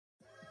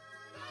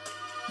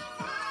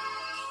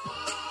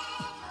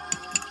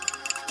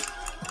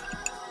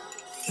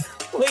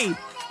Wait,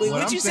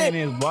 what I'm you saying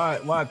said?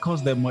 is why it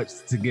costs that much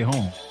to get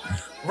home?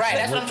 Right,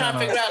 that's what I'm trying to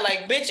figure out.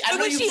 Like, bitch, I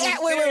know you.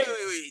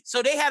 Wait.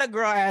 So they had a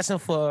girl asking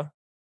for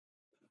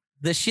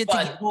the shit for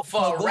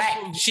a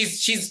rack.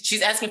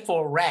 She's asking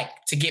for a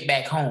rack to get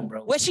back home,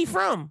 bro. Where's she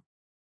from?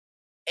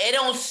 It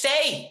don't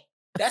say.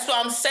 That's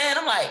what I'm saying.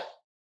 I'm like,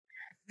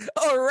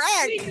 a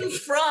rack. Where you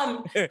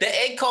from?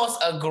 It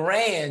costs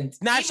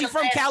 $1,000. Now she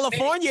from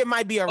California. It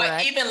might be a rack.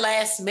 But even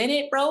last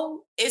minute,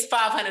 bro, it's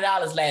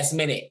 $500 last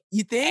minute.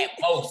 You think?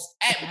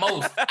 At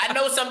most. I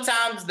know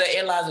sometimes the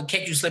airlines will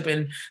catch you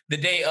slipping the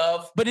day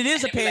of, but it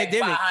is a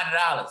pandemic. Like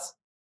 $500.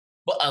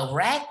 But a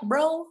rack,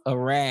 bro. A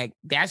rack.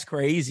 That's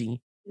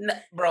crazy. No,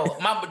 bro,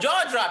 my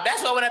jaw dropped.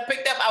 That's why when I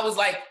picked up, I was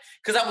like,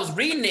 because I was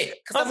reading it.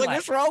 I was like,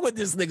 what's wrong with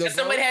this nigga?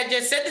 Somebody had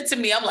just sent it to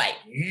me. I'm like,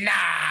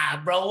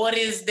 nah, bro, what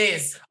is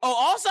this? Oh,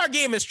 All-Star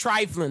Game is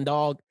trifling,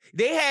 dog.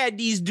 They had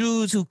these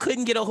dudes who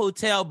couldn't get a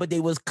hotel, but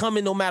they was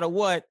coming no matter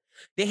what.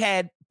 They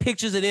had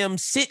pictures of them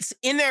sits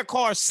in their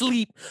car,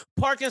 sleep,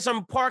 parking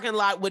some parking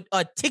lot with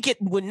a ticket,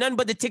 with none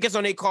but the tickets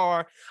on their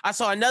car. I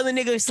saw another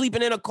nigga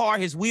sleeping in a car.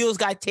 His wheels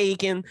got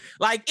taken.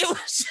 Like, it was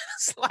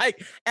just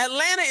like,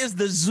 Atlanta is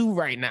the zoo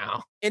right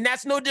now. And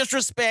that's no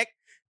disrespect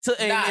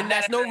to, and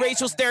that's no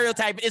racial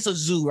stereotype. It's a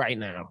zoo right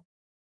now.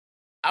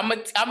 I'm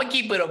gonna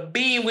keep it a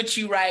bean with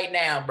you right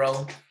now,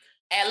 bro.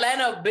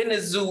 Atlanta been a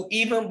zoo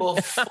even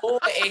before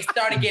it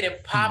started getting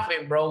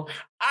popping, bro.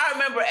 I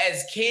remember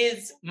as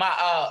kids,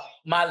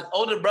 my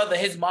older brother,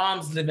 his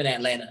mom's live in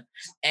Atlanta.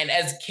 And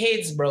as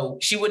kids, bro,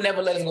 she would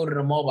never let us go to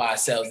the mall by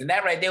ourselves. And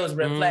that right there was a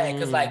red flag.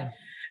 Because like,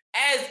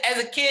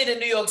 as a kid in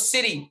New York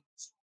City,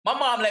 my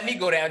mom let me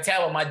go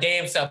downtown with my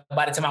damn self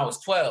by the time I was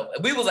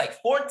 12. We was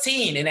like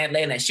 14 in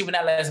Atlanta. And she would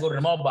not let us go to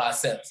the mall by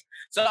ourselves.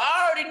 So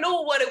I already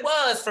knew what it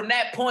was from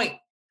that point.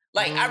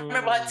 Like, I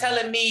remember her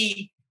telling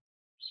me,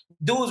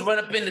 dudes run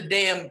up in the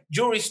damn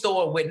jewelry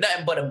store with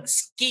nothing but a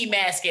ski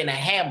mask and a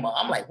hammer.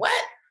 I'm like, what?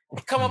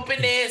 Come up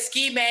in there,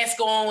 ski mask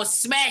on,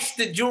 smash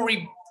the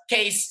jewelry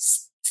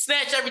case,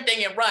 snatch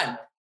everything and run. And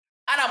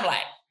I'm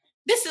like,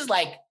 this is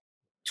like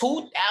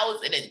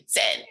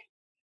 2010.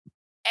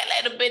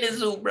 Atlanta been a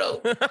zoo,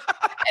 bro. Atlanta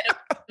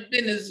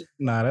been a zoo.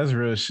 Nah, that's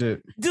real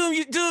shit.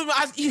 Dude,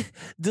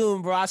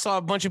 bro, I saw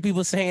a bunch of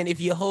people saying if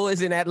your hoe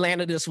is in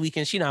Atlanta this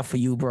weekend, she not for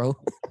you, bro.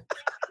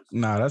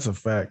 Nah, that's a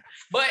fact.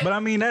 But I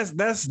mean,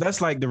 that's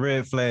like the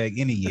red flag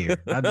any year.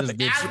 I was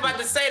about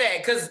to say that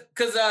because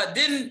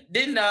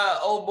didn't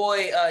old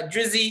boy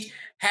Drizzy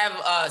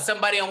have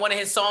somebody on one of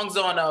his songs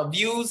on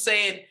Views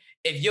saying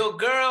if your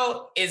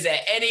girl is at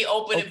any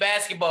opening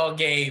basketball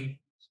game.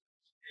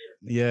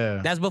 Yeah,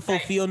 that's before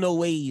Feel No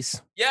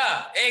Ways.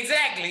 Yeah,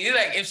 exactly. You're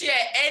like if she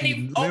had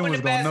any opening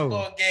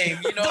basketball game,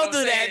 you know. Don't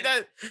do saying?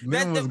 that.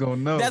 Lynn was gonna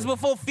know. That's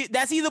before.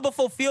 That's either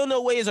before Feel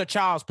No Ways or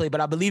Child's Play,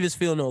 but I believe it's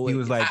Feel No Ways. He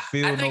was like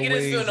Feel No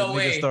Ways. Feel No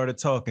Ways. Started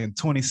talking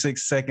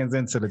 26 seconds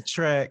into the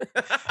track.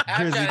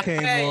 Drizzy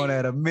came on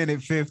at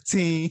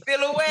 1:15.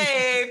 Feel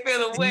away,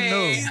 feel away.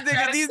 You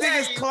know. These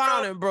niggas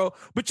clowning, bro.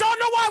 But y'all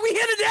know why we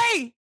here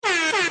today.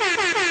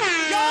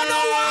 Y'all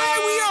know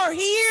why we are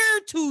here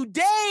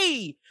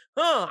today.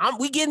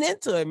 We getting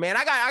into it, man.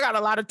 I got a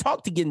lot of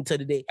talk to get into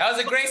today. That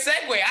was a great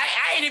segue.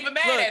 I ain't even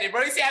mad at it,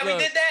 bro. You see how we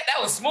did that?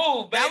 That was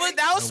smooth, baby.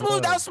 That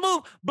was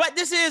smooth. But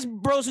this is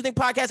Bros Who Think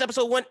Podcast,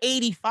 episode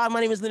 185.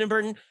 My name is Lyndon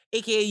Burton,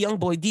 aka Young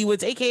Boy D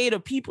Woods, aka the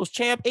People's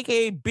Champ,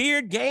 aka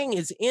Beard Gang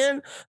is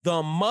in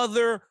the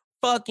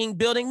motherfucking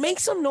building. Make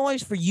some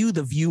noise for you,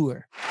 the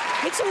viewer.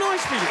 Make some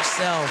noise for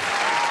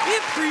yourself. We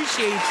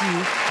appreciate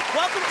you.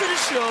 Welcome to the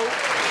show.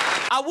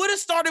 I would have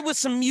started with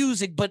some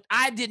music, but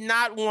I did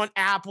not want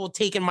Apple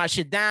taking my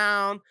shit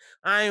down.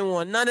 I didn't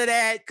want none of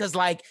that because,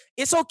 like,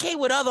 it's okay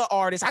with other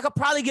artists. I could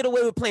probably get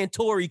away with playing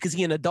Tory because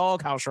he in a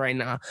doghouse right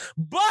now.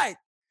 But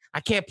I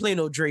can't play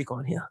no Drake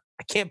on here.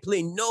 I can't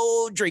play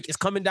no Drake. It's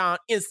coming down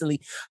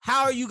instantly.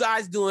 How are you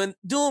guys doing?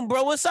 Bro?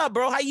 What's up,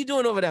 bro? How you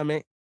doing over there,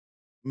 man?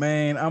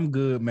 Man, I'm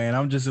good, man.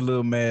 I'm just a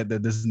little mad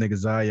that this nigga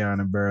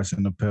Zion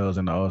embarrassing the Pels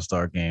in the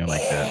All-Star game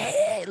like that.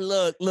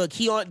 Look,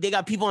 they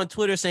got people on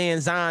Twitter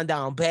saying Zion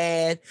down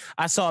bad.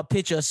 I saw a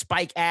picture of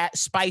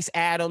Spice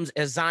Adams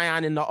as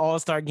Zion in the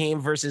All-Star game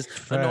versus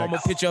a normal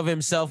picture of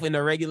himself in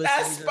the regular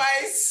season.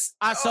 Spice.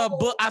 I saw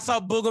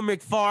Booger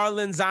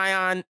McFarland,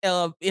 Zion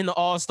in the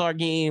All-Star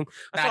game.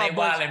 They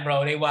wildin',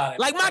 bro. They wildin'.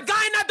 Like my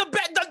guy, not the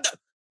best.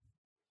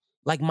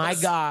 Like my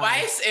guy,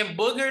 Spice and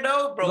Booger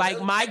though, bro.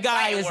 Like my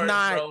guy is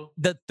not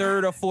the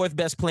third or fourth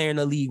best player in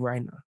the league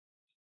right now.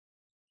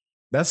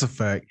 That's a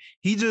fact.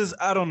 He just,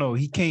 I don't know.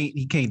 He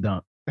can't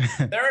dunk.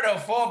 Third or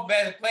fourth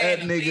best player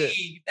in the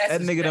league.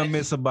 That nigga done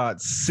missed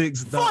about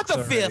 6 dunks. Fourth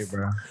or fifth,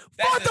 bro.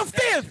 Fourth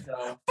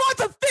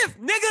or fifth,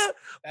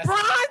 nigga.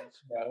 Bron,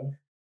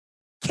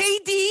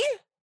 KD,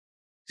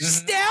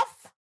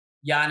 Steph,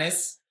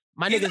 Giannis.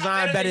 My nigga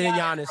Zion better than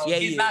Giannis. Yeah,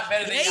 he's not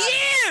better than Giannis.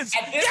 He is.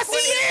 Yes, he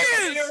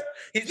is.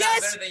 He's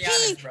not better than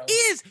Giannis, bro. He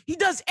is. He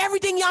does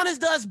everything Giannis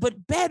does,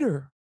 but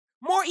better,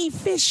 more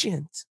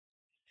efficient.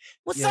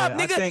 What's up,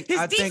 nigga?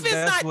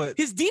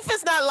 His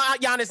defense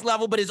not Giannis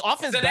level, but his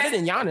offense better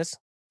than Giannis.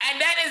 And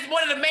that is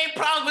one of the main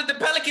problems with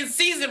the Pelicans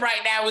season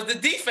right now is the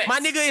defense. My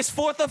nigga is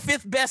 4th or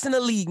 5th best in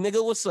the league,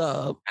 nigga. What's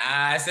up?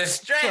 It's a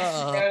stretch.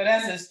 Yo,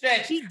 that's a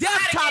stretch. He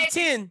def top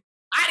 10.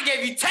 I'd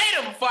gave you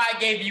Tatum before I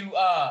gave you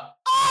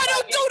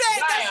don't do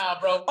that. Zion,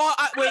 bro.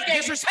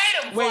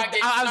 Wait,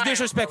 I was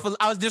disrespectful.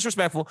 I was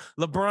disrespectful.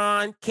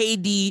 LeBron,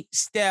 KD,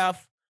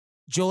 Steph,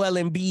 Joel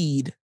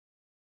Embiid,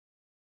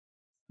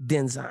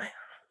 then Zion.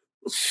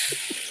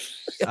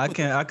 I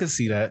can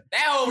see that.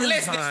 That whole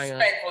list is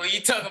disrespectful.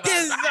 You talking about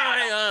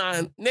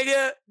Zion,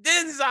 nigga.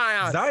 Then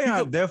Zion.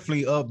 Zion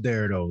definitely up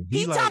there though.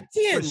 He like, top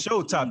 10. For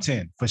sure top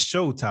 10. For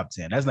sure top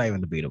 10. That's not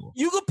even debatable.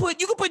 You could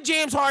put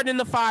James Harden in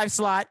the 5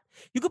 slot.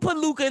 You could put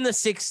Luka in the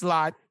 6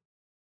 slot.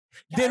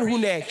 Kyrie, then who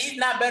next? He's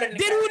not better than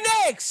Then Kyrie. Who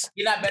next?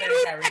 You're not better then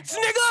than Kyrie. Next,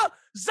 nigga.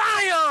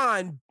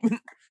 Zion.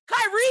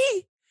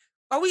 Kyrie.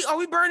 Are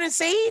we burning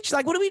sage?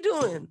 Like, what are we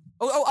doing?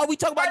 Are we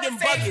talking about getting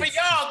buckets? For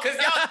y'all, because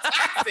y'all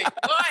toxic,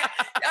 boy.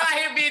 Y'all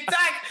here being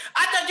toxic.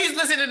 I thought you was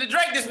listening to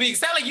Drake this week.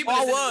 Sound like you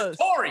been listening to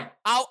Tory.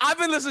 I've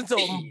been listening to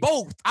them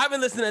both. I've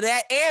been listening to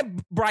that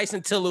and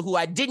Bryson Tiller, who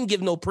I didn't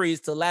give no praise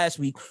to last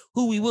week,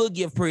 who we will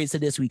give praise to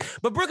this week.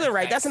 But Brooklyn,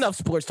 right? That's enough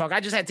sports talk. I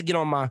just had to get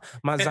on my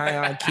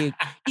Zion kick.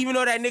 Even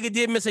though that nigga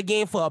did miss a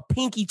game for a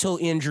pinky toe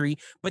injury,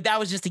 but that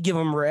was just to give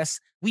him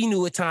rest. We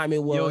knew what time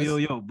it was.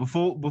 Yo.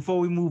 Before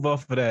we move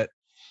off of that,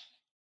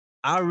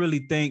 I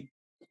really think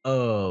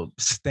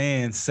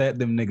Stan sat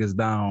them niggas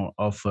down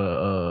off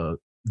a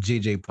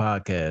JJ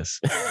podcast.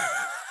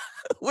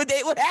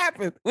 What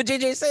happened? What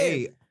JJ said?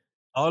 Hey,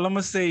 all I'm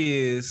gonna say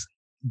is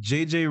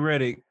JJ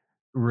Redick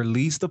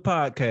released the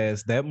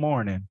podcast that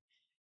morning,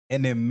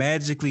 and then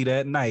magically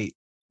that night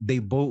they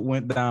both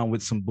went down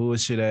with some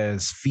bullshit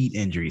ass feet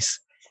injuries.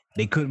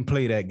 They couldn't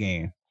play that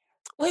game.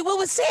 Wait, what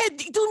was said?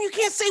 Dude, you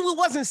can't say what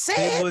wasn't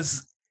said.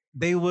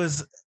 They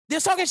was they're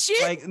talking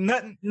shit. Like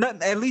nothing,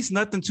 at least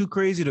nothing too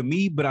crazy to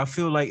me, but I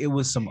feel like it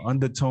was some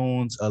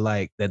undertones of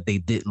like that they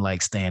didn't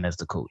like Stan as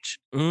the coach.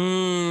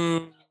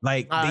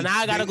 Like now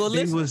I gotta go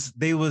listen.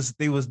 They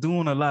was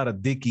doing a lot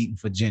of dick eating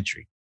for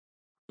Gentry.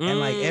 And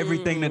like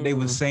everything that they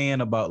was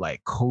saying about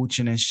like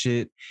coaching and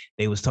shit,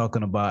 they was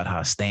talking about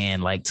how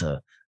Stan liked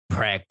to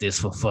practice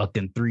for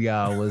fucking 3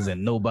 hours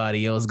and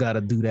nobody else got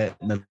to do that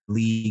in the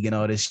league and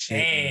all this shit.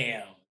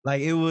 Damn.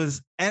 Like it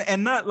was,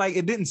 and not like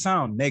it didn't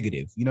sound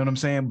negative, you know what I'm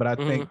saying? But I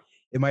think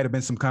it might have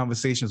been some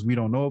conversations we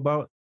don't know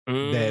about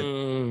that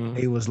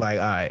it was like,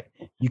 all right,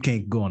 you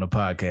can't go on a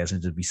podcast and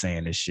just be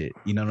saying this shit.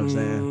 You know what I'm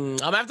saying? I'm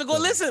gonna have to go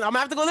listen. I'm gonna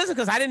have to go listen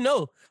because I didn't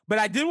know, but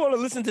I did want to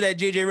listen to that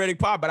JJ Redick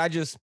pod, but I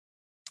just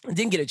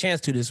didn't get a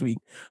chance to this week.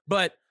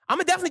 But I'm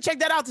gonna definitely check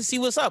that out to see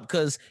what's up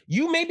because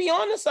you may be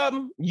on to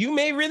something. You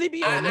may really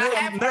be on. I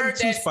have heard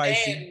that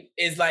Stan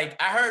is like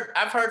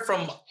I've heard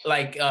from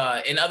like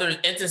in other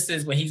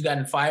instances when he's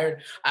gotten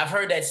fired. I've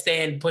heard that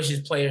Stan pushes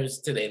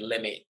players to their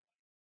limit.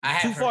 I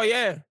have too far,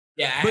 yeah.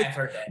 Yeah, I have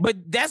heard that.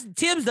 But that's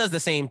Tibbs does the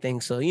same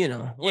thing, so you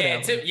know.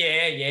 Whatever.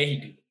 Yeah, he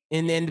do.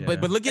 And then,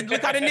 but look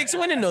how the Knicks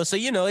winning though, so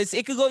you know it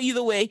could go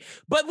either way.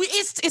 But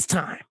it's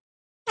time.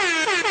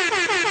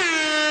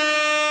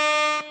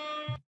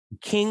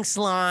 King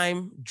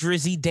Slime,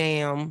 Drizzy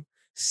Dam,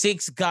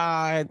 Six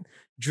God,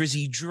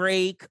 Drizzy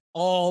Drake,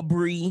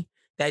 Aubrey,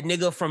 that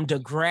nigga from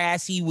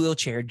Degrassi,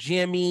 Wheelchair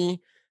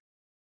Jimmy,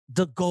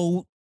 the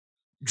GOAT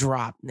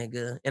drop,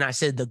 nigga. And I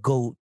said the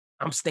GOAT.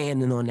 I'm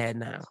standing on that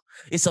now.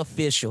 It's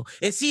official.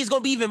 And see, it's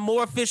going to be even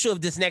more official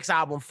if this next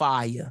album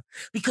fire.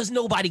 Because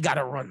nobody got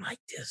to run like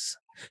this.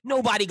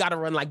 Nobody got to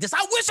run like this.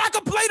 I wish I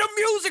could play the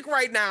music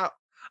right now.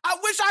 I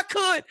wish I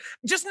could.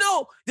 Just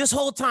know this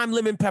whole time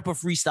Lemon Pepper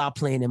freestyle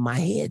playing in my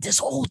head. This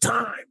whole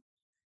time.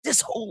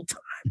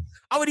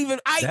 I would even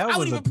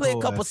play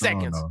a couple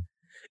seconds.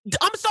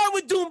 I'm starting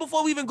with Doom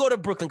before we even go to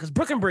Brooklyn because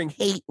Brooklyn bring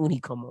hate when he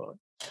come on.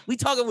 We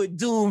talking with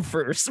Doom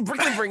first.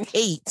 Brooklyn bring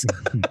hate.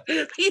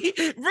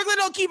 Brooklyn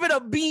don't keep it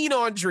a bean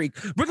on Drake.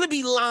 Brooklyn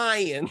be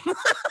lying.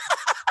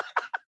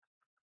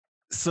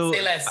 So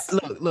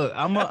look,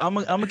 I'm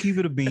gonna keep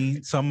it a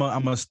bean. So I'm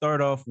gonna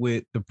start off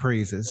with the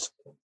praises.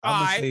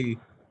 I'm gonna say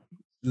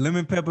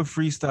Lemon Pepper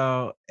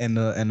freestyle and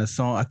the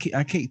song.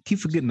 I can't keep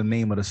forgetting the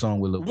name of the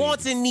song with Lil Baby.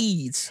 Wants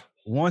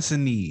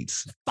and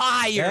Needs.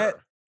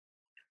 Fire.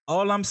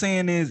 All I'm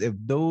saying is if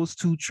those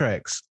two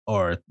tracks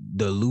are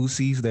the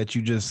Lucy's that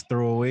you just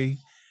throw away,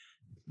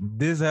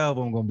 this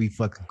album gonna be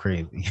fucking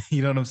crazy.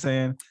 You know what I'm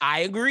saying? I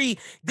agree.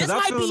 Because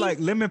I feel like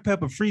Lemon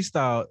Pepper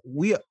freestyle,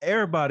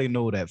 everybody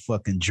know that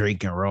fucking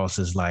Drake and Ross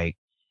is like,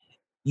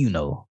 you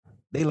know,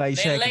 they like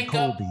Shaq and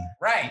Kobe.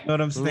 Right. You know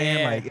what I'm saying?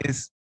 Yeah. Like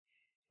it's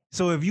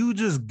so if you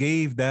just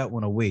gave that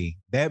one away,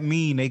 that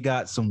mean they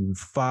got some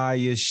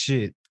fire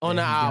shit on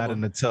the album. Got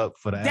in the tuck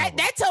for the album.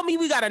 That tell me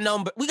we got a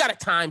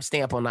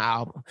timestamp on the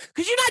album.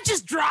 Cause you're not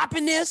just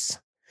dropping this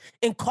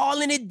and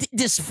calling it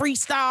this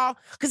freestyle.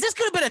 Cause this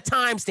could have been a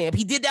timestamp.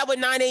 He did that with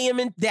 9 a.m.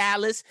 in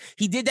Dallas.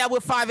 He did that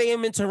with 5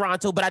 a.m. in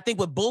Toronto. But I think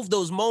with both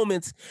those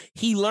moments,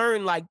 he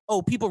learned like,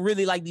 oh, people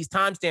really like these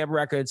timestamp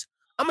records.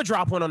 I'm gonna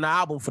drop one on the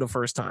album for the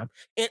first time.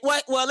 And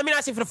well, let me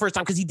not say for the first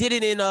time because he did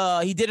it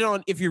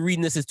on. If you're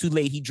reading this, it's too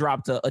late. He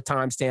dropped a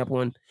timestamp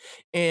one,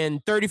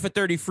 and 30 for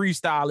 30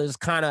 freestyle is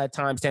kind of a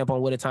timestamp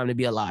on What a Time to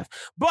Be Alive.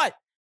 But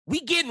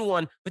we getting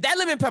one. But that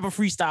Lemon Pepper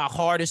freestyle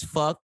hard as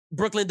fuck.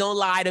 Brooklyn, don't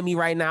lie to me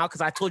right now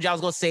because I told you I was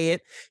going to say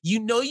it.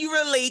 You know you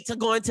relate to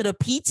going to the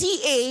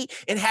PTA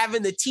and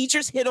having the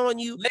teachers hit on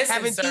you,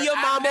 having Thea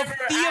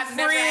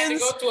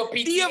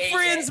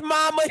Friends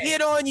mama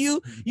hit on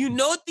you. You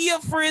know Thea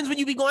Friends, when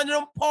you be going to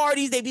them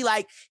parties, they be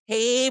like,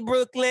 hey,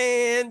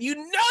 Brooklyn. You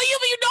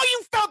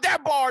felt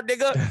that bar,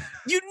 nigga.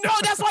 You know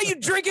that's why you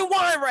drinking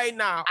wine right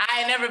now. I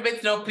ain't never been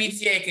to no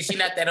PTA because she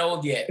not that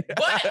old yet.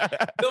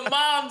 But the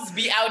moms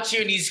be out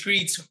here in these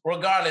streets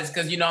regardless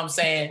because, you know what I'm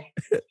saying?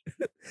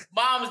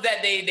 Moms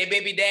that they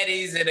baby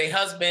daddies and their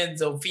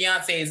husbands or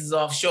fiancés is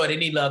offshore, they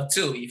need love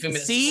too. You feel me?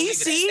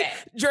 See?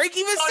 Drake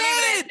even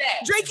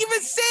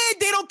said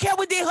they don't care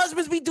what their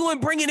husbands be doing,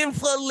 bringing in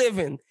for a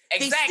living.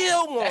 Exactly. They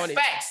still want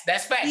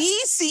That's facts.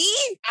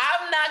 See?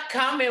 I'm not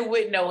coming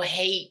with no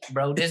hate,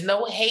 bro. There's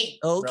no hate.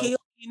 Okay. Bro.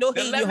 You know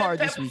hate in your heart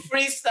this week.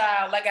 week.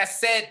 Freestyle, like I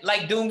said,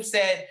 like Doom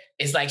said,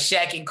 it's like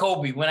Shaq and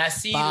Kobe. When I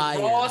see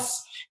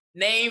Ross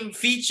name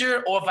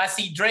feature, or if I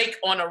see Drake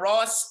on a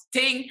Ross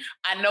thing,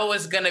 I know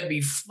it's gonna be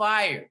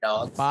fire,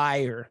 dog.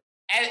 Fire.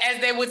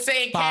 As they would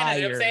say in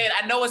Canada, I'm saying,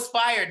 I know it's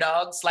fire,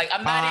 dogs. Like,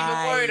 I'm not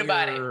even worried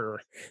about it.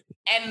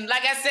 And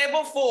like I said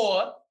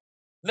before,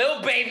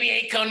 Lil Baby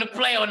ain't come to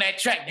play on that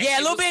track.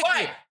 Lil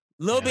Baby.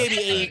 Lil Baby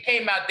 8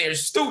 came out there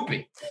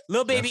stupid.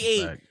 Lil Baby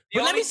 8.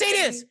 But let me say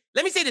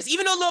this.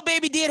 Even though Lil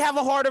Baby did have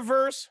a harder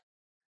verse,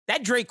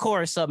 that Drake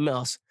chorus something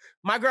else.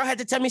 My girl had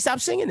to tell me stop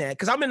singing that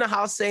because I'm in the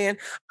house saying,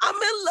 I'm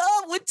in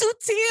love with 2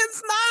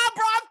 tens. Nah,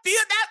 bro, I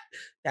feel that.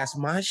 That's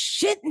my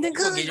shit,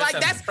 nigga. Like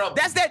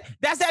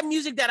that's that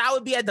music that I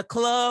would be at the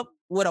club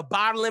with a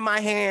bottle in my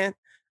hand.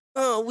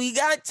 We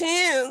got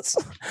 10s.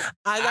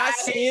 I got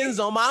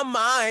 10s on my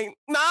mind.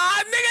 Nah,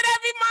 nigga, that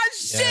be my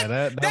shit.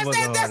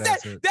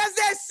 That's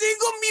that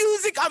single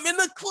music. I'm in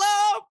the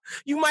club.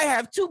 You might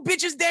have 2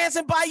 bitches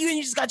dancing by you and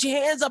you just got your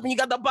hands up and you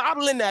got the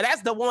bottle in there.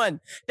 That's the one.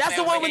 That's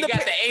the one with he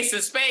got the ace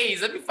of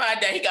spades. Let me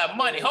find that. He got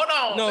money. Hold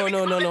on.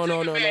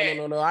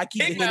 No. I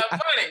keep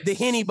the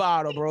Henny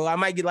bottle, bro. I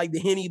might get like the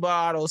Henny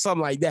bottle or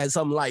something like that.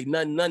 Something like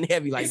nothing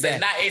heavy like that. He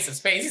said not ace of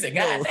spades. He said,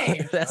 God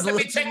damn. Let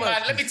me check my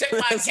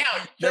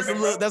account. That's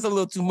a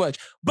little too much.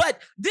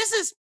 But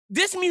this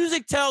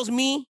music tells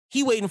me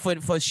he waiting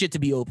for shit to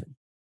be open.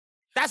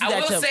 That's what I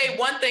will say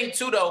one thing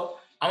too, though.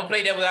 I'm gonna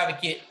play devil's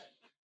advocate.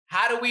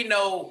 How do we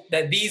know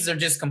that these are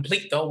just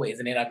complete throwaways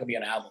and they're not gonna be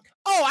on the album?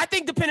 Oh, I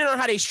think depending on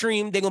how they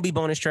stream, they're gonna be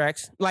bonus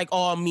tracks. Like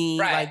All Me.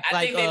 Right.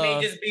 I think they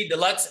may just be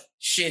deluxe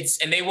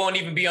shits and they won't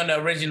even be on the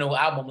original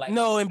album. Like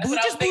no, and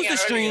boost the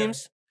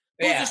streams.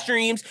 Boost the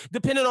streams,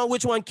 depending on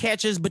which one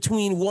catches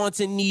between wants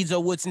and needs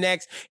or what's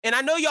next. And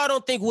I know y'all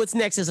don't think what's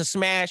next is a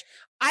smash.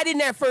 I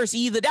didn't at first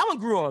either. That one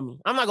grew on me.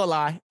 I'm not gonna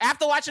lie.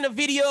 After watching the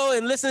video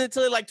and listening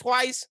to it like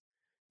twice,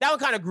 that one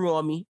kind of grew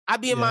on me. I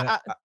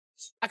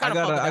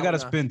gotta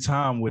spend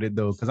time with it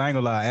though, because I ain't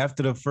gonna lie.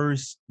 After the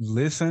first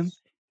listen,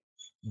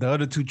 the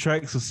other 2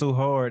 tracks were so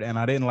hard, and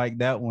I didn't like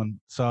that one,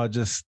 so I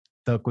just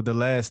stuck with the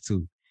last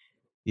 2.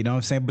 You know what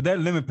I'm saying? But that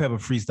Lemon Pepper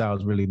freestyle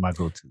is really my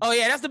go-to. Oh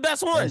yeah, that's the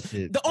best one.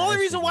 The only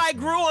reason why it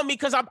grew on me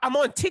because I'm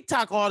on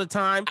TikTok all the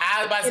time. I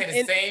was about to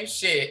say the same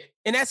shit.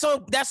 And that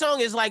song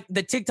is like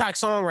the TikTok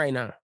song right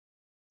now.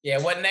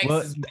 Yeah, what next?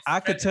 Well, I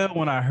could tell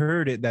when I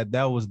heard it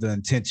that was the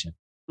intention.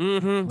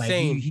 Mm-hmm. Like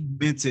same. He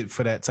meant it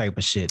for that type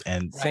of shit,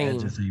 and same.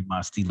 Just ain't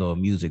my style of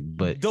music.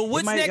 But the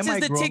what's next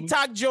is the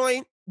TikTok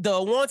joint.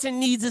 The wants and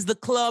needs is the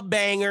club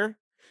banger,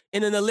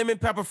 and then the Lemon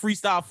Pepper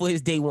freestyle for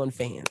his day one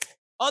fans.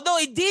 Although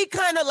it did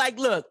kind of like,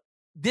 look,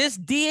 this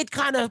did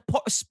kind of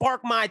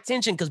spark my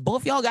attention because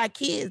both y'all got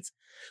kids.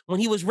 When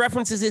he was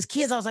references his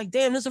kids, I was like,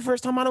 damn, this is the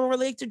first time I don't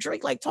relate to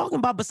Drake like talking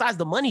about besides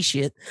the money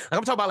shit. Like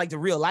I'm talking about like the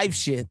real life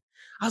shit.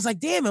 I was like,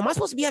 damn, am I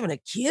supposed to be having a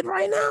kid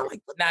right now?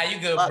 Like, nah, you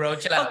good, bro.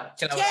 Chill out.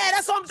 Yeah,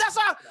 that's all.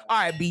 All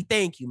right, B,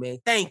 thank you, man.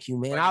 And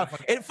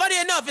funny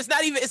enough,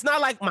 it's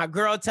not like my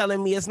girl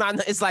telling me. It's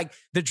like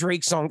the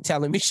Drake song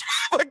telling me.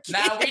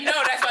 Nah, we know.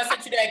 That's why I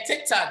sent you that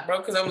TikTok, bro.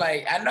 Because I'm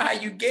like, I know how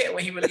you get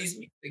when he released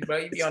music, bro.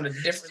 You be on a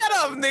different. Shut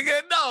up,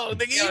 nigga. No,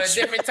 nigga. You on a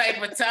different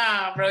type of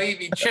time, bro. He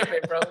be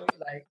tripping, bro.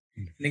 Like,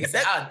 nigga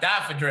said, I'll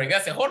die for Drake.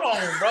 I said, hold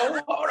on, bro.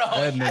 Hold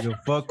on. That nigga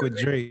fuck with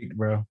Drake,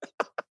 bro.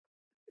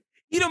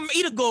 He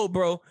the GOAT,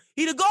 bro.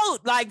 He the GOAT.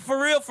 Like,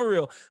 for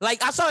real.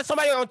 Like, I saw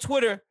somebody on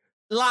Twitter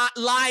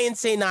lie and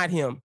say not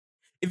him.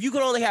 If you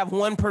could only have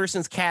one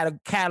person's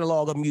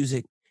catalog of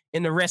music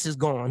and the rest is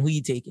gone, who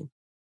you taking?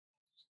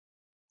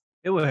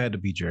 It would have to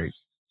be Drake.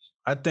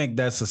 I think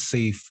that's a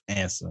safe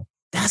answer.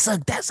 That's a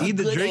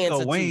either good Drake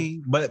answer or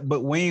Wayne,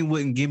 but Wayne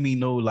wouldn't give me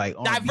no like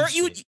divert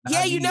you.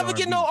 Yeah, you never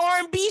get no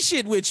R&B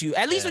shit with you.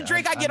 At least with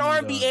Drake, I get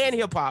R&B and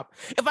hip hop.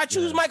 If I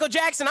choose Michael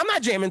Jackson, I'm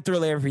not jamming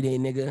Thriller every day,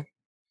 nigga.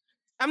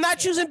 I'm not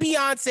choosing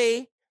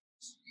Beyonce.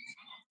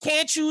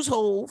 Can't choose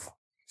Hove.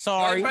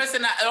 Sorry.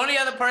 The only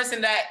other person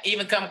that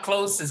even come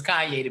close is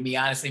Kanye to me,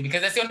 honestly,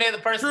 because that's the only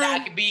other person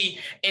that I could be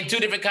in two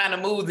different kind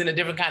of moods in a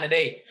different kind of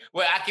day.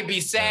 Where I could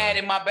be sad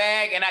in my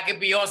bag and I could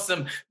be on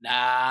some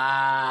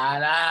la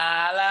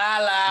la la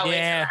la.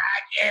 Yeah.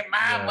 I get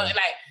my money.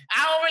 Like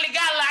I don't really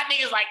got a lot of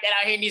niggas like that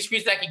out here in these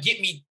streets that can get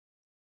me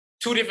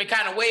two different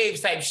kind of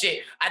waves type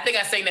shit. I think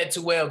I sang that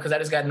too well because I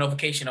just got a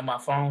notification on my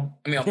phone.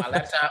 I mean on my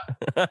laptop.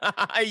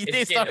 You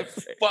did the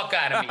fuck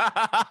out of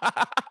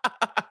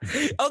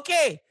me.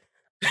 Okay.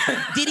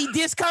 Did he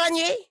diss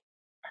Kanye?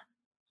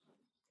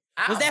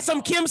 Was that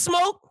some Kim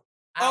smoke?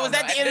 Or was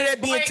that the internet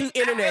being too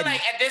internet?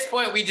 Like at this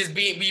point, we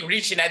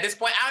reaching. At this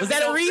point, I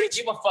don't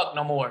give a fuck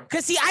no more.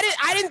 Cause see, I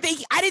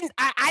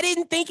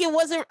didn't think it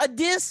wasn't a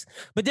diss.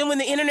 But then when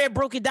the internet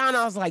broke it down,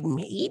 I was like,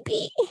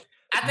 maybe.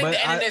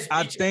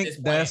 I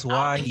think that's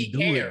why he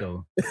do it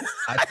though.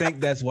 I think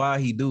that's why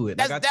he do it.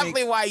 That's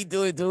definitely why he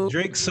do it, dude.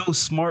 Drake's so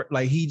smart.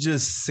 Like he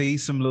just say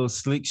some little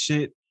slick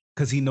shit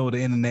because he know the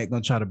internet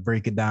gonna try to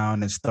break it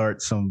down and start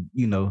some,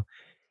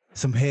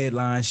 some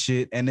headline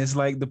shit, and it's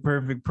like the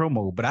perfect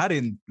promo. But I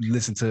didn't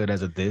listen to it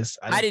as a diss.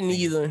 I didn't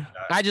either.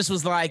 I just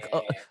was like,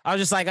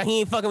 he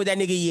ain't fucking with that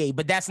nigga Ye,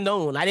 but that's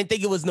known. I didn't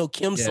think it was no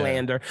Kim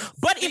slander.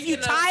 But if you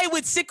tie it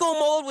with Sicko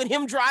Mode with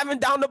him driving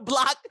down the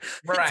block,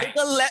 right?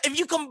 If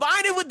you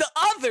combine it with the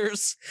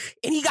others,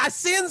 and he got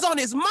sins on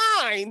his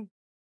mind.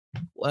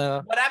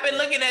 Well, but I've been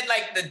looking at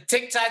like the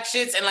TikTok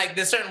shits and like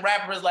there's certain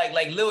rappers like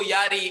Lil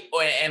Yachty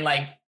and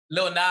like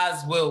Lil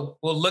Nas will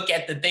look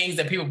at the things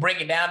that people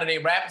breaking down to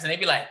their rappers and they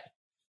be like,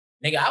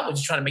 nigga, I was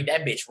just trying to make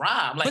that bitch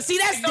rhyme. Like, but see,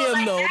 that's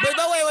them though. But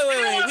no,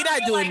 wait. We're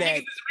not doing that.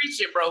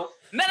 Reach it, bro.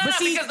 No,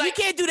 see, because you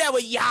can't do that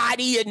with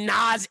Yachty and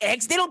Nas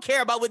X. They don't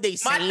care about what they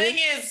say. My thing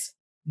is,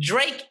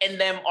 Drake and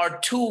them are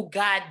too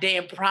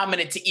goddamn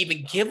prominent to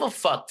even give a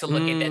fuck to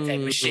look at that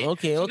type of shit.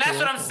 Okay. That's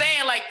what I'm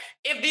saying. Like,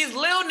 if these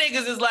little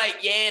niggas is like,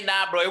 yeah,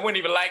 nah, bro, it wasn't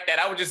even like that.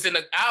 I was just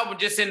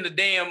in the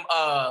damn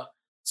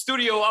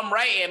studio I'm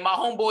writing. My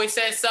homeboy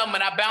said something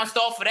and I bounced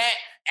off of that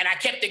and I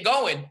kept it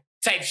going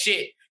type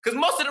shit. Because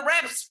most of the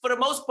raps, for the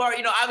most part,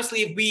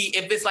 obviously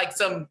if it's like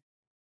some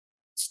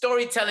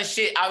storytelling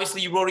shit,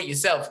 obviously you wrote it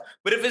yourself.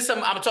 But if it's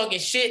I'm talking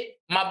shit,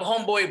 my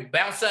homeboy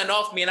bounced something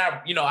off me and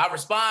I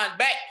respond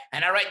back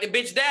and I write the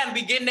bitch down,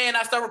 we get in there and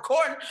I start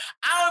recording.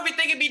 I don't even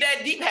think it'd be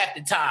that deep half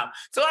the time.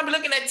 So I'm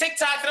looking at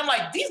TikToks and I'm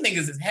like, these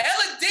niggas is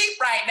hella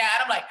deep right now.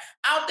 And I'm like,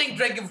 I don't think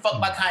Drake give a fuck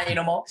about Kanye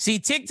no more. See,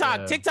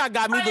 TikTok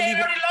got me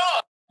believing.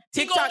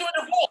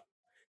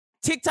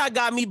 TikTok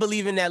got me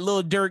believing that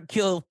Lil Durk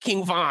killed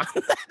King Von.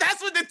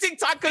 That's what the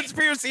TikTok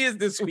conspiracy is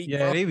this week. Yeah,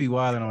 bro. They be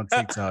wilding on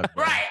TikTok.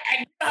 Right. And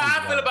you know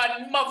how I feel about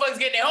motherfuckers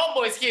getting their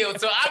homeboys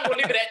killed. So I'm going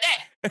to leave it at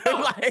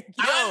that.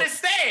 I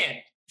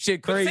understand.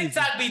 Shit crazy. But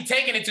TikTok be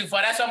taking it too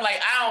far. That's why I'm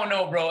like, I don't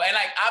know, bro. And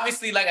like,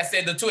 obviously, like I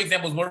said, the two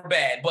examples were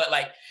bad. But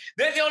like,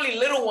 they're the only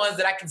little ones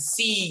that I can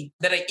see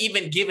that are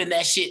even giving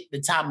that shit the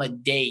time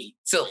of day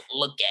to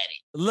look at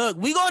it. Look,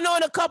 we gonna know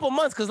in a couple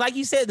months because, like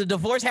you said, the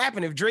divorce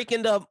happened. If Drake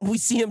end up, we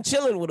see him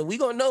chilling with her, we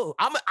gonna know.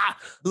 I'm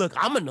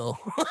gonna know.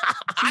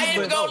 I ain't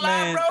even gonna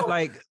lie, bro.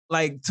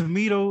 Like to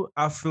me though,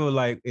 I feel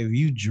like if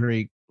you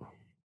Drake,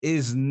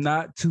 is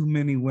not too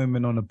many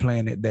women on the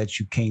planet that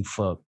you can't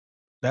fuck.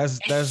 That's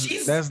not.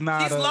 She's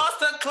lost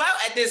her clout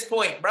at this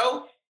point,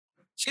 bro.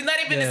 She's not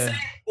even the same.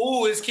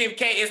 Ooh, it's Kim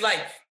K. It's like,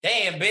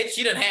 damn, bitch,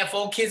 she done had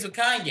 4 kids with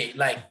Kanye.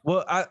 Like,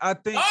 well, I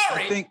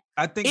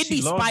think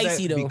she lost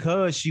spicy, that though.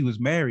 Because she was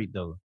married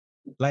though.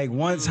 Like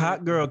once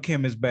Hot Girl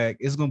Kim is back,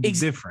 it's gonna be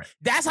different.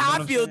 That's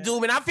how I feel,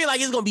 Doom, and I feel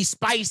like it's gonna be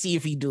spicy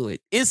if he do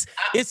it. It's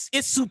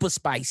super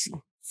spicy.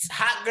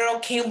 Hot Girl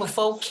Kim with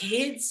 4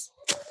 kids.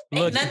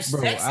 Look,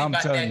 bro, I'm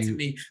telling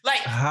you, like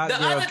Hot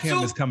Girl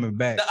Kim is coming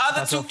back. The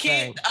other two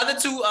kids, the other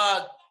two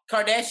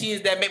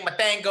Kardashians that make my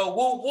thing go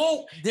woo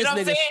woo. You know what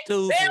I'm saying?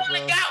 Stupid, they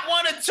only got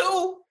 1 or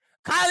 2.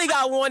 Kylie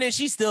got 1 and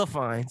she's still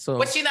fine. So,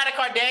 but she's not a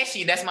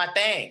Kardashian. That's my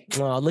thing.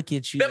 Oh, look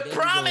at you. The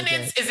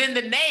prominence is in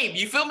the name.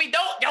 You feel me?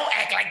 Don't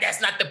act like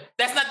that's not the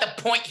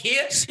point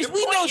here.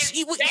 We know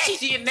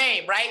she a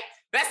name, right?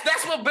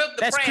 That's what built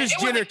the brand. Kris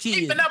It wasn't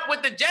keeping up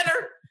with the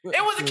Jenner.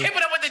 It wasn't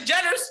keeping up with the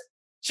Jenners.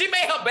 She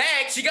made her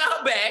bag. She got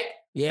her bag.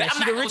 Yeah,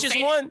 she's the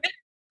richest one.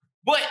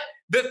 But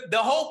the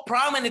whole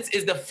prominence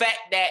is the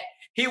fact that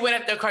he went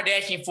after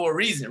Kardashian for a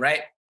reason,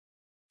 right?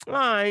 All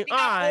right.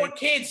 4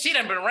 kids. She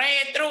done been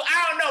ran through.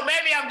 I don't know.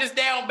 Maybe I'm just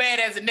down bad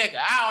as a nigga.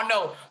 I don't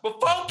know.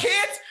 But 4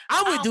 kids.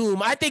 I'm with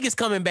Doom. I think it's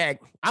coming back.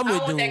 I'm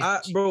with Doom.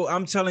 Bro,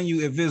 I'm telling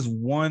you, if it's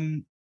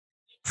one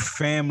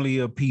family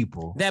of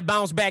people that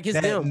bounce back, is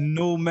them.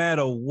 No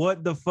matter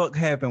what the fuck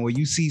happened, where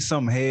you see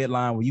some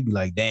headline where you be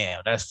like,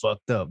 damn, that's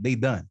fucked up. They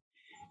done.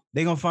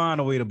 They gonna find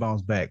a way to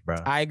bounce back, bro.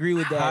 I agree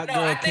with that.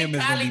 I think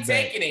Kylie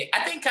taking it. I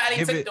think Kylie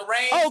took the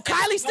reins. Oh,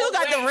 Kylie still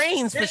got the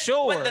reins for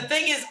sure. But the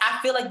thing is,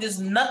 I feel like there's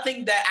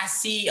nothing that I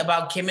see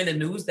about Kim in the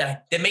news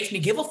that makes me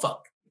give a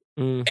fuck.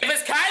 If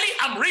it's Kylie,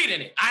 I'm reading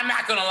it. I'm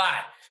not gonna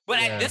lie.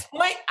 But at this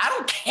point, I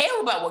don't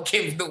care about what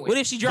Kim's doing. What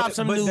if she drops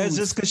some news? But that's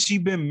just because she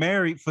been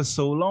married for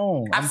so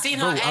long. I've seen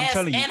her ass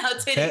and her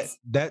titties.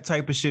 That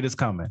type of shit is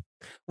coming.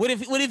 What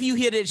if you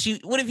hear that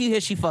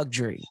she fucked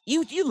Drake?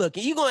 You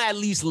gonna at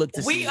least look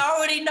to see. We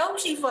already know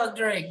she fucked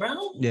Drake,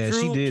 bro. Yeah,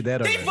 True. she did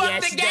that. She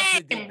fucked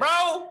the game,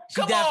 bro.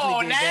 Come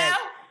on now.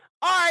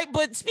 All right,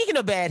 but speaking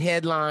of bad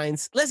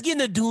headlines, let's get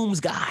into Doom's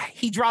guy.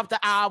 He dropped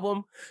the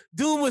album.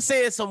 Doom was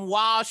saying some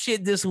wild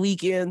shit this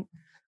weekend.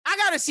 I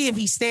gotta see if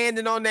he's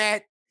standing on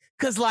that,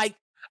 cause like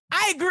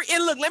I agree.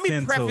 And look, let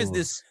me preface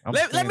this.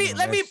 Let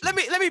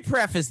me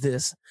preface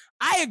this.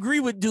 I agree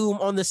with Doom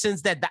on the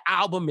sense that the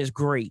album is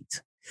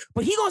great,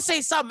 but he gonna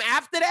say something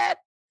after that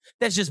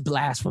that's just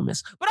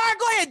blasphemous. But all right,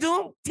 go ahead,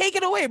 Doom. Take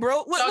it away,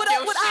 bro.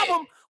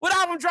 What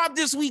album dropped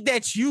this week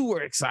that you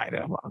were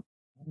excited about?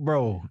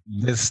 Bro,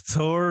 this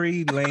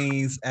Tory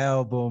Lanez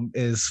album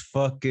is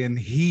fucking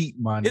heat,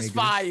 my nigga. It's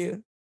fire.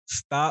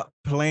 Stop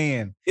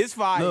playing. It's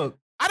fire. Look,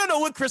 I don't know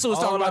what Crystal was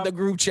talking about the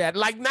group chat.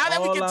 Like now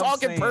that we can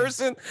talk in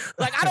person,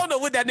 like I don't know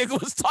what that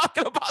nigga was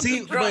talking about.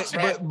 See,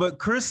 but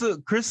Crystal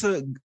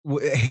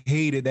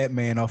hated that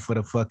man off of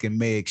the fucking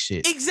Meg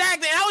shit.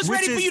 Exactly. And I was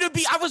ready for you to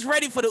be. I was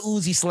ready for the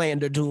Uzi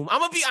slander, Doom.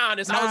 I'm gonna be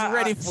honest. I was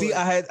ready for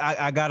it.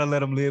 I gotta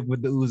let him live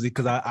with the Uzi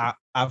because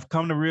I've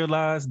come to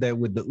realize that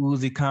with the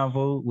Uzi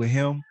convo with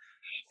him,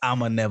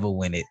 I'ma never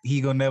win it. He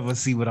gonna never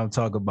see what I'm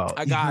talking about.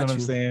 I got you. Know what I'm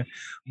saying?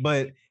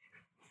 But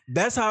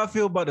that's how I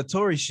feel about the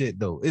Tory shit,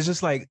 though. It's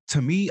just like,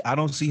 to me, I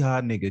don't see how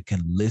a nigga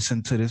can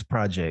listen to this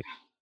project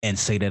and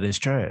say that it's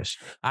trash.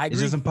 I agree.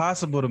 It's just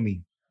impossible to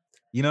me.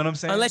 You know what I'm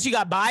saying? Unless you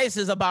got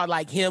biases about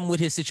like him with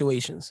his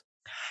situations.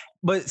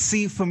 But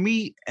see, for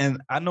me,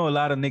 and I know a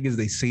lot of niggas,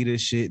 they say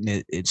this shit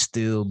and it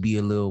still be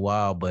a little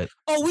wild, but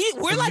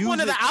we're like one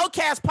of the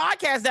Outcast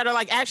podcasts that are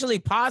like actually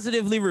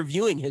positively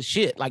reviewing his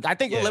shit. Like I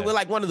think we're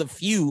like one of the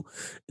few,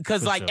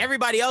 because like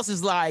everybody else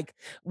is like,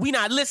 we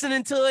not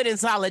listening to it in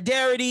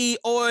solidarity,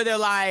 or they're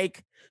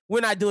like, we're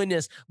not doing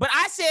this. But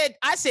I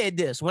said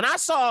this when I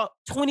saw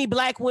 20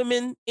 black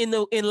women in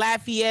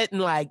Lafayette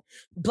and like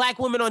black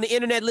women on the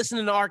internet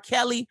listening to R.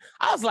 Kelly.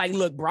 I was like,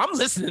 look, bro, I'm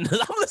listening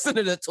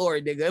to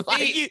Tory, nigga.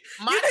 Like you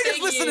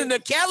niggas listening to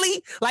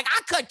Kelly. Like I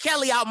cut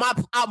Kelly out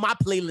my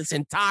playlist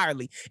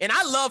entirely, and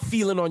I love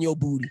Feeling on Your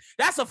Booty.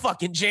 That's a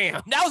fucking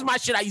jam. That was my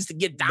shit I used to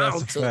get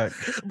down to.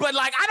 But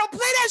like I don't play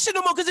that shit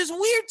no more because it's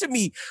weird to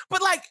me.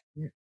 But like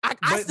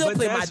I still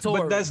play my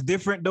Tory. But that's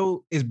different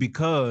though, is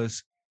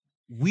because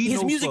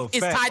his music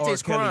is tied to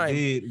his crime.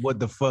 Did what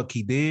the fuck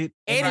he did,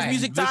 and his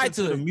music tied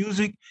to the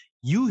music.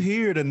 You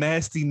hear the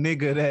nasty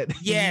nigga that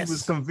he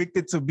was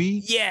convicted to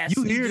be. Yes,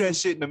 you hear that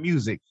shit in the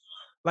music.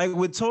 Like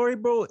with Tory,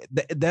 bro,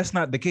 that's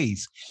not the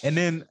case. And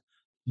then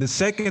the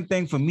second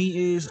thing for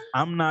me is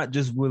I'm not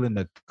just willing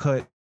to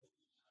cut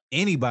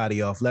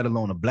anybody off, let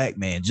alone a black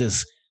man.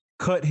 Just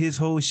cut his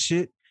whole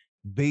shit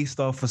based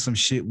off of some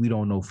shit we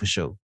don't know for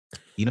sure.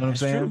 You know what I'm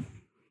saying? True.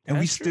 And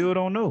we still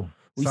don't know.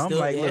 So I'm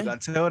like, look,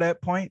 until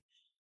that point,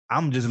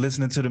 I'm just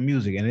listening to the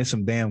music, and it's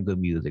some damn good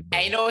music. Bro.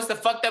 And you know what's the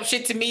fucked up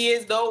shit to me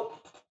is, though?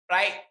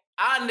 Right?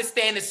 I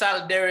understand the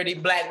solidarity,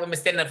 black women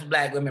standing up for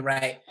black women,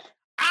 right?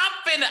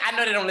 I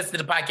know they don't listen to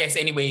the podcast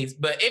anyways,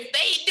 but if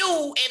they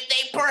do, if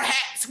they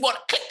perhaps want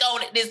to click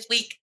on it this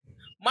week,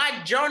 my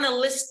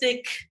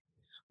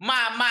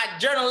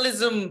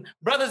journalism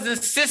brothers and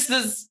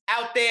sisters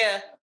out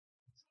there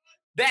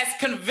that's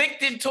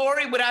convicting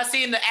Tory without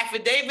seeing the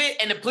affidavit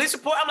and the police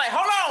report, I'm like,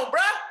 hold on,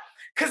 bro.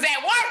 Because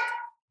at work,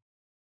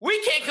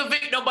 we can't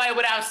convict nobody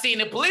without seeing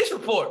the police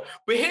report.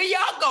 But here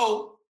y'all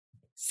go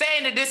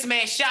saying that this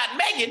man shot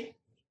Megan,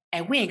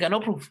 and we ain't got no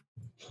proof.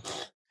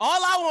 All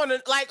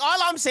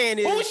I'm saying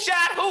is, who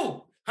shot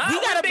who? Huh?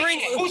 We gotta bring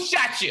who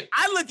shot you.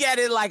 I look at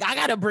it like I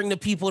gotta bring the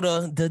people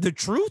the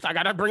truth. I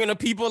gotta bring in the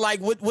people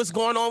like what's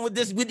going on with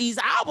these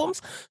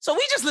albums. So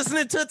we just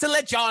listening to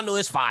let y'all know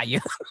it's fire.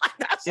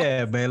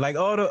 Man. Like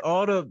all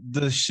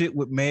the shit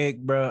with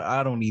Meg, bro.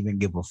 I don't even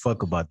give a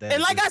fuck about that.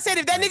 And like I said,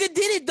 if that nigga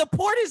did it,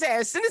 deport his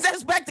ass, send his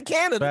ass back to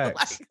Canada.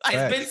 It's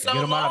been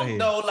so long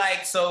though.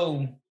 Like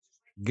so.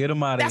 Get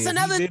him out of here. That's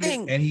another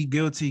thing. And he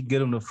guilty,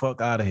 get him the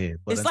fuck out of here.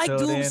 But it's like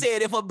Doom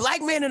said, if a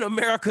black man in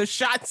America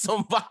shot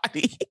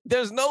somebody,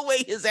 there's no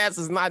way his ass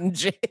is not in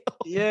jail.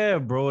 Yeah,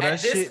 bro. That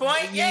At this shit,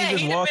 point, you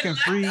just walking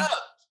free.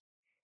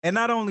 And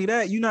not only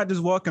that, you're not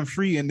just walking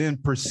free and then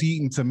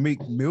proceeding to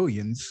make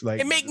millions. Like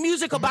and make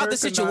music about the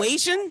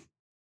situation.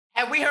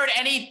 Have we heard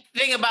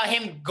anything about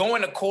him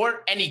going to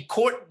court? Any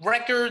court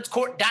records,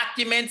 court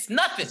documents?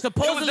 Nothing.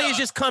 Supposedly it's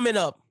just coming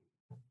up.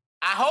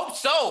 I hope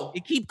so.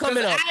 It keep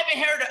coming up. I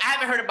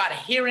haven't heard about a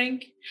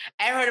hearing.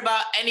 I haven't heard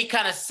about any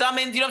kind of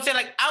summons. You know what I'm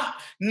saying? Like,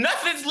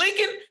 nothing's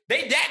leaking.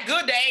 They that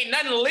good. There ain't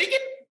nothing leaking.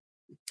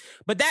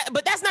 But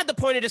that's not the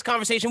point of this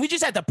conversation. We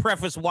just had to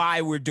preface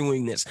why we're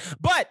doing this.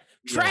 But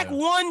track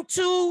 1,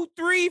 2,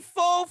 3,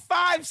 4,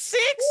 5,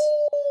 6.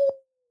 Ooh,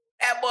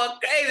 that boy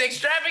crazy,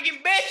 extravagant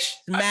bitch.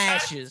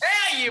 Smashes.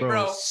 I tell you,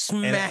 bro.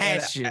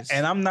 Smashes.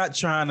 And I'm not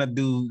trying to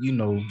do,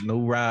 no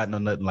riding or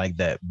nothing like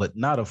that, but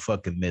not a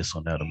fucking miss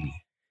on that of me.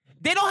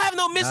 They don't have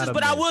no misses,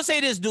 but I will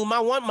say this, dude. My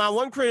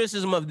one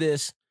criticism of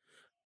this,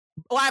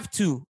 Oh, I have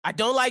two. I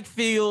don't like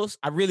Feels.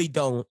 I really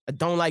don't. I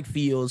don't like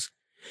Feels.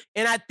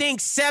 And I think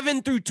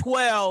 7 through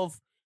 12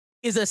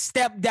 is a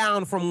step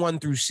down from 1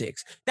 through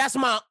 6. That's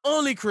my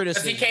only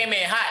criticism. Because he came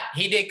in hot.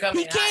 He did come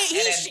in hot.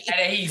 And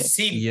then he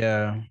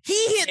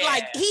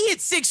hit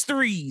 6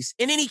 threes,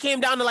 and then he came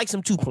down to like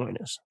some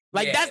 2-pointers.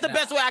 That's the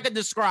best way I could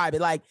describe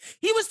it. Like,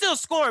 he was still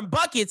scoring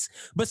buckets,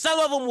 but some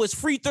of them was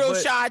free throw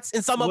shots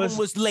and some of them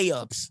was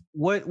layups.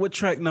 What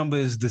track number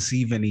is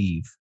Deceiving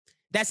Eve?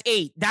 That's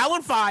 8. That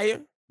one fire.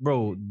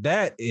 Bro,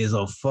 that is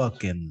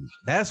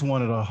that's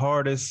one of the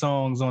hardest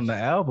songs on the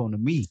album to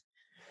me.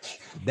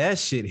 That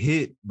shit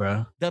hit,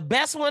 bro. The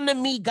best one to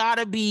me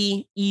gotta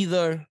be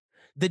either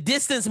the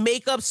Distance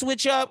Makeup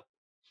Switch Up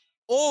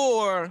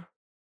or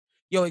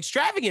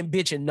Extravagant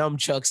Bitch and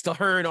Nunchucks to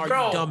her and Are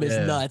You Dumb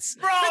as Nuts.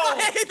 Bro,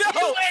 that shit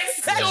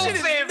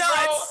is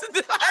nuts.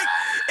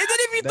 And then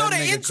if you throw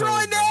the intro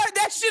in there,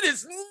 that shit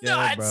is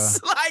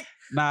nuts.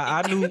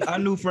 Nah, I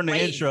knew from the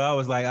intro, I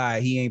was like, all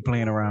right, he ain't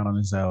playing around on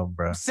this album,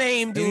 bro.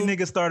 Same, dude. Any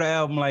nigga start an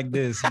album like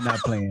this, he's not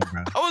playing,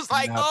 bro. I was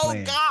like,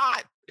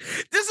 God.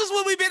 This is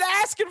what we've been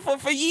asking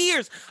for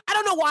years. I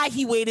don't know why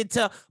he waited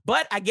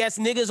but I guess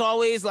niggas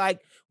always like,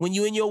 when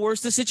you in your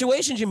worst of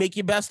situations, you make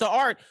your best of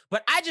art.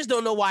 But I just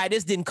don't know why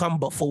this didn't come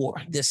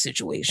before this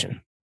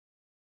situation.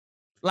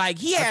 Like,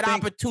 he had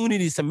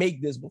opportunities to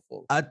make this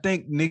before. I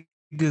think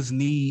niggas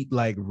need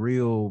like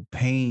real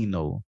pain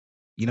though.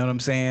 You know what I'm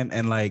saying?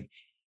 And like,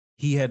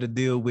 he had to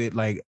deal with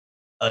like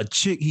a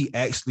chick he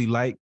actually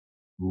liked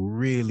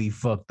really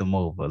fucked him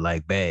over,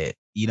 like bad.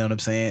 You know what I'm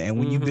saying? And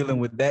when you're dealing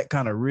with that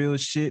kind of real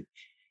shit,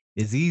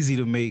 it's easy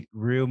to make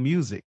real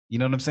music. You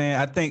know what I'm saying?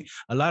 I think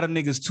a lot of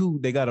niggas too,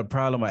 they got a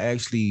problem of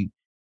actually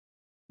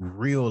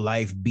real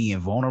life being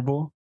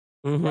vulnerable.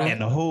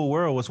 And the whole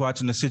world was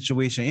watching the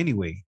situation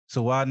anyway.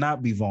 So why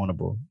not be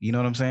vulnerable? You know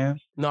what I'm saying?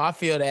 No, I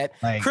feel that.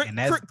 Like, and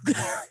that's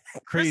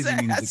crazy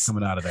music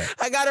coming out of that.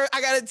 I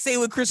gotta say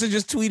what Chris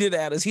just tweeted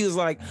at us. He was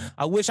like,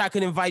 I wish I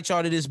could invite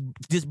y'all to this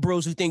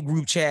Bros Who Think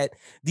group chat.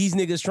 These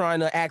niggas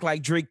trying to act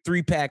like Drake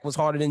 3-pack was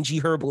harder than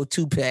G Herbo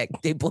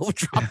 2-pack. They both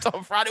dropped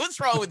on Friday. What's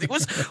wrong with it?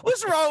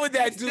 What's wrong with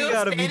that dude? You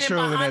gotta be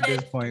trolling at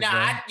this point, bro.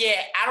 I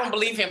don't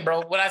believe him,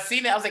 bro. When I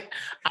seen it, I was like,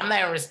 I'm not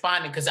even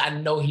responding because I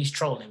know he's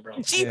trolling, bro.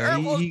 G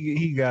Herbo,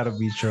 he gotta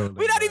be trolling.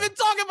 We're not even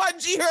talking about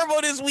G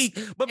Herbo this week.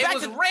 But it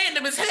was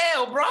random as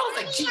hell, bro. I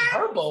was like, G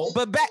Herbo.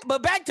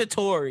 But back to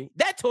Tory.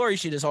 That Tory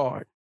shit is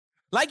hard.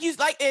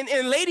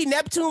 And Lady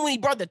Neptune, when he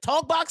brought the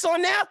talk box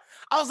on there,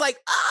 I was like,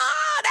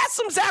 that's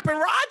some Zapp and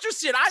Rogers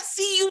shit. I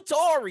see you,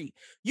 Tory.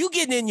 You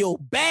getting in your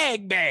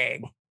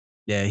bag.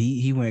 Yeah,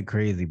 he went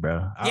crazy,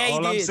 bro. Yeah,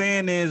 all I'm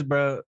saying is,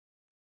 bro,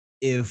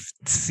 if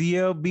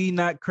CLB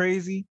not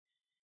crazy,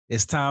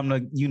 it's time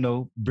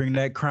to, bring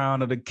that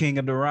crown of the king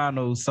of the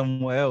rhinos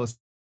somewhere else.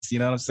 You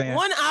know what I'm saying?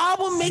 One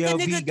album make a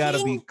nigga gotta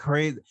king? Be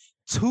crazy.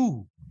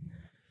 Two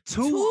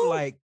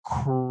like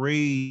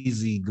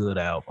crazy good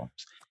albums.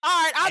 All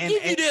right, I'll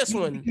give you this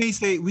one.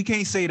 We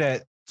can't say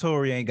that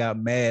Tory ain't got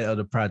mad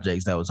other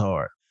projects that was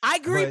hard. I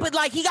agree, but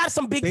like, he got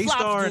some big flops.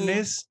 Daystar in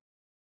this,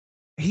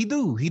 he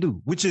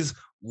do, which is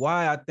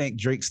why I think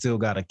Drake still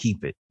gotta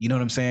keep it. You know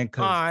what I'm saying?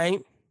 All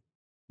right.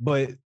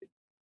 But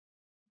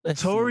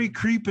Tory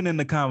creeping in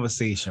the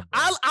conversation.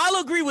 Bro.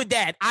 I'll agree with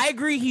that. I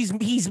agree.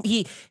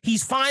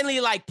 He's finally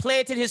like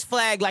planted his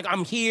flag. Like,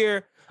 I'm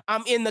here.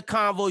 I'm in the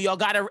convo. Y'all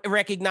gotta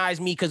recognize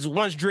me because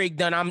once Drake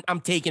done, I'm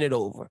taking it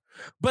over.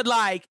 But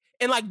like,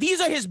 these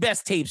are his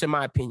best tapes in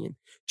my opinion.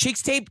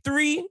 Chicks Tape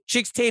 3,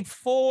 Chicks Tape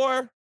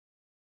 4,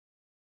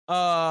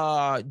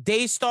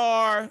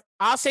 Daystar.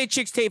 I'll say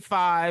Chicks Tape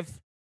 5,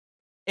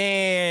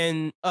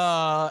 and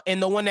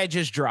the one that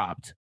just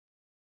dropped.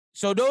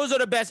 So those are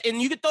the best.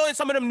 And you can throw in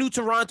some of them New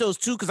Torontos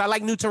too, because I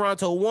like New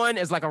Toronto 1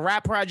 as like a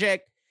rap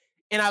project,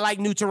 and I like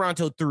New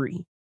Toronto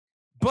 3.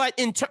 But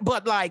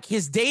like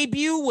his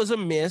debut was a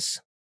miss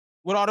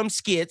with all them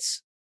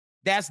skits.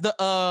 That's the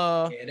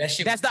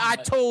that's the I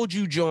Told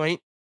You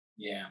joint.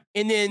 Yeah.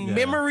 And then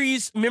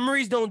Memories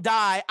Don't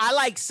Die. I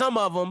like some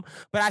of them,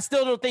 but I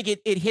still don't think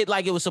it hit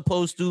like it was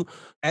supposed to.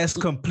 As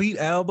complete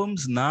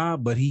albums, nah,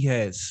 but he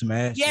had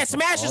smashes. Yeah,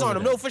 smashes on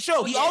them. No, for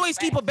sure. He always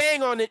keep a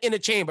bang on in the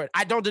chamber.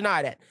 I don't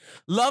deny that.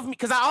 Love Me,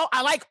 because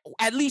I like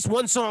at least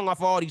one song off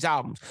of all these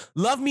albums.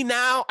 Love Me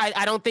Now,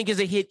 I don't think is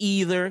a hit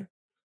either.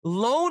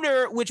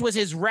 Loner, which was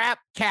his rap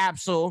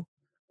capsule,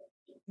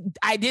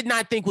 I did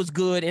not think was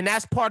good. And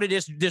that's part of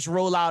this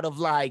rollout of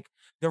like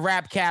the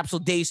rap capsule,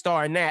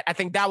 Daystar, and that. I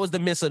think that was the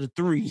miss of the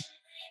 3.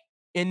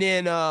 And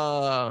then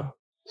I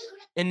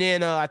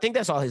think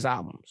that's all his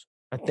albums.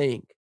 I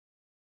think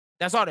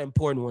that's all the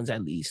important ones,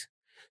 at least.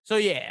 So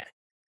yeah.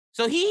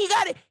 So he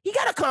got it. He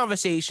got a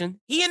conversation.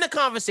 He in the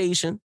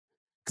conversation.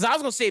 Because I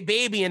was gonna say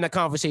Baby in the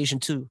conversation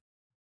too.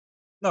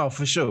 No,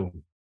 for sure.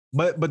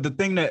 But the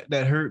thing that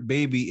hurt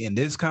Baby in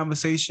this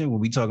conversation,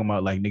 when we talking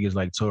about like niggas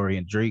like Tory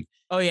and Drake.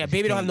 Oh yeah,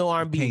 Baby don't have no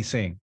R&B. Can't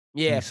sing.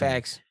 Yeah,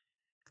 facts.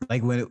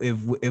 Like if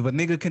a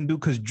nigga can do,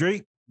 because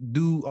Drake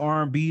do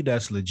R&B,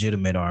 that's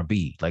legitimate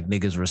R&B. Like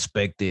niggas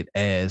respect it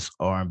as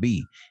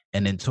R&B.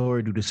 And then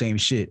Tory do the same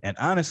shit. And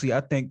honestly, I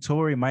think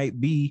Tory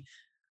might be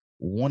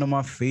one of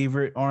my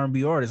favorite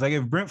R&B artists. Like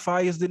if Brent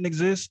Faiyaz didn't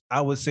exist,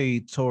 I would say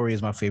Tory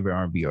is my favorite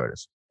R&B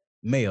artist,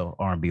 male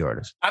R&B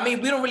artist. I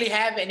mean, we don't really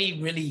have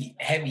any really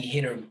heavy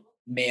hitter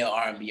male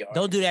R&B artist.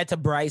 Don't do that to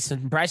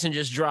Bryson. Bryson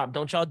just dropped.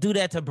 Don't y'all do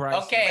that to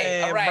Bryson. Okay,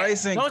 Man, all right.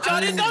 Bryson, Don't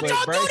y'all do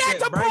that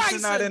to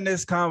Bryson. Not Bryson. in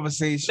this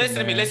conversation. Listen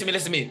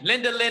to me.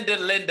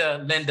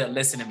 Linda,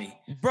 listen to me.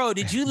 Bro,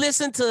 did you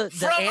listen to the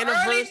From early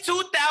anniversary?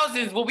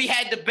 2000s when we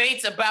had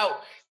debates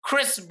about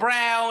Chris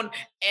Brown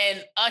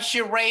and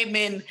Usher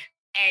Raymond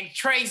and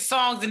Trey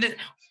Songz, and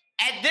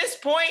at this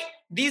point,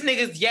 these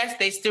niggas, yes,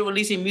 they still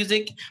releasing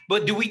music,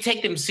 but do we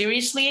take them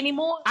seriously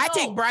anymore? I No.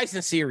 take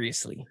Bryson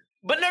seriously.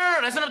 But no,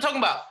 that's what I'm talking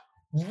about.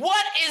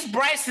 What is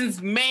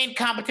Bryson's main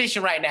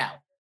competition right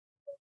now?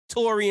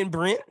 Tory and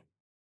Brent.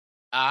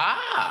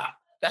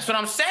 That's what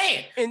I'm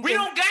saying. We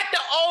don't got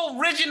the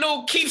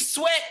original Keith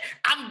Sweat,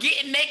 I'm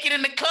getting naked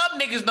in the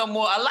club niggas no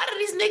more. A lot of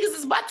these niggas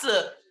is about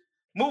to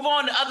move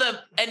on to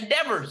other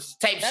endeavors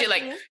type shit.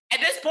 Like at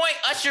this point,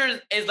 Usher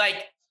is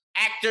like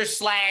actor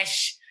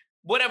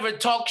 / whatever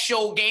talk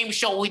show, game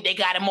show they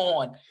got him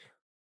on.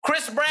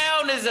 Chris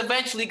Brown is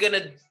eventually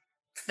gonna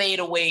fade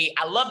away.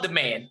 I love the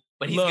man,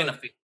 but he's gonna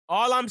fade.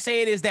 All I'm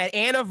saying is that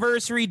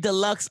Anniversary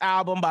Deluxe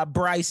album by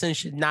Bryson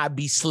should not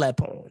be slept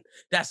on.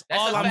 That's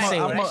all I'm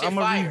saying. I'm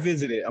gonna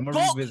revisit it. I'm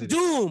gonna revisit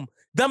Doom.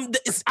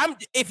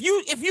 If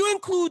you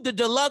include the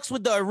deluxe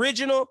with the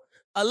original,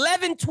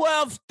 11,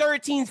 12,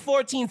 13,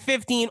 14,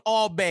 15,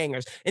 all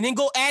bangers. And then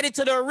go add it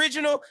to the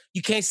original,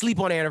 you can't sleep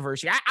on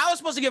Anniversary. I was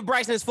supposed to give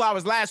Bryson his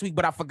flowers last week,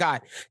 but I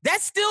forgot.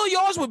 That's still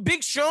yours with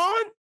Big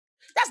Sean?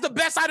 That's the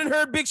best I done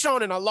heard Big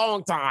Sean in a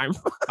long time.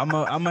 I'm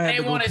gonna have I to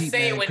didn't go want to peep,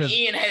 say man, it when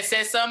Ian had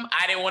said something.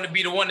 I didn't want to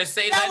be the one to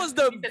say that was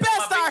the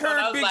best I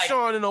heard Big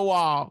Sean in a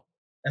while.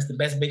 That's the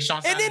best Big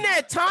Sean. And then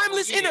that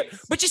timeless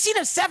but you see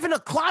the 7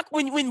 o'clock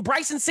when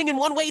Bryson's singing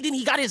one way, then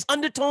he got his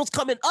undertones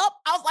coming up.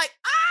 I was like,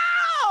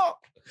 oh,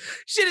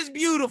 shit is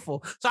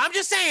beautiful. So I'm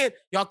just saying,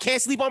 y'all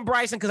can't sleep on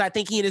Bryson because I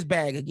think he in his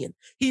bag again.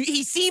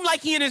 He seemed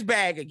like he in his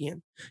bag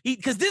again.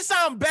 Because this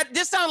sound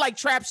like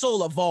Trap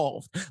Soul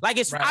evolved. Like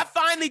it's right. I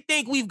finally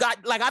think we've got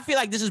I feel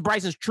like this is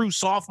Bryson's true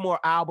sophomore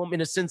album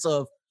in a sense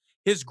of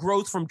his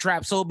growth from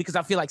Trap Soul, because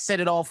I feel like Set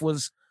It Off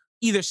was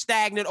either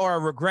stagnant or a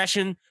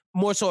regression,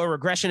 more so a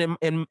regression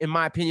in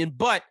my opinion.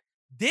 But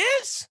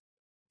this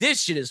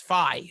shit is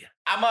fire.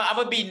 I'm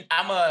gonna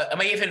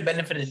give him the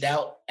benefit of the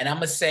doubt, and I'm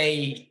gonna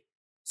say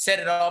Set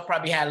It Off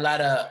probably had a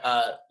lot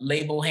of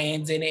label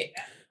hands in it.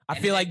 I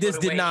feel like this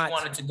did not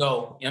want it to go. You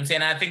know what I'm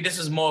saying? I think this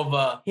is more of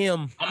a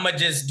him. I'm gonna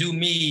just do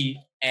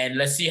me and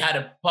let's see how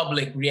the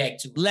public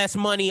react to it. Less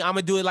money. I'm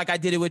gonna do it like I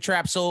did it with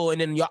Trap Soul,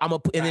 and then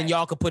then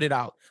y'all could put it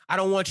out. I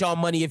don't want y'all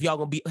money if y'all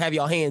gonna have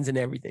y'all hands in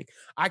everything.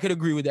 I could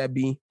agree with that,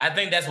 B. I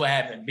think that's what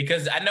happened,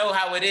 because I know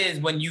how it is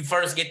when you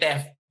first get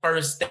that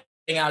first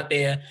thing out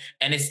there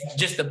and it's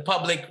just the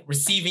public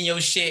receiving your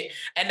shit.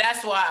 And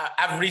that's why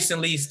I've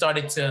recently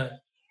started to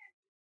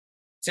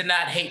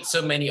not hate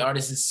so many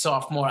artists'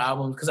 sophomore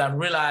albums, because I've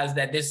realized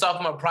that their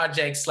sophomore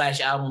projects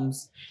 /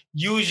 albums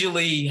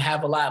usually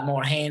have a lot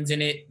more hands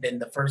in it than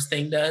the first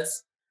thing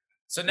does.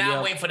 So now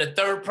I'm waiting for the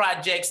third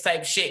projects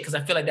type shit, because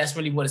I feel like that's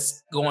really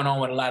what's going on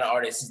with a lot of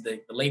artists, is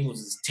the labels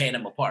is tearing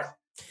them apart.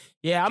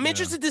 Yeah, I'm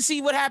interested to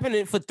see what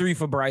happened for 3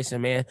 for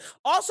Bryson, man.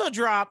 Also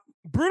drop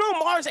Bruno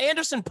Mars,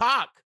 Anderson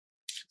 .Paak,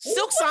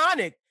 Silk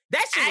Sonic.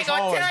 That shit I ain't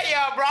gonna tell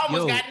y'all, bro. I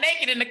almost got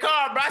naked in the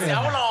car, bro. I said,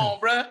 hold on,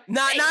 bro.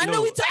 I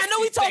know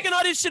we talking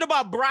all this shit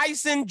about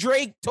Bryson,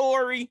 Drake,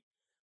 Tory,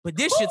 but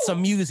this shit's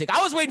some music.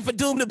 I was waiting for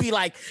Doom to be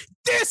like,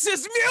 this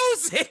is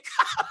music.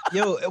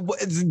 Yo,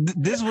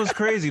 this was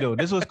crazy, though.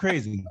 This was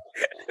crazy.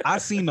 I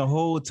seen the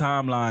whole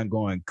timeline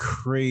going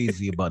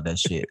crazy about that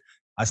shit.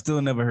 I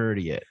still never heard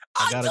it yet.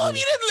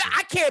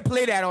 I can't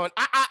play that on.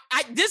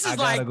 This is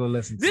like go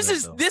listen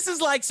to this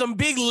is like some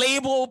big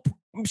label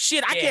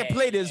shit. I can't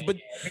play this, but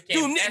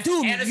dude,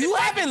 you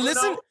haven't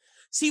listened.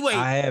 See, wait,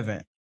 I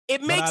haven't.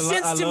 It makes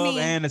sense to me. I love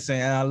Anderson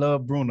and I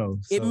love Bruno.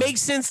 So. It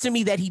makes sense to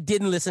me that he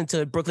didn't listen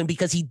to Brooklyn,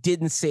 because he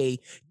didn't say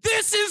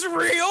this is real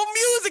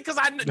music. Because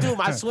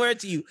I swear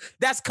to you,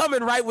 that's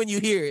coming right when you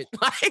hear it.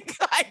 Like,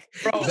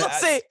 bro,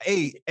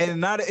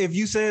 and not if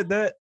you said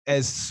that.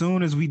 As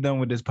soon as we done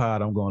with this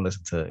pod, I'm gonna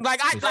listen to it.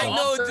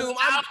 Doom.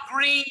 I'm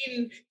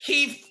Green,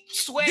 Keith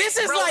Sweat. This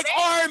is like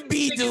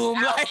R&B,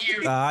 Doom. Like,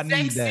 I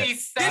need that.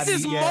 This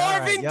is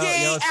Marvin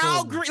Gaye,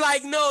 Al Green.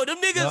 Like, no, them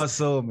niggas. Y'all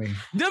sold me.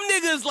 Them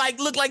niggas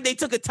look like they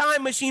took a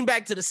time machine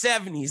back to the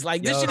 70s.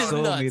 Like, this shit is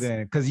nuts. Me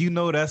then, because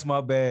that's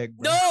my bag.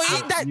 Bro.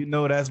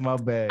 No, that's my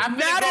bag. Now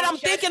that I'm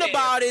thinking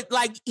about it,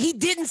 like, he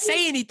didn't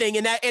say anything,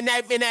 and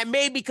that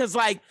made, because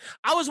like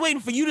I was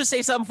waiting for you to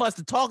say something for us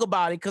to talk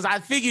about it, because I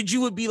figured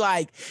you would be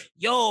like,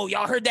 yo,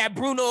 y'all heard that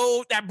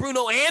Bruno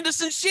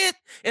Anderson shit?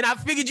 And I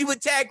figured you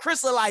would tag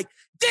Crystal like,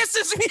 this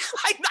is me.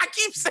 Like, I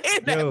keep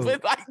saying that,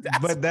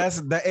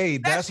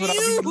 that's what I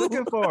be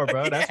looking for,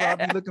 bro. That's what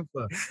I be looking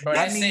for. Bro,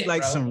 I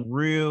need some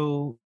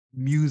real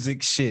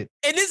music shit.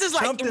 And this is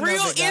like Something of real it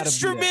gotta be that.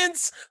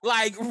 instruments.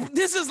 Like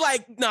this is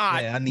like nah.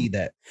 Yeah, I need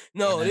that.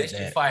 No, That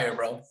shit fire,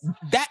 bro.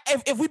 that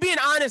if we being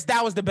honest,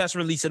 that was the best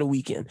release of the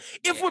weekend.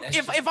 If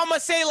I'm gonna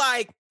say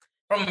like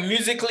from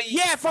musically,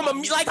 from a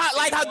like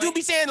how Dude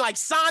be saying like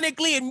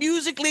sonically and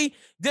musically,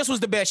 this was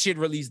the best shit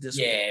released this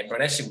week. Yeah, bro,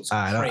 that shit was All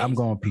right, crazy. I'm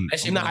going Pete. That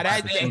shit Nah, was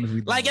that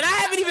crazy. like, and I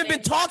haven't even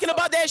been talking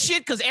about that shit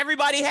because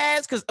everybody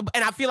has,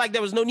 and I feel like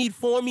there was no need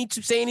for me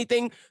to say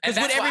anything because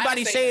And what that's why I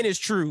everybody's say saying that. is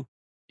true.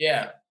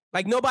 Yeah.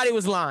 Like nobody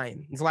was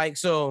lying. It's like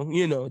so,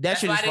 that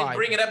That's shit why is I didn't fire.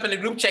 bring it up in the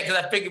group chat because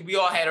I figured we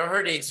all had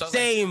heard it. So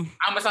Same.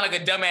 I'm gonna sound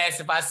like a dumbass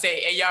if I say,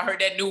 "Hey, y'all heard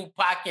that new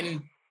Pac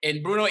and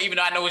Bruno?" Even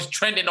though I know it's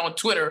trending on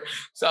Twitter,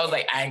 so I was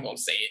like, I ain't gonna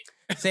say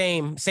it.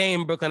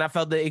 Same, Brooklyn. I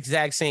felt the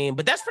exact same.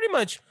 But that's pretty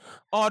much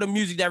all the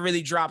music that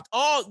really dropped.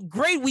 All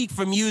great week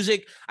for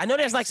music. I know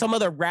there's like some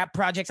other rap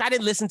projects. I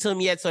didn't listen to them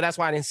yet, so that's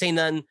why I didn't say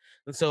nothing.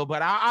 So,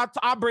 but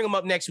I'll bring them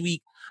up next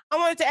week. I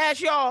wanted to ask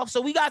y'all.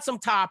 So we got some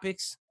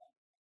topics.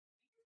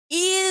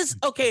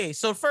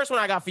 So the first one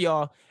I got for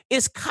y'all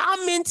is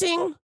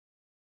commenting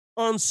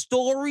on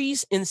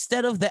stories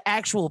instead of the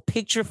actual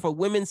picture for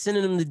women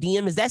sending them the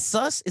DM. Is that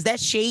sus? Is that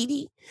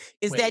shady?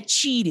 Is that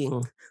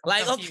cheating?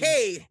 Like,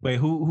 okay. Wait,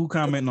 who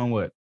commenting on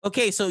what?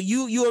 Okay, so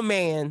you a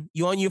man,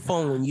 you on your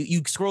phone,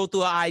 you scroll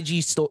through an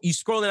IG store, you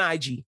scroll in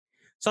IG.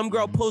 Some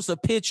girl posts a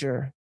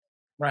picture.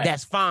 Right.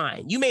 That's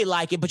fine. You may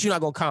like it, but you're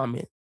not gonna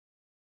comment.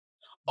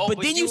 Oh,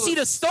 but then you see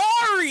the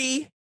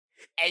story,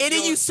 and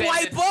then you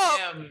swipe up.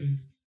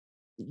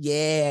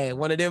 Yeah,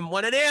 one of them.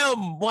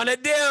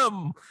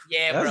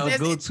 Yeah, That's bro. the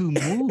go-to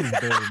move,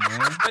 though,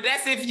 man. But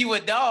that's if you a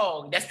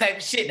dog. That's type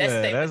of shit. That's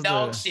Yeah, type that's of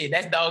dog shit.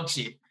 That's dog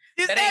shit.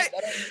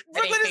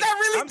 Brooklyn, is that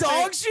really I'm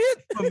dog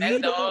shit? For That's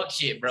me, though, dog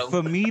shit, bro.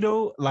 for me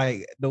though,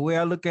 like the way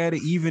I look at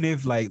it, even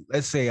if like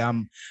let's say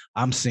I'm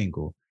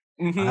single,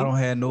 Mhm. I don't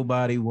have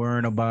nobody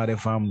worrying about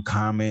if I'm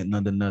commenting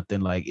under nothing.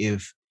 Like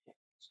if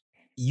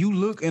you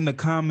look in the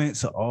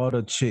comments of all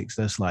the chicks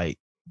that's like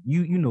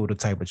you know the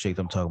type of chicks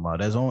I'm talking about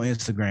that's on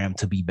Instagram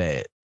to be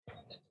bad.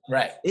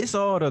 Right. It's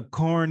all the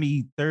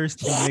corny,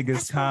 thirsty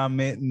niggas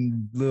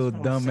commenting little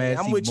That's what I'm saying.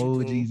 dumbass I'm with you,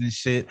 emojis King. and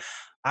shit.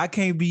 I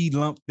can't be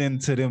lumped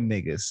into them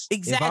niggas.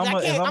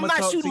 Exactly. I'm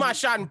not shooting my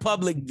shot in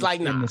public. Like,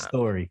 in nah. the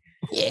story.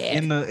 Yeah.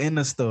 In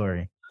the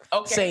story.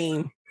 Okay.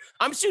 Same.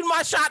 I'm shooting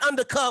my shot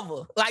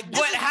undercover. Like,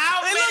 But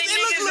how many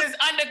niggas is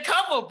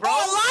undercover, bro? Oh,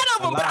 a lot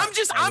of them. But lot, I'm a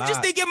just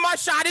lot. thinking my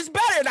shot is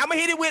better. And I'm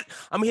gonna hit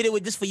it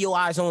with this for your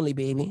eyes only,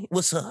 baby.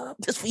 What's up?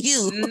 Just for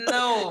you.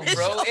 No, It's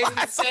bro.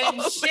 It's the your same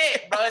eyes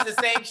shit, bro. It's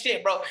the same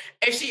shit, bro.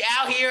 If she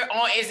out here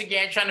on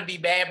Instagram trying to be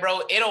bad,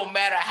 bro, it don't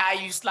matter how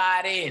you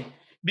slide in.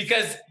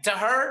 Because to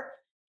her,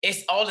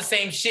 it's all the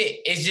same shit.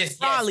 It's just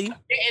Probably.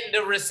 getting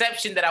the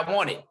reception that I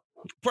wanted.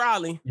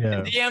 Probably.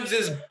 Yeah. DMs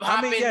is I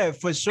popping. mean, yeah,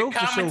 for sure,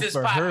 comments is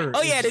for popping. her.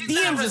 Oh, yeah, the She's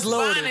not DMs is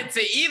loaded. responding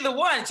to either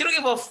one. She don't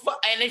give a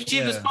fuck. And if she's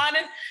Yeah.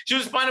 responding, she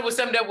responded with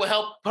something that will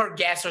help her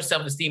gas her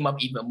self-esteem up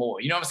even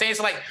more. You know what I'm saying?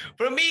 So, like,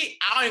 for me,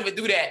 I don't even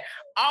do that.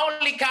 I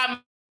only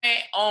comment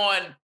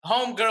on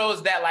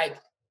homegirls that, like,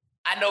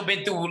 I know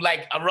been through,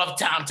 like, a rough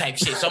time type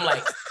shit. So I'm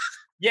like,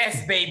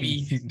 yes,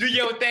 baby, do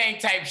your thing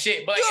type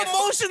shit. But You it's-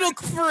 emotional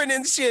friend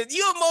and shit.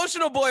 You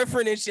emotional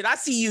boyfriend and shit. I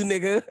see you,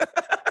 nigga.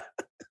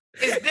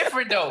 it's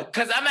different, though,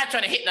 because I'm not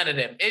trying to hit none of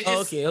them. It's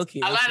just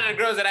Okay. a lot of the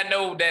girls that I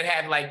know that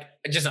have like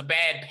just a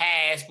bad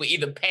past with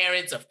either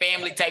parents or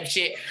family type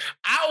shit,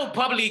 I will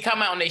publicly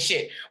comment on their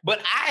shit.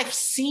 But I've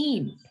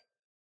seen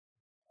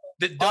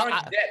the dark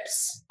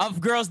depths Of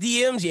girls'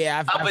 DMs,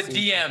 yeah. of I've a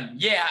seen it. DM.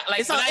 Yeah, like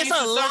It's when a I used to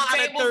serve lot of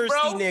tables, thirsty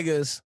bro,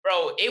 niggas.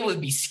 bro, it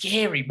would be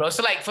scary, bro.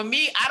 So like for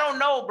me, I don't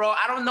know, bro.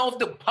 I don't know if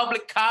the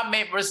public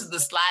comment versus the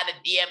slide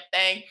and DM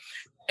thing,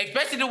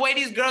 especially the way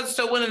these girls are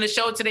so willing to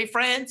show it to their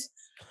friends.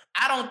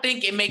 I don't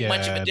think it make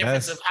much of a Yeah,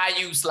 difference that's- of how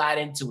you slide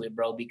into it,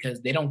 bro,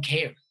 because they don't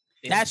care.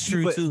 That's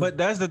true, too. But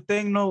that's the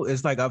thing, though.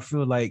 It's like I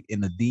feel like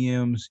in the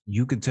DMs,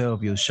 you can tell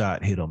if your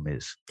shot hit or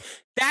miss.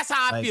 That's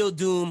how I Like, feel,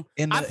 Doom.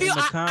 I feel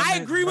I comments,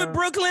 agree with bro.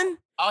 Brooklyn.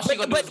 All she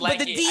gonna do is like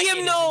the it. I DM, get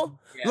it. no.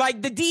 Yeah.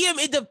 Like the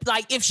DM,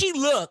 like if she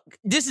look,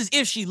 this is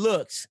if she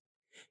looks.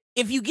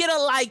 If you get a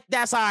like,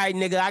 that's all right,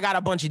 nigga. I got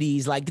a bunch of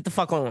these. Like, get the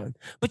fuck on.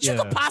 But you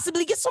Yeah. could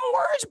possibly get some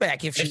words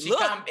back if she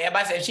look.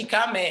 Everybody said if she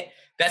comment,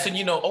 that's when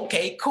you know,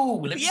 okay,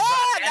 cool. Let me Yeah,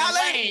 drop now that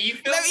let lane. You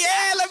feel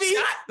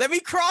let me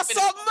cross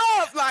something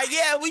up. Like,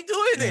 yeah, we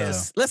doing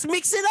this. Let's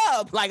mix it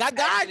up. Like, I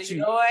got Actually,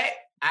 you. know what?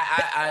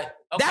 I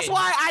okay. That's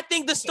why I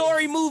think the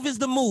story move is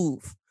the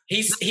move.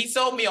 he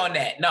sold me on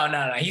that.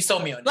 No. He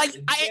sold me on Like,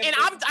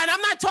 that.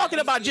 I'm not talking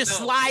about just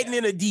sliding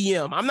in a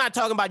DM. I'm not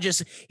talking about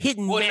just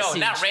hitting Well, message.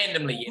 no, not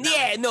randomly.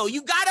 Yeah, no,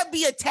 you gotta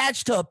be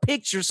attached to a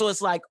picture, so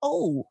it's like,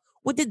 oh,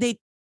 what did they?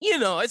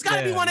 It's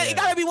gotta be Yeah, one of yeah. it.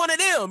 Gotta be one of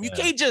them. You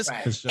Yeah. can't just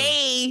Right. For sure.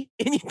 hey,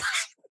 and you,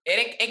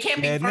 It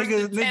can't be first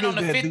and 10 on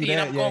the 50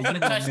 and I'm going for the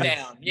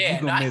touchdown. You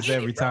gonna miss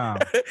every time.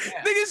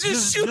 Niggas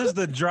just shoot. Just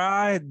the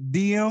dry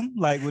DM,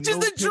 like with just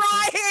no the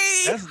dry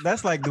hay.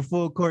 That's like the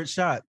full court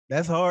shot.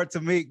 That's hard to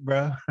make,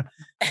 bro.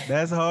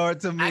 That's hard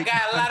to make. I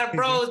got a lot of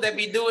bros that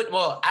be doing.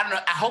 Well, I don't know.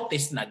 I hope they're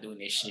not doing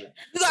this shit.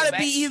 You gotta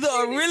be either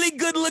a really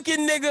good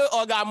looking nigga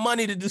or got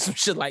money to do some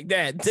shit like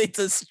that.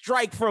 To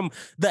strike from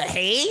the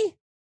hay.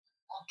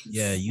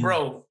 Yeah,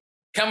 bro.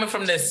 Coming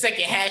from the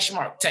second hash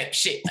mark type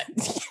shit.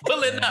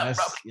 Pulling up,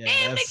 bro.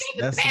 Yeah,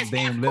 that's some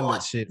Dame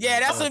Lillard shit.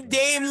 Yeah, that's some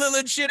Dame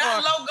Lillard shit.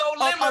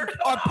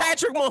 Or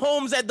Patrick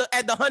Mahomes at the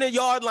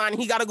 100-yard line.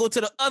 He got to go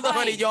to the other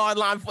 100-yard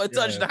line for a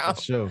touchdown.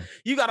 For sure.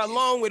 You got a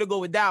long way to go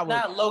with that one.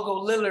 Not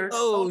logo Lillard.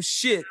 Oh,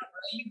 shit.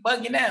 You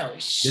bugging out.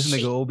 This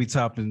nigga Obi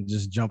Toppin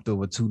just jumped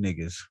over 2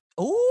 niggas.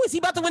 Ooh, is he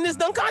about to win this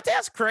dunk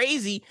contest?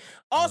 Crazy.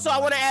 Also, I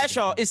want to ask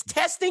y'all, is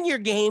testing your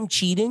game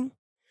cheating?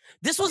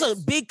 This was a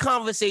big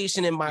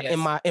conversation in my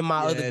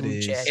other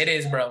group chat. It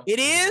is, bro. It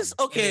is?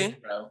 Okay. It is,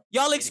 bro.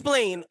 Y'all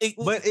explain.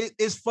 But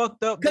it's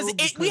fucked up. Because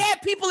we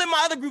had people in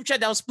my other group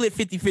chat that was split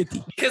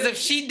 50-50. Because if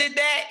she did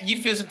that,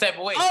 you'd feel some type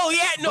of way. Oh,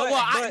 yeah. No,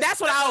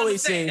 that's what I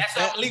always say. That's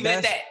why I'm leaving it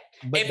at that.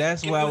 But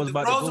that's why I was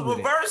about to go with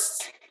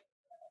it.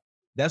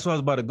 That's why I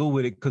was about to go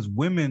with it, because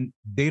women,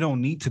 they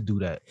don't need to do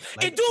that.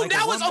 Like, dude,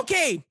 that was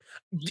okay.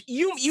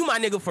 You my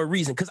nigga for a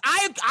reason. Because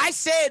I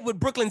said what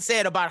Brooklyn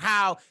said about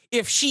how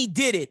if she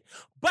did it.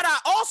 But I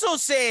also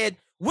said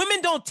women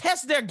don't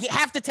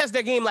have to test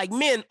their game like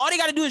men. All they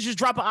got to do is just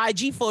drop an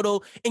IG photo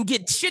and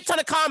get shit ton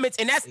of comments,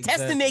 and that's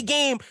testing their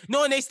game,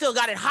 knowing they still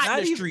got it hot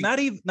in the street.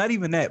 Not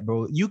even that,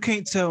 bro. You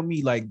can't tell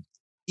me, like,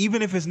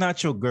 even if it's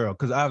not your girl,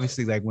 because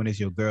obviously, like, when it's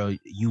your girl,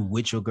 you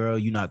with your girl,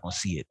 you're not gonna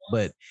see it.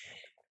 But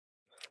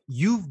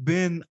you've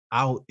been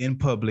out in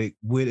public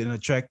with an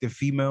attractive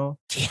female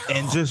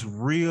and just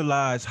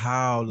realize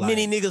how like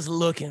many niggas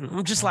looking.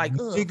 I'm just like,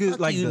 niggas,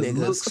 like the niggas.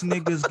 looks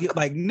niggas get,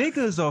 like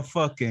niggas are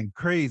fucking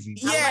crazy.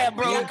 Bro. Yeah,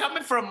 bro. Where y'all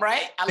coming from,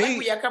 right? I like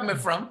where y'all coming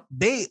from.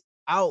 They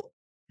out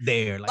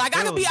there. Like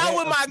I could be out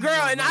with my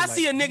girl and I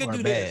see a nigga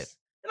do this.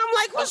 And I'm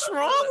like, what's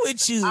wrong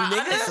with you, nigga? I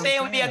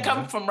understand where y'all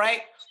coming from,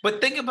 right?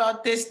 But think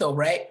about this though,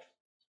 right?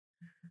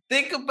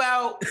 Think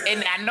about,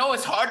 and I know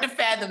it's hard to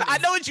fathom this. I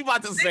know what you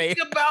about to say.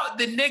 Think about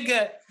the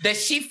nigga that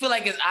she feel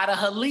like is out of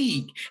her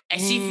league,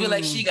 and she feel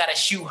like she gotta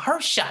shoot her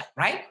shot,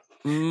 right?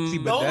 See,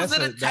 those are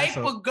the type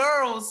of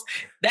girls.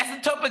 That's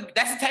the type of.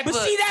 But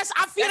see,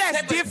 I feel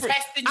that's different.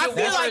 I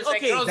feel like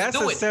okay, that's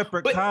a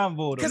separate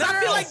convo. Because I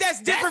feel like that's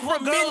different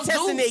from men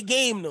testing their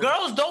game. Though.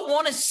 Girls don't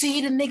want to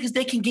see the niggas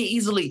they can get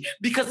easily,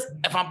 because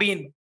if I'm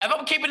keeping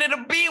it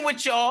a being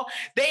with y'all,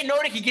 they know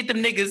they can get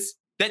them niggas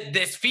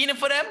that's feeding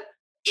for them.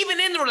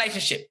 Even in the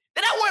relationship,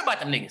 they're not worried about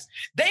them niggas.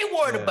 They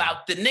worried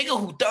about the nigga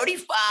who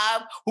 35,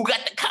 who got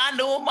the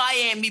condo in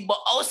Miami, but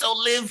also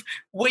live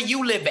where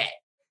you live at.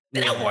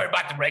 They're not worried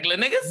about the regular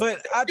niggas.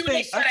 But I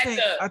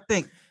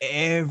think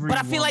every. But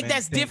I feel like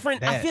that's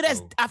different. I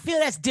feel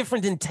that's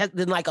different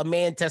than like a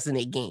man testing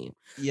a game.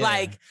 Yeah.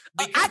 Like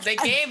because the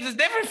games is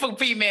different for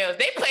females.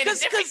 They play the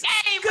different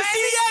game,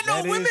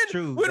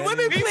 man. When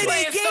women play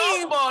their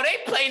game, they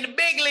play in the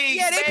big leagues.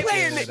 Yeah,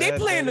 they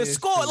playing the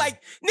score. True.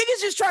 Like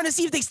niggas just trying to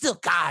see if they still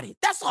got it.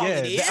 That's all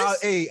it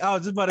is. I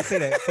was just about to say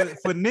that.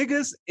 For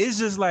niggas, it's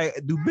just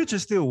like, do bitches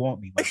still want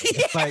me?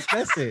 Like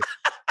that's it.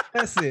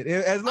 That's it.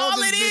 As long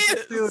as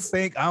bitches still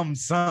think I'm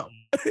something,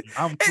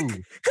 I'm cool.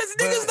 Because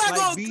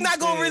niggas not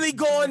gonna really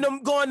go on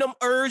them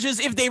urges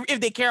if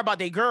they care about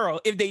their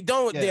girl. If they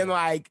don't, then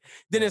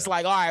it's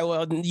like, all right,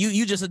 well,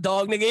 you just a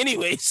dog nigga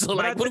anyway. So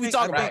like, what are we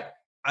talking about?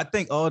 I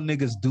think all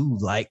niggas do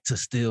like to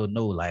still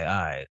know, like, all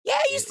right. Yeah,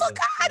 you still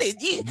got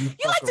it. You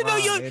like to know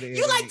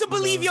you like to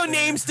believe your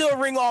name still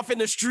ring off in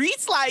the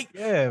streets, like.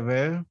 Yeah,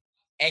 man.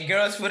 And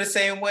girls feel the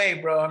same way,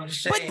 bro. I'm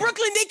just saying. But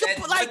Brooklyn, they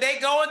could like they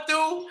going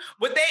through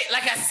what they,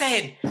 like I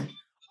said.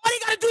 All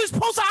they gotta do is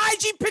post an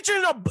IG picture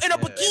in a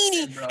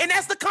bikini, and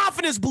that's the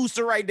confidence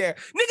booster right there.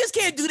 Niggas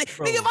can't do that.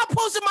 Nigga, if I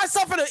posted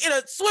myself in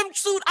a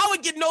swimsuit, I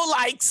would get no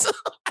likes.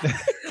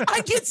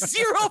 I get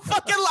 0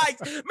 fucking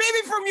likes.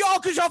 Maybe from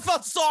y'all because y'all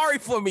felt sorry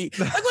for me.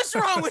 Like, what's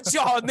wrong with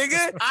y'all,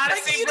 nigga?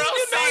 Honestly, bro,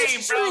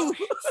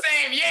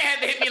 same.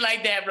 Yeah, they be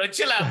like that, bro.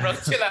 Chill out,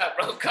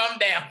 bro. Calm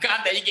down.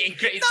 You getting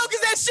crazy. No,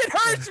 because that shit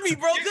hurts me,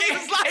 bro.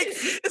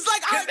 It's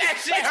like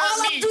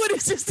all I'm doing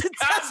is just to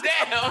calm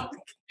down.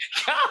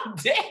 Calm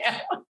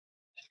down.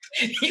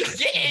 You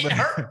getting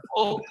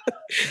hurtful.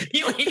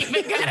 You ain't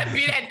even gotta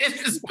be that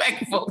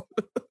disrespectful.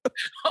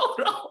 Hold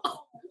on.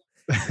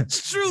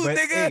 It's true, but,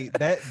 nigga. Hey,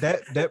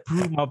 that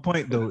proved my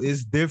point though.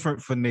 It's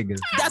different for niggas.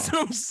 That's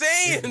what I'm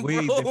saying, it's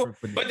way bro. Different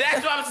for niggas. But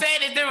that's what I'm saying.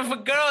 It's different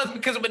for girls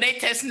because when they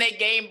testing their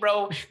game,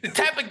 bro, the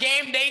type of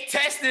game they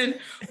testing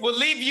will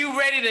leave you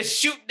ready to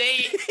shoot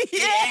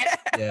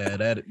Yeah,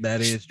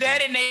 that is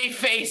that in their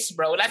face,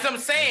 bro. That's what I'm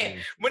saying.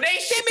 When they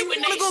shoot, they make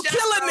me want to go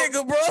kill a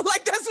nigga, bro.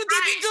 Like that's what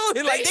they be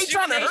doing. Like they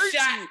trying to hurt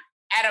you.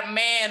 At a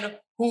man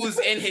who's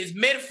in his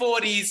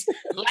mid-40s,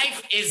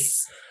 life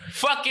is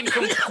fucking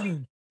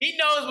complete. He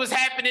knows what's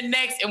happening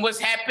next and what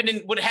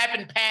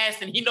happened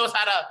past, and he knows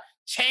how to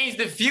change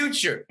the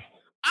future.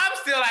 I'm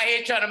still out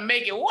here trying to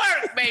make it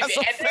work, baby. That's a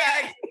And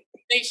fact.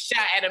 they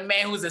shot at a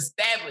man who's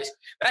established.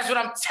 That's what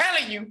I'm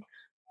telling you.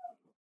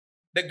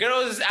 The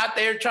girls out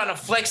there trying to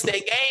flex their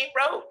game,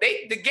 bro.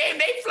 The game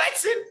they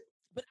flexing.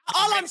 But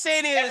all I'm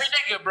saying is, Every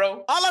nigga,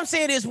 bro. all I'm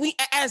saying is, we,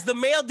 as the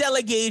male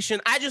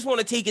delegation, I just want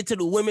to take it to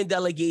the women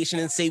delegation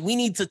and say we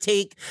need to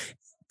take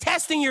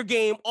testing your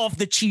game off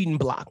the cheating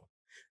block.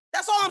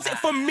 That's all I'm saying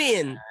for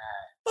men.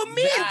 For men,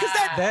 because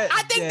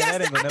I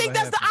think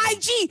that's the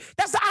IG.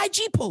 That's the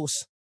IG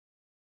post.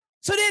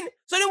 So then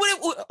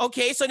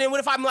what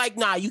if I'm like,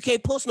 nah, you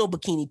can't post no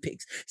bikini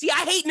pics. See,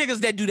 I hate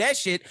niggas that do that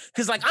shit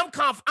because like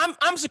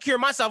I'm secure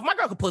myself. My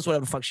girl can post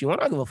whatever the fuck she want.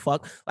 I don't give a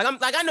fuck. I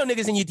know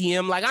niggas in your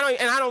DM. Like I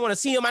don't want to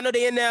see them. I know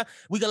they in there.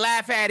 We can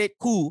laugh at it.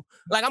 Cool.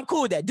 Like I'm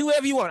cool with that. Do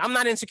whatever you want. I'm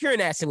not insecure in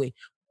that way.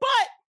 But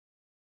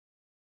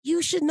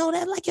you should know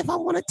that, like, if I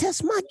want to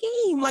test my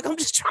game, like, I'm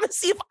just trying to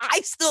see if I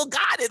still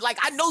got it. Like,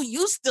 I know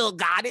you still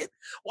got it.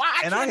 Why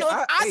I can't know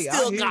if I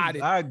still got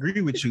it? I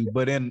agree with you,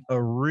 but in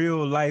a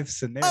real life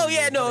scenario. Oh,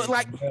 yeah, no,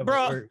 like,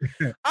 bro,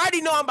 I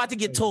already know I'm about to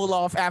get told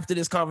off after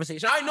this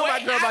conversation. I know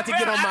my girl about to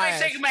get on my ass. I've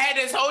been shaking my head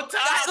this whole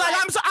time.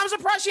 Like, I'm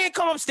surprised she ain't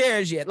come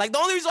upstairs yet. Like, the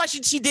only reason why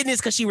she didn't is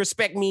because she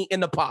respect me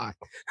in the pod.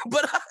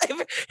 But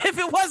if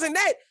it wasn't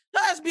that,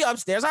 let's be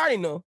upstairs. I already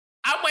know.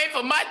 I'm waiting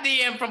for my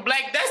DM from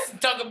Black Dust to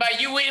talk about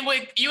you in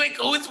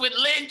cahoots with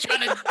Lynn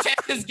trying to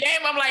test this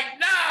game. I'm like,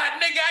 nah,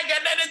 nigga, I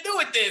got nothing to do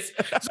with this.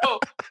 So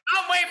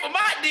I'm waiting for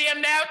my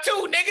DM now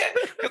too, nigga.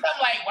 Because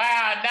I'm like,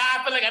 wow, now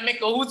I feel like I'm in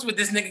cahoots with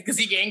this nigga because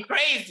he getting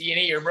crazy in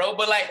here, bro.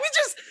 But like,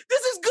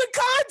 this is good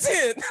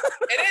content.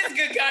 It is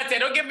good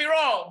content. Don't get me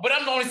wrong. But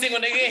I'm the only single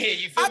nigga in here.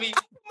 You feel me?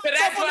 So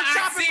that's why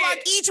I see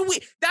it. Each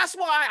week. That's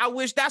why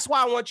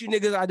I want you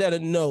niggas out there to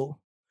know.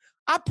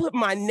 I put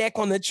my neck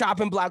on the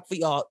chopping block for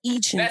y'all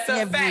each and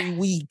every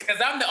week.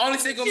 Because I'm the only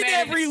single man.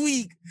 Every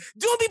week.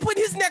 Doom be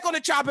putting his neck on the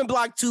chopping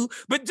block too,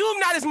 but Doom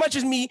not as much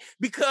as me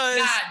because...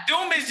 Nah,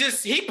 Doom is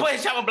just... He put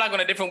his chopping block on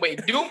a different way.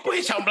 Doom put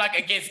his chopping block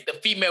against the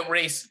female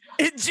race.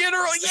 In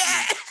general,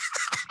 yeah.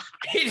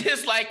 He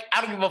just like,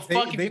 I don't give a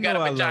fuck if you got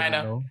a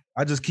vagina.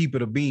 I just keep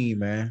it a beam,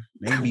 man.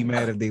 They be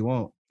mad if they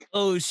won't.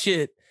 Oh,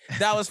 shit.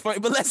 That was funny.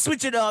 But let's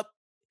switch it up.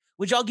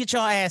 Would y'all get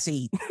your ass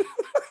eat?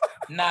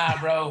 Nah,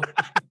 bro.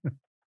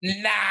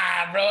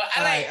 Nah, bro.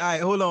 All right,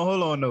 hold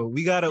on. No,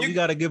 we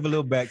gotta give a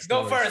little backstory.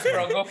 Go first,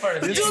 bro. Go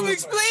first. Dude,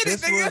 explain it,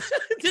 nigga.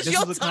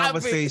 This was a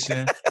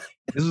conversation.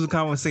 This was a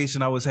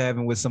conversation I was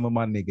having with some of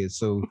my niggas.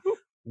 So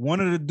one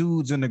of the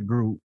dudes in the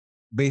group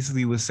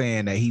basically was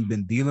saying that he'd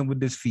been dealing with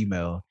this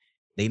female.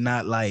 They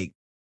not like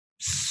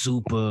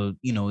super,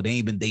 they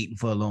ain't been dating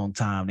for a long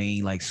time. They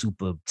ain't like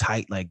super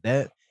tight like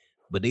that,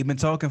 but they've been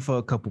talking for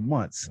a couple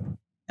months.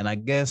 And I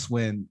guess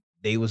when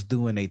they was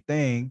doing a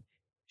thing,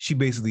 she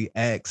basically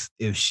asked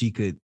if she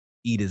could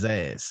eat his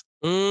ass.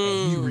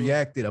 And he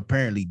reacted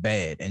apparently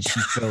bad, and she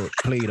felt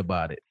played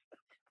about it.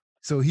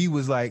 So he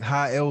was like,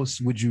 how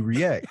else would you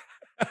react?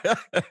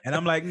 And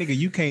I'm like, nigga,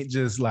 you can't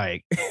just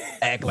like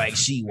act like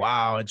she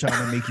wild and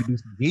trying to make you do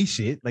some gay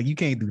shit. Like, you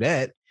can't do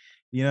that.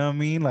 You know what I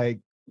mean?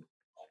 Like,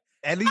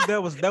 at least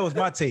that was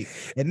my take.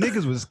 And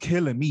niggas was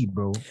killing me,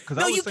 bro.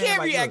 No, you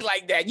can't react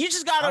like that. You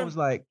just gotta...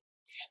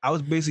 I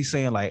was basically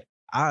saying like,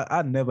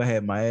 I never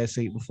had my ass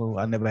ate before.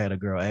 I never had a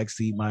girl ask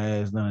to eat my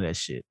ass, none of that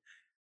shit.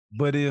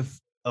 But if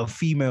a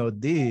female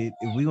did,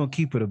 if we gonna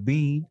keep it a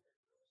bean,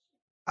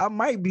 I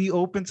might be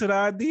open to the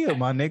idea,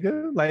 my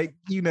nigga. Like,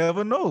 you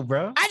never know,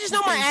 bro. I just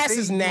know my ass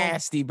is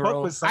nasty,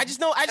 bro. I just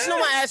know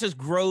my ass is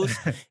gross,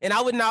 and I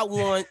would not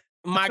want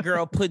my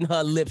girl putting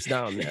her lips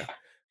down there.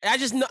 I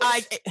just know,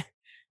 like...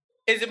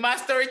 Is it my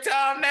story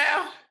time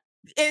now?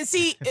 And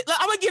see,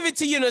 I'm gonna give it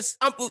to you.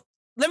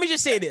 Let me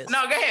just say this.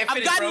 No, go ahead.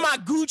 I've gotten my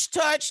gooch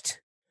touched.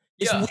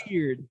 It's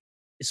weird.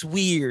 It's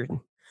weird.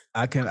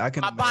 I can.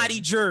 My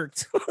body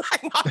jerked.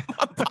 Like my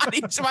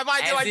body did like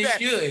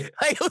that.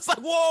 Like, it was like,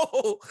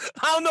 whoa!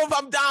 I don't know if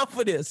I'm down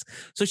for this.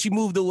 So she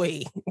moved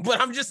away.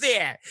 But I'm just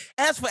there.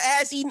 As for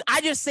ass eating,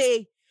 I just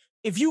say,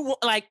 if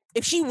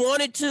she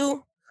wanted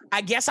to,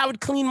 I guess I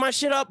would clean my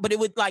shit up. But it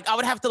would I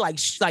would have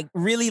to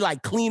really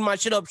clean my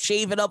shit up,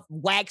 shave it up,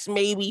 wax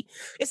maybe.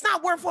 It's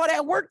not worth all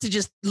that work to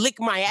just lick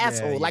my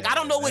asshole. I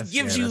don't know what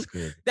gives you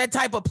that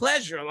type of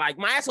pleasure. Like,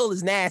 my asshole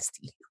is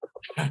nasty.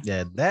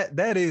 Yeah,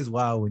 that is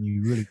wild when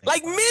you really think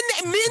like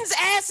men's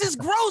ass is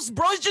gross,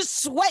 bro. It's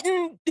just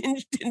sweating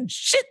and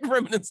shit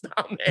remnants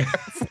down there.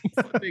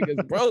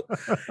 Niggas, bro.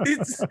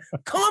 It's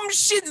cum,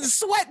 shit, and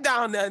sweat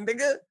down there,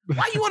 nigga.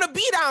 Why you want to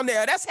be down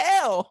there? That's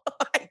hell.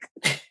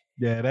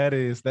 Yeah,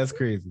 that's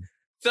crazy.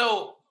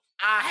 So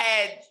I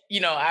had,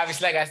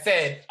 obviously, like I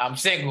said, I'm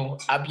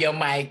single. I'll be on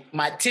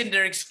my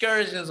Tinder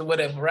excursions or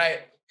whatever, right?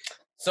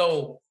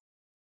 So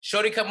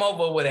shorty come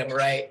over or whatever,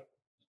 right?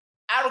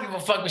 I don't give a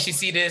fuck when she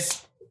see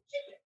this.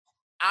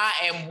 I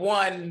am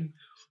one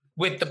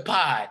with the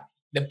pod.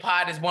 The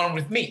pod is one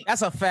with me.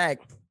 That's a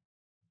fact.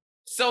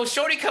 So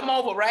shorty come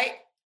over, right?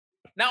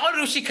 Not only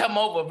does she come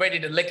over ready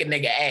to lick a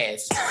nigga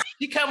ass,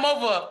 she come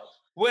over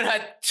with her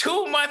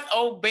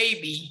 2-month-old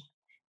baby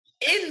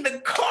in the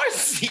car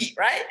seat,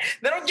 right?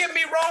 Now, don't get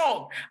me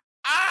wrong.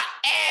 I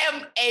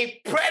am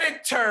a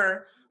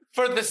predator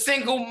for the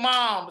single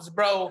moms,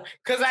 bro.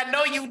 Because I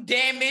know you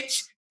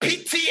damaged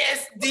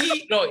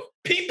PTSD, no,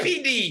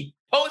 PPD,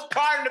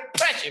 postpartum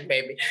depression,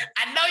 baby.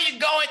 I know you're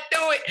going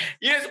through it.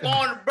 You just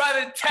want a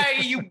brother to tell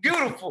you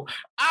beautiful.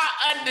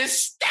 I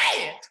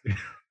understand.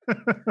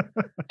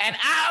 And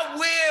I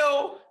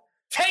will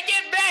take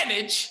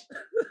advantage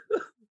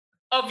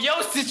of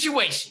your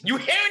situation. You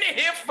hearing it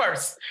here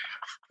first.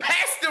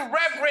 Pastor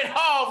Reverend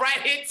Hall right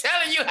here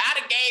telling you how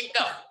the game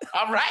go.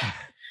 All right?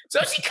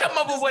 So she come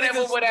up with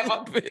whatever.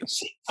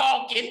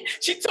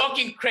 She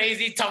talking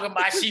crazy, talking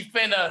about she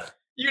finna,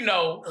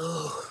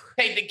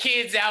 take the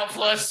kids out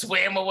for a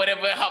swim or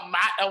whatever, her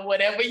mat or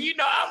whatever.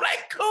 I'm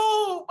like,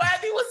 cool,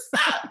 buddy, what's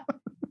up?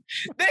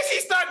 Then she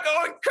start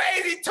going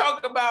crazy,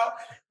 talk about,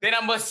 then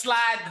I'm gonna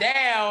slide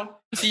down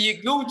to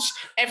your gooch,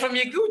 and from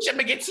your gooch, I'm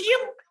gonna get to your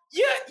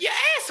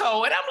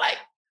asshole. And I'm like,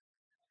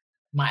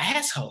 my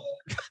asshole?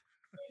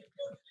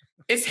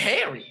 It's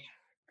hairy.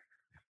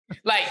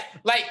 Like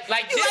you like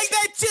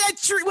that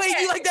tree? Wait,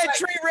 you like that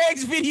Trey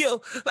Rags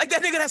video? Like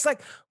that nigga that's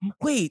like,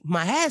 wait,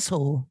 my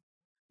asshole.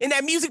 And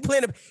that music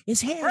playing,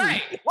 it's hairy.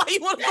 Right? Why you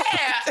want?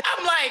 Yeah,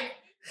 I'm like,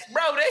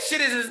 bro, that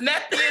shit is as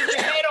nasty as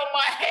the head on my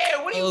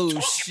head. What are you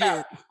talking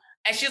about?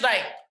 And she's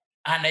like,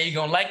 I know you're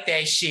gonna like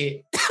that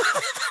shit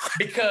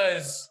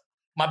because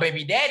my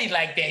baby daddy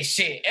like that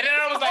shit. And then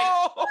I was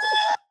like,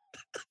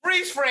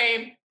 freeze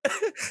frame.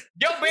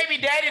 Your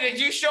baby daddy that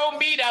you showed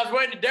me that was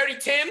wearing the dirty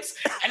Timbs,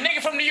 a nigga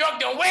from New York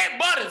don't wear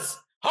butters.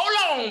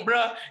 Hold on,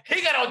 bro.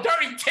 He got on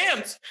dirty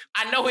Timbs.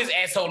 I know his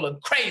asshole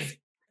look crazy.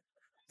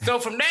 So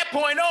from that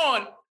point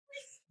on,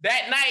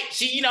 that night,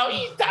 she, he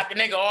topped the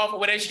nigga off or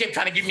whatever. She kept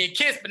trying to give me a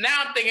kiss, but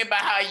now I'm thinking about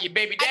how your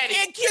baby daddy. I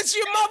can't kiss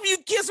your mom, you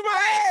kiss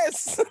my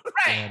ass.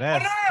 Right. Yeah,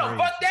 no,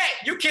 fuck that.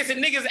 You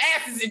kissing niggas'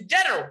 asses in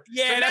general.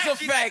 Yeah, so that's a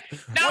fact.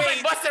 Now I'm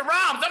like busting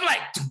rhymes. I'm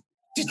like,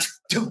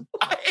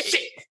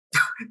 shit.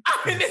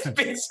 I'm in this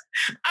bitch.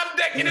 I'm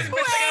decking this bitch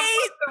like I'm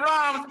busting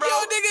rhymes, bro. Yo,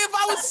 nigga, if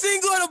I was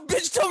single and a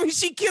bitch told me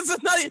she kiss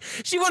another,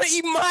 she want to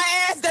eat my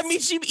ass, that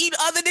means she eat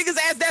other niggas'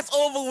 ass, that's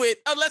over with.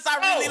 Unless I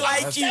really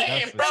like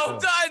you. Bro,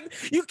 done.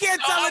 You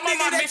can't tell a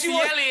nigga that you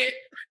want. Elliott,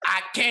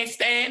 I can't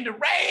stand the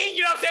rain.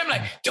 You know what I'm saying?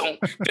 I'm like,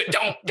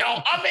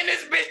 don't. I'm in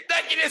this bitch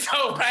ducking this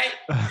hoe, right?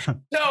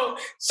 So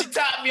she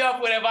topped me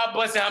off, whatever. I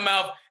bust in her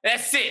mouth.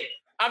 That's it.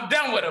 I'm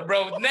done with her,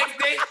 bro. Next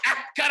day, I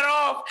cut her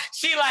off.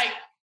 She like,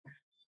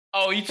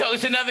 oh, you talking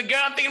to another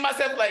girl? I'm thinking to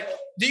myself, like,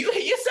 do you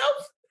hate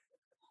yourself?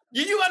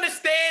 Do you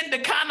understand the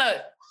kind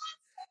of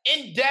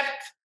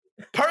in-depth,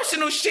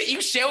 personal shit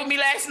you shared with me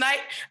last night?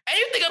 And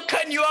you think I'm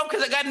cutting you off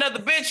because I got another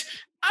bitch?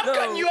 I'm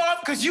cutting you off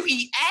because you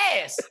eat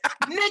ass.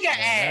 Nigga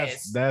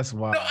ass. That's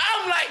why. So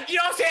I'm like, you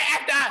know what I'm saying?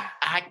 After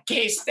I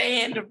can't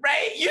stand the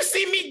rain. You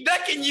see me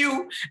ducking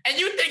you and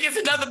you think it's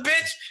another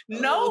bitch?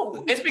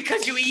 No, it's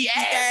because you eat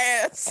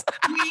ass.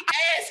 You eat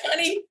ass,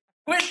 honey.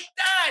 We're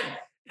done.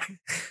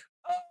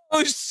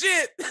 Oh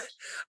shit!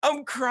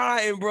 I'm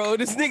crying, bro.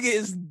 This nigga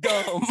is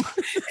dumb.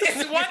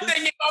 It's one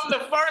thing if I'm the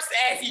first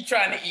ass you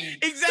trying to eat.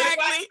 Exactly. If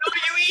I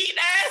know you eat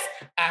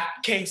ass, I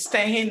can't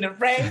stand the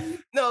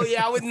rain. No,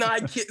 yeah, I would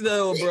not kiss.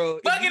 No,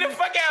 bro. Bugging the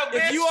fuck out,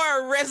 bitch. If you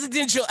are a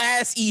residential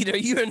ass eater,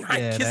 you are not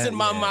kissing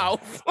my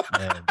mouth.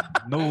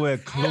 Nowhere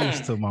close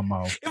to my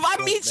mouth. If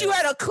I meet you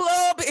at a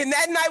club and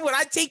that night when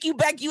I take you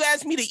back, you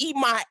ask me to eat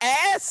my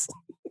ass.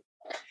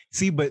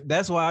 See, but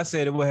that's why I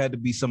said it would have to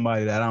be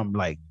somebody that I'm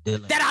like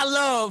dealing that I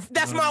love.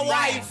 That's my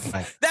wife.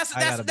 Like, that's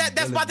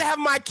about to have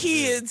my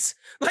kids.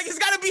 Like it's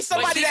got to be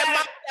somebody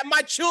that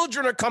my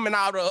children are coming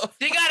out of.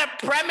 You got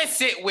to premise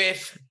it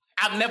with,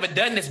 I've never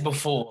done this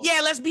before.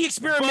 Yeah, let's be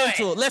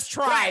experimental. Let's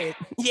try it.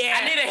 Yeah,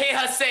 I need to hear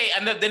her say,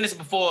 I've never done this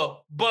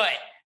before, but,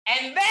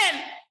 and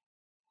then,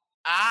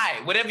 all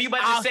right, whatever you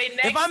about to say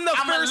next, if I'm the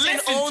first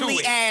and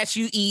only ass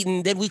you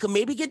eating, then we can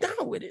maybe get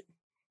down with it.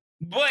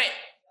 But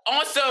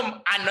on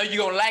some, I know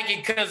you're gonna like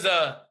it because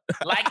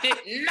liked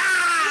it.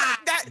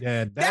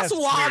 Nah, that's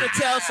wild to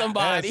tell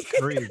somebody.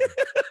 That's crazy.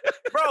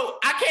 Bro,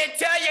 I can't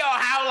tell y'all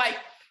how like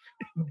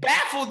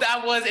baffled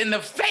I was in the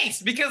face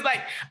because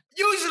like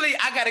usually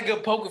I got a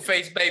good poker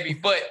face, baby.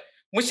 But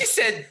when she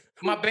said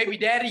my baby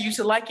daddy used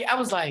to like it, I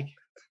was like,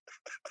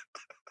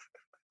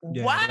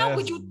 why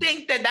would you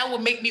think that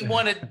would make me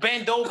want to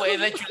bend over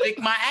and let you lick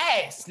my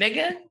ass,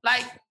 nigga?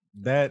 Like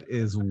that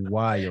is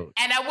wild.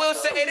 And I will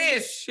say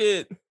this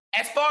shit.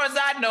 As far as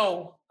I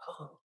know,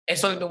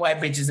 it's only the white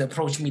bitches that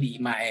approach me to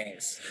eat my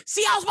ass.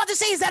 See, I was about to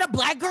say, is that a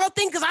black girl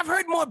thing? Because I've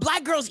heard more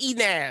black girls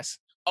eating ass.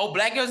 Oh,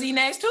 black girls eating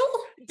ass too?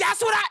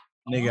 That's what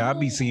Nigga, I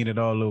be seeing it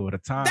all over the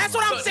time. That's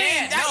what I'm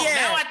saying.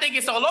 Now I think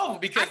it's all over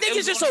because I think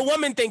it's just a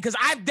woman thing. Because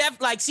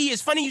I've see,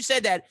 it's funny you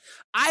said that.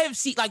 I have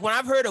seen, like, when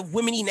I've heard of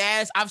women eating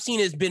ass, I've seen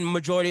it's been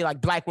majority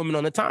like black women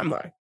on the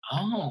timeline.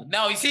 Oh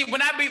no! You see,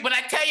 when I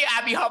tell you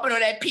I be hopping on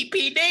that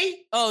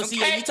PPD. Oh, see,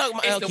 you talking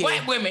about it's the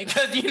white women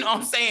because you know what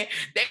I'm saying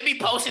they be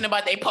posting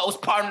about they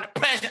postpartum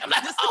depression. I'm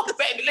like, oh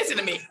baby, listen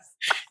to me.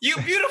 You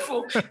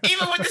beautiful,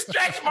 even with the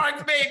stretch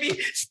marks,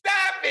 baby.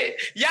 Stop it.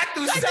 Ya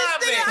tu sabes.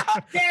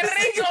 Que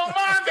rico,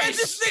 mami. Cut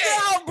this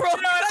nigga out, bro. You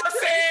know what I'm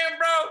saying,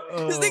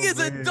 bro? This nigga is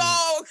a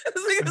dog.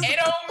 It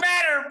don't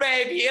matter,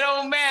 baby. It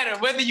don't matter.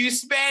 Whether you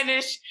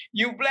Spanish,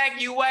 you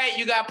black, you white,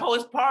 you got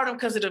postpartum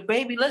because of the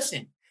baby.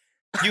 Listen,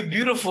 you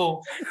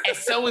beautiful. And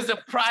so is the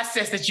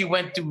process that you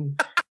went through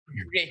to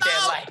create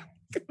that life.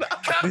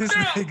 Come through.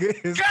 Come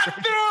through.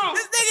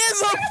 This nigga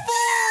is a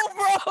fool,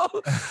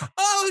 bro.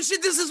 Oh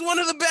shit, this is one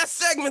of the best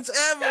segments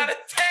ever. Gotta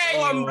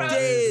tell you, bro. I'm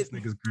dead. This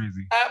nigga's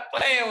crazy. Stop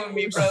playing with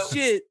me, bro.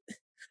 Shit.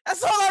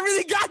 That's all I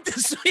really got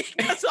this week.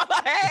 That's all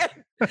I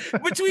had.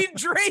 Between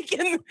Drake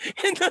and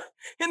the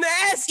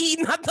ass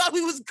eating, I thought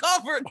we was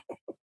covered.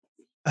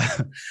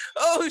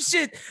 Oh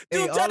shit.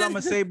 Hey, all I'm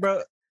gonna say,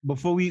 bro,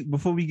 before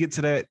we get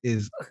to that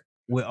is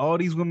with all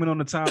these women on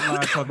the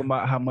timeline talking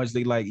about how much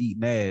they like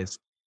eating ass,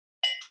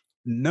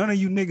 none of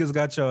you niggas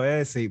got your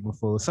ass ate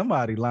before.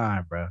 Somebody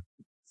lying, bro.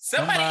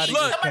 Somebody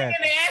getting their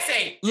ass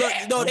ate. Look,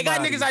 Yeah. no, they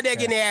got niggas out there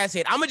getting their ass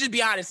hit. I'm gonna just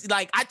be honest.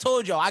 Like I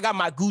told y'all, I got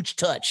my gooch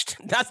touched.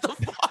 That's the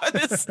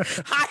farthest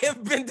I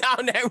have been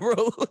down that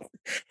road.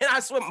 And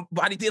I swear my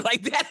body did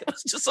like that. It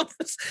was just it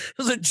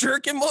was a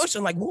jerking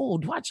motion. Like,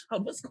 whoa, watch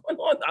out, what's going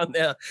on down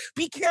there?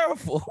 Be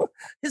careful.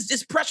 It's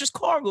just precious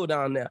cargo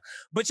down there.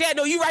 But yeah,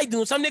 no, you're right,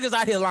 dude. Some niggas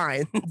out here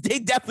lying. They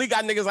definitely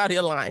got niggas out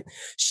here lying.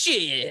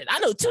 Shit, I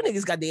know 2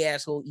 niggas got their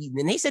asshole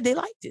eaten, and they said they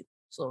liked it.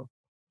 So.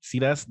 See,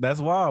 that's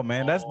wild,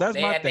 man. That's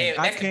my thing.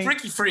 That's the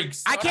freaky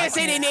freaks. I can't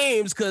say their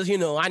names because I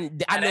know them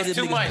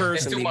niggas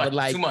personally, but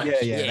like,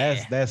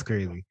 yeah, that's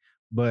crazy.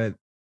 But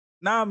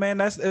nah, man,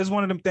 it's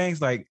one of them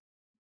things. Like,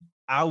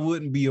 I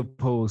wouldn't be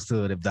opposed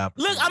to it if that.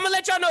 Look, I'm gonna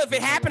let y'all know if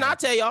it happened. I'll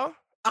tell y'all.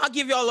 I'll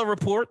give y'all a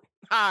report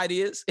how it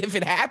is if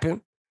it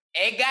happened.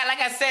 It got, like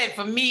I said,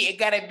 for me, it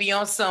gotta be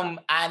on some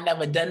I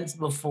never done this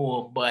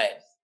before, but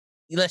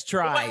let's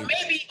try. Or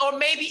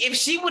maybe if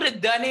she would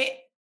have done it.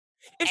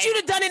 If she'd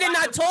have done it and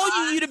I told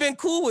you, you'd have been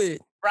cool with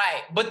it.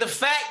 Right. But the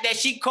fact that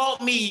she called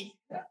me,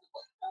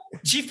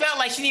 she felt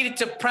like she needed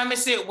to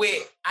premise it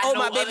with, I know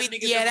my baby.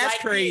 Yeah, that's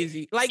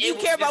crazy. Like, you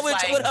care about what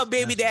her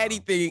baby daddy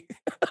think.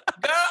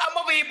 Girl, I'm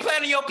over here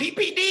playing on your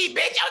PPD,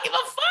 bitch. I don't give a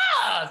fuck.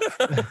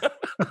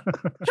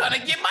 Trying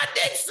to get my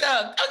dick sucked.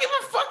 I don't give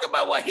a fuck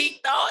about what he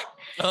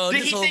thought.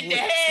 Did he think the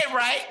head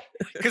right?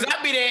 Because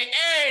I be there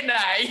every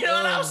night. You know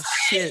what I'm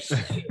saying?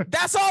 Shit.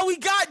 That's all we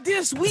got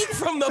this week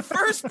from the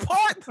first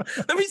part.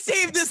 Let me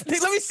save this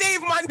thing. Let me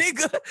save my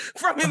nigga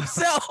from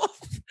himself.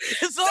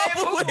 It's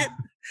over with.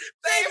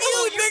 Save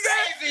you,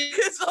 nigga. Crazy.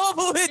 It's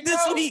over with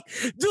this week.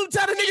 Dude,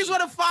 tell the niggas where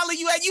to follow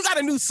you at. You got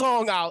a new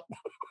song out.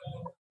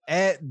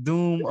 At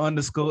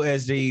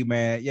Doom_SJE,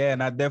 man. Yeah,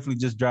 and I definitely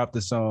just dropped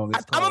the song.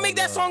 I'm gonna make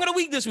that song of the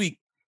week this week.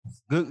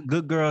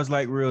 Good girls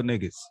like real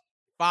niggas.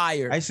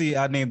 Fire. I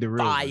named it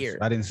real. Fire.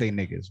 I didn't say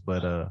niggas,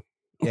 but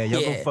yeah,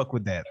 y'all go fuck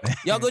with that, man.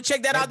 Y'all go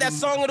check that out. That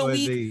song of the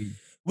week.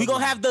 We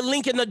gonna have the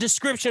link in the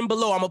description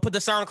below. I'm gonna put the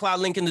SoundCloud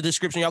link in the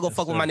description. Y'all go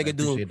fuck with my nigga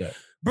Doom.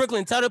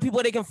 Brooklyn, tell the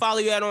people they can follow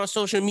you at on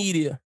social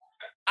media.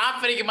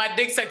 I'm finna get my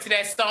dick sucked to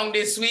that song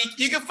this week.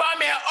 You can find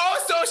me on all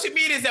social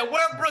medias at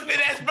Word Brooklyn.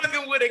 That's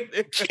Brooklyn with a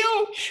Q,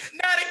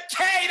 not a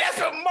K. That's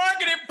for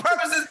marketing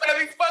purposes.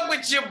 Baby, fuck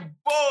with your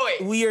boy.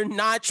 We are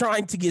not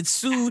trying to get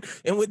sued.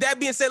 And with that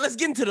being said, let's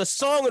get into the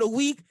song of the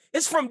week.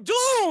 It's from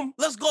Doom.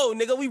 Let's go,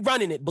 nigga. We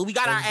running it, but we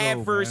got our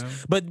ad first.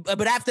 Man.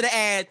 But after the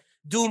ad,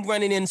 Doom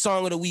running in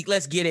song of the week.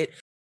 Let's get it.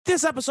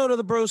 This episode of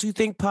the Bros Who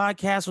Think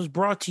podcast was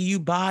brought to you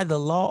by the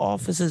law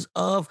offices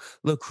of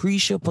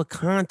Lucretia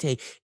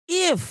Picante.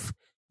 If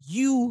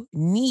you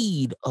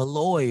need a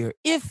lawyer,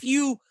 if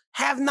you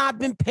have not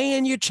been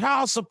paying your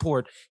child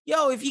support,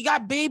 if you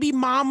got baby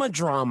mama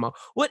drama,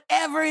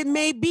 whatever it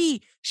may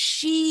be,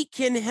 she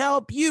can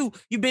help you.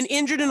 You've been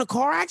injured in a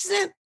car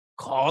accident?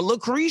 Call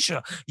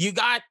Lucretia. You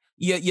got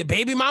your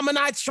baby mama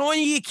not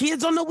showing you your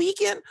kids on the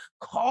weekend?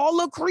 Call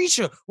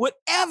Lucretia.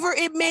 Whatever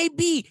it may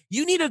be,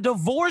 you need a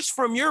divorce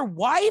from your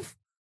wife?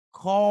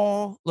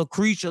 Call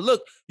Lucretia.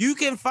 Look, you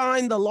can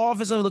find the law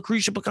office of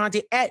Lucretia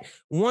Picante at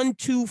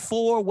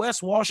 124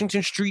 West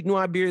Washington Street, New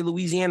Iberia,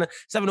 Louisiana,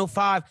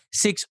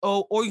 70560,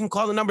 or you can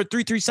call the number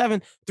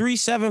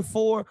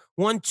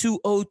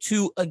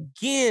 337-374-1202.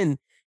 Again,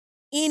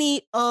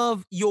 any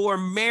of your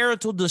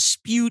marital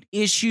dispute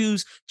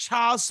issues,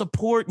 child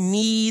support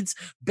needs,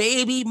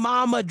 baby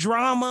mama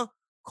drama,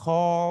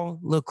 call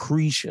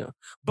Lucretia.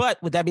 But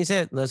with that being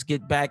said, let's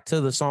get back to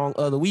the song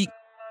of the week.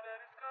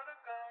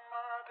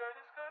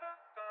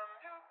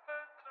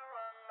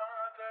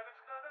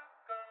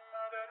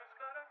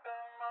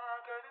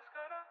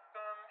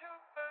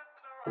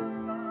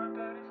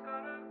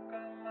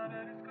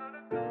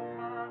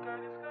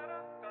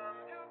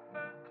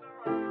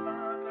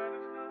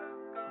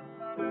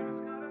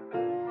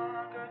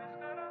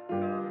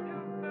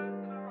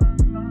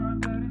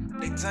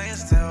 Tell you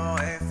stay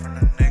away from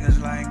the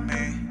niggas like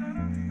me.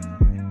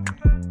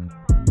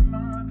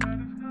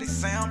 They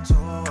say I'm too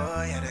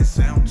they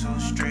say I'm too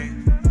strict.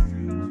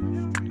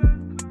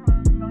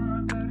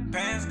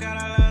 Pants got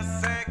a lot of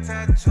sex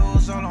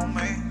tattoos all on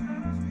me.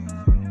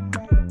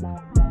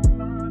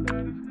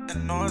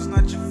 And no, it's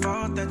not your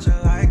fault that you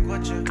like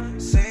what you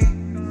see.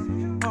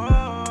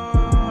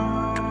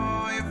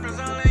 Oh, your friends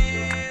only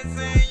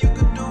saying you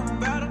could do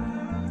better.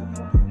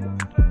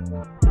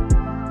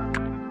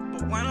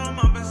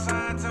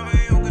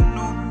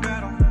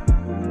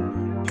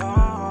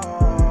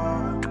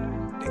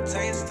 can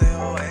tell you stay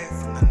away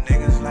from the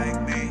niggas like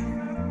me.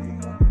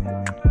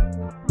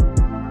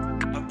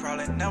 I'll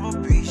probably never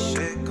be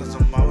shit, cause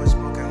I'm always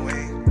smoking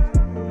weed.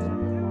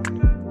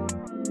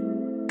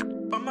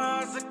 But my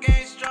hustle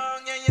game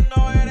strong, yeah, you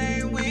know it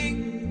ain't weak.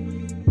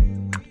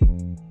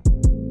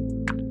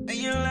 And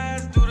your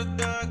last do the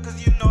dug,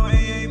 cause you know it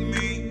ain't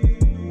me.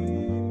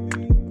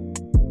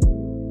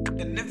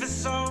 And if it's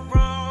so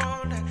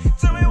wrong, then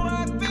tell me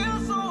why it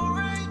feels so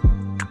right.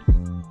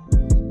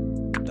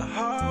 The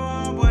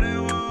heart want what it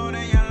want,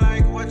 and you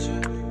like what you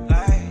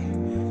like.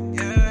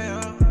 Yeah,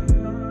 yeah.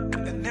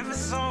 And if it's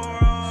so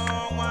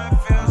wrong, why it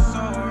feels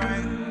so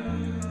right.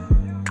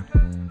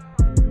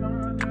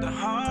 The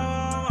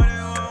heart want what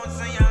it wants,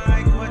 and you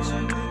like what you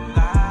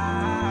like.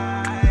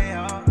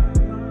 Yeah.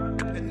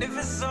 And if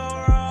it's so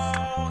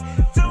wrong,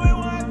 tell me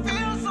why it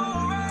feels so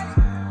right.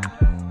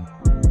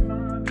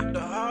 The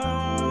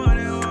heart what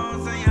it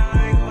wants, and you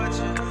like what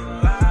you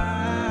like.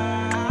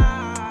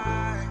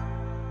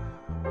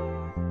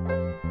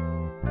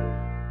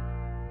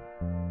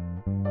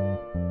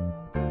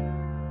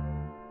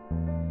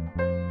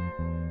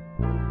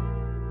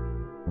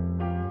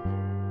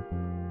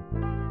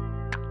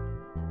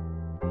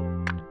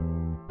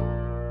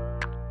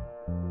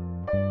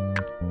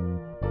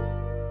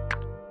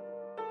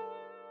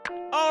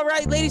 All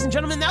right, ladies and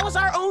gentlemen, that was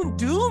our own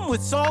Doom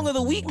with Song of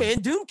the Week, man.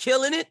 Doom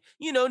killing it.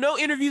 You know, no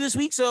interview this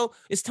week, so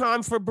it's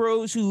time for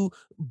Bros Who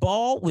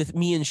Ball with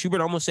me and Schubert.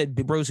 I almost said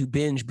Bros Who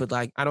Binge, but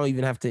like I don't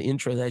even have to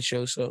intro that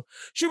show. So,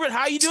 Schubert,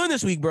 how you doing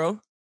this week, bro?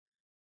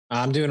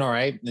 I'm doing all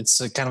right.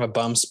 It's a kind of a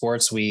bum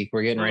sports week.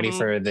 We're getting ready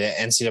for the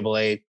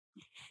NCAA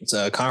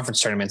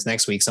conference tournaments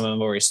next week. Some of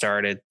them already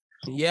started.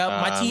 Yeah,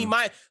 my team.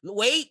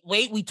 Wait.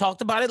 We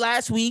talked about it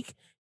last week.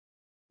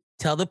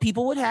 Tell the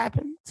people what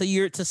happened to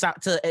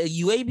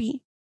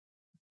UAB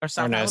or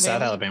South Alabama.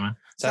 South Alabama.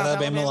 South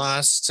Alabama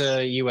lost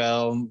to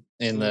UL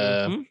in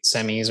the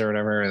semis or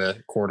whatever, or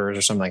the quarters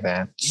or something like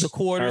that. The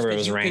quarters, it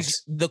was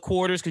ranked. The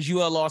quarters because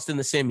UL lost in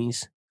the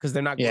semis because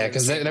they're not. Yeah,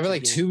 because they were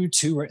like two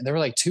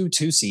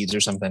seeds or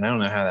something. I don't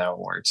know how that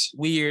works.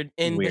 Weird.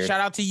 And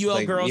shout out to UL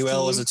like girls. UL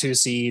team. was a 2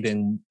 seed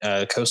and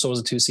Coastal was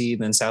a 2 seed,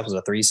 and then South was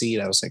a 3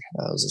 seed. I was like,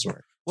 how does this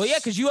work? Well, yeah,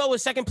 because UL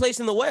was second place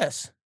in the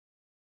West.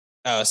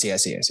 Oh, I see.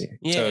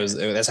 Yeah.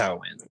 So that's how it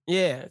went.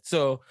 Yeah.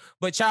 So,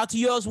 but shout out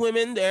to UL's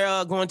women.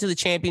 They're going to the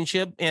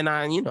championship, and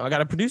I got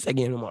to produce that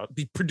game tomorrow.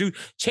 Produce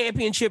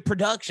championship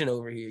production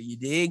over here. You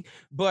dig?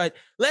 But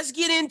let's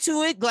get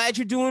into it. Glad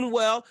you're doing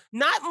well.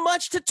 Not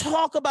much to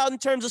talk about in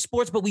terms of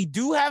sports, but we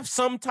do have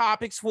some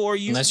topics for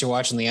you. Unless you're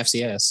watching the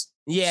FCS.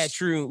 Yeah,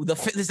 true.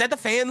 Is that the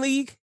fan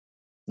league?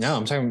 No,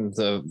 I'm talking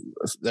the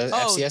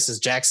FCS is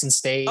Jackson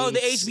State. Oh, the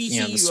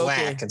HBCU, the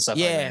SWAC and stuff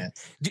like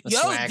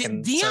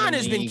that. Dion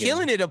has been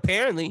killing it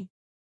apparently.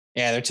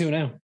 Yeah, they're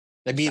 2-0.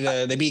 They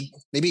beat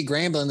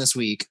Grambling this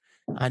week.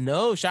 I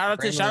know. Shout out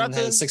to a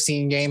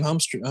 16-game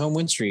home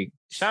win streak.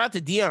 Shout out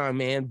to Dion,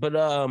 man. But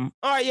all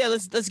right, yeah,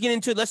 let's get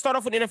into it. Let's start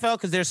off with NFL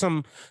because there's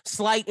some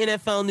slight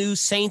NFL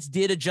news. Saints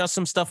did adjust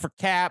some stuff for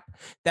Cap.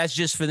 That's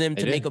just for them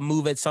to make a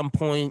move at some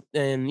point,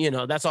 and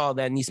that's all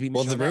that needs to be.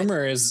 Well, the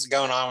rumor is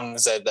going on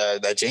is that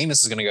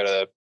Jameis is going to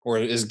go or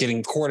is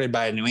getting courted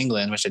by New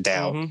England, which I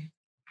doubt.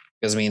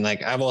 Because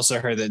I've also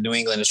heard that New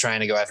England is trying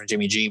to go after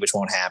Jimmy G, which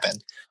won't happen.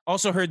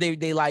 Also heard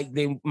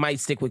they might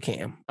stick with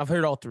Cam. I've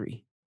heard all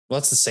three. Well,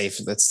 that's the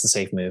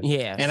safe move.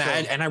 Yeah.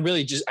 And I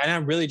really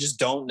just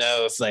don't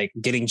know if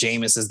getting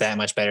Jameis is that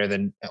much better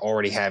than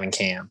already having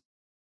Cam.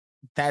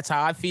 That's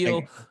how I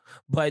feel.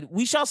 But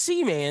we shall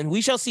see, man.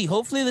 We shall see.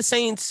 Hopefully the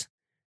Saints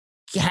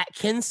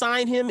can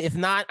sign him. If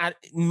not,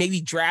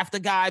 maybe draft a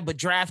guy, but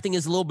drafting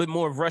is a little bit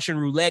more of Russian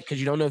roulette because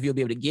you don't know if you'll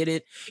be able to get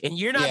it. And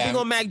you're not big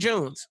on Mac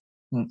Jones.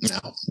 No.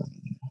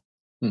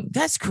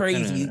 That's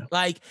crazy.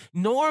 No.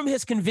 Norm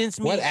has convinced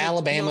me. What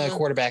Alabama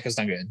quarterback has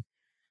done good?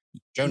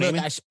 Joe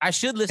Namath? I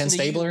should listen Ken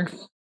Stabler? to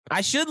you.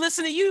 I should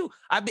listen to you.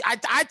 I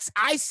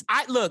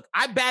look,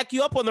 I back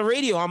you up on the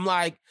radio. I'm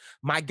like,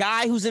 my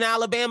guy who's an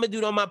Alabama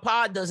dude on my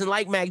pod doesn't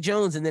like Mac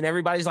Jones. And then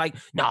everybody's like,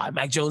 nah,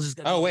 Mac Jones is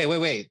going to. Oh,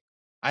 wait.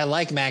 I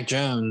like Mac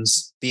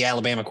Jones, the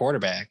Alabama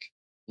quarterback.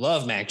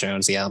 Love Mac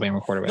Jones, the Alabama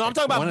quarterback. No, I'm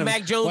talking about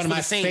Mac Jones. One of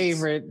my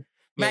favorite.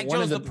 Mac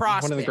Jones, the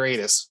prospect. One of the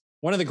greatest.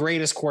 One of the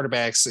greatest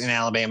quarterbacks in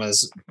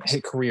Alabama's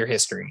career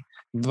history.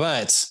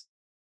 But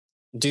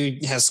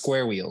dude has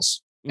square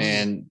wheels.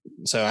 And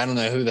so I don't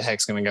know who the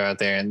heck's going to go out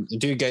there. And the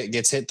dude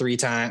gets hit 3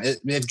 times.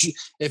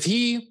 If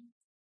he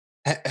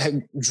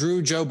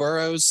drew Joe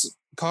Burrow's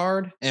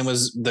card and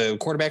was the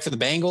quarterback for the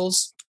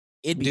Bengals,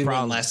 it'd be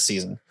problem last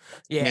season.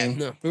 Yeah,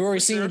 we've already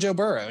seen with Joe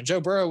Burrow. Joe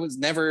Burrow was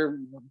never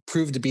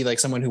proved to be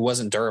someone who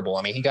wasn't durable.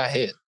 I mean, he got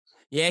hit.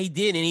 Yeah, he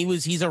did, and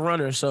he's a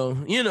runner. So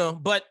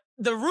but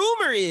the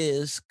rumor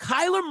is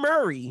Kyler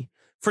Murray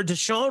for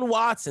Deshaun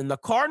Watson. The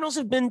Cardinals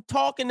have been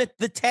talking to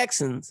the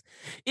Texans.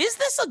 Is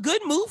this a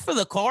good move for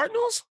the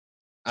Cardinals?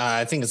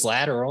 I think it's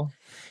lateral.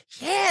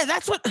 Yeah,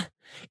 that's what.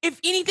 If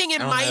anything,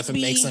 it might be.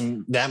 It makes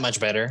them that much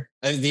better.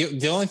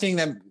 The only thing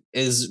that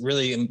is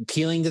really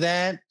appealing to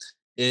that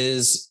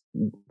is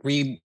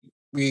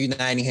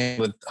reuniting him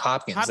with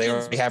Hopkins. They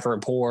already have a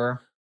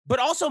rapport. But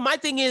also my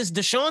thing is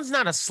Deshaun's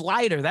not a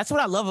slider. That's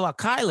what I love about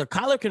Kyler.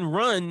 Kyler can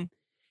run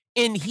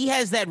and he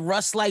has that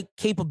Russ-like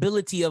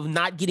capability of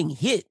not getting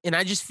hit. And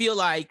I just feel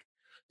like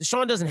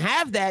Deshaun doesn't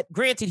have that.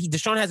 Granted,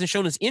 Deshaun hasn't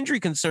shown his injury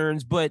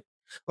concerns, but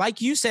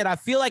like you said, I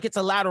feel like it's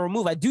a lateral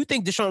move. I do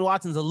think Deshaun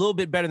Watson's a little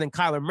bit better than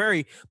Kyler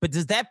Murray, but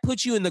does that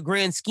put you in the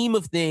grand scheme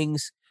of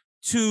things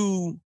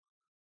to...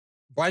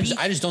 Well,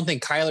 I just don't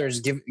think Kyler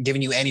is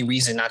giving you any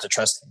reason not to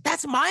trust him.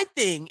 That's my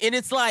thing. And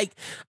it's like,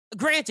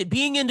 granted,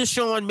 being in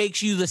Deshaun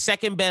makes you the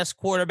second best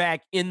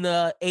quarterback in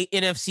the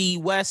NFC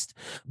West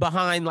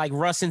behind like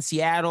Russ in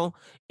Seattle.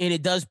 And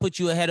it does put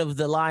you ahead of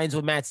the Lions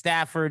with Matt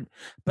Stafford.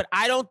 But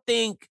I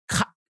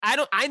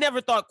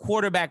never thought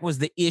quarterback was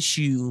the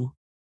issue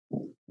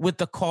with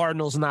the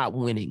Cardinals not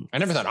winning. I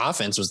never thought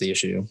offense was the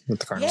issue with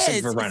the Cardinals,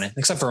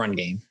 except for run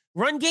game.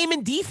 Run game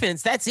and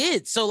defense. That's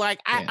it. So, like,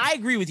 I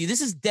agree with you.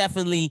 This is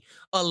definitely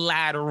a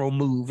lateral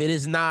move. It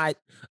is not.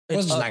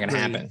 It's just not going to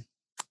happen.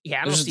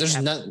 Yeah,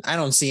 I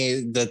don't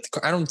see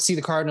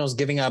the Cardinals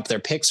giving up their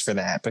picks for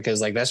that,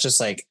 because like that's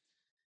just like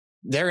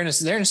they're in a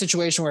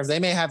situation where if they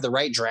may have the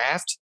right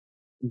draft,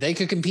 they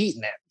could compete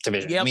in that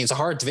division. Yep. I mean, it's a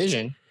hard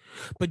division.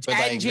 But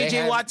adding like,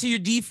 JJ Watt to your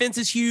defense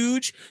is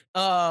huge.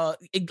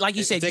 Like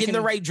you said, getting the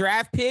right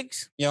draft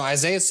picks. You know,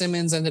 Isaiah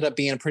Simmons ended up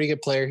being a pretty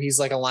good player. He's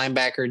like a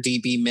linebacker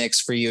DB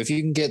mix for you. If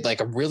you can get like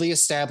a really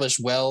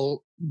established,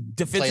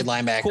 well-played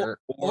linebacker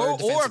or a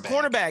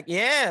cornerback,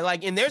 yeah.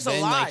 Like, and there's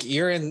a lot. Like,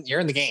 you're in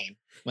the game.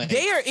 Like,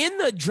 they are in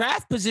the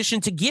draft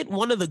position to get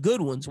one of the good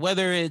ones,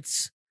 whether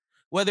it's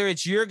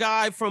your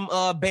guy from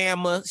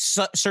Bama,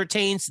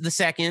 Surtain's the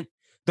second,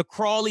 the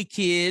Crawley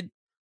kid,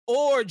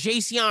 or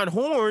Jayceon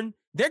Horn.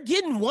 They're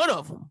getting one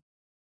of them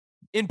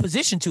in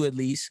position to, at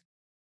least.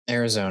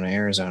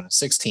 Arizona,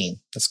 16.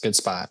 That's a good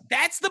spot.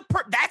 That's the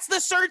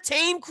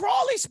Surtain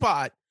Crawley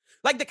spot.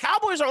 Like the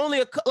Cowboys are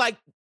only like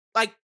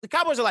the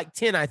Cowboys are like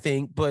 10, I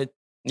think. But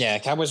yeah,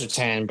 Cowboys are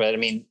 10. But I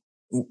mean,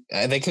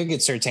 they could get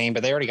Surtain,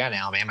 but they already got an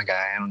Alabama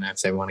guy. I don't know if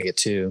they want to get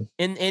two.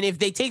 And if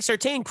they take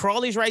Surtain,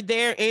 Crawley's right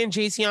there, and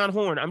Jayceon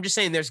Horn. I'm just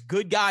saying, there's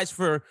good guys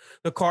for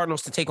the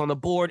Cardinals to take on the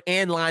board,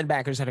 and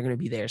linebackers that are going to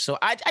be there. So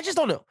I just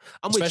don't know.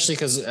 Especially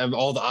because of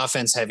all the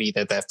offense heavy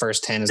that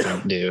first 10 is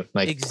going to do,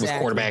 like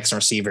exactly. With quarterbacks and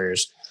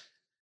receivers,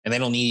 and they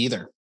don't need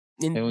either.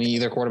 They don't need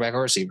either quarterback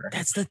or receiver.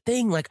 That's the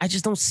thing. Like, I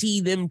just don't see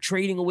them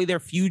trading away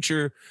their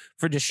future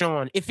for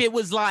Deshaun. If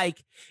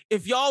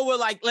y'all were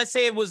like, let's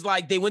say it was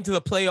like they went to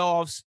the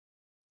playoffs.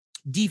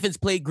 Defense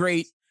played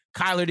great.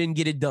 Kyler didn't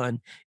get it done.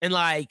 And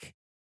like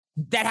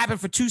that happened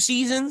for 2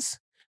 seasons.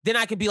 Then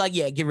I could be like,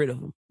 yeah, get rid of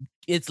him.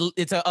 It's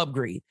an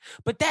upgrade.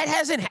 But that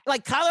hasn't,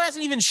 like, Kyler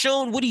hasn't even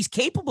shown what he's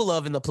capable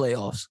of in the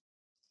playoffs.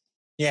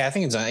 Yeah, I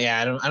think it's, I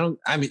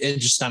mean,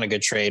 it's just not a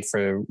good trade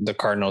for the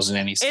Cardinals in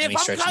any stretch. And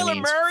if I'm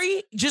Kyler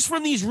Murray, just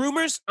from these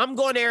rumors, I'm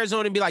going to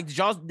Arizona and be like,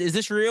 is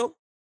this real?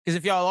 Because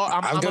if y'all are,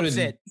 I'm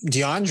upset. To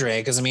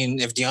DeAndre, because I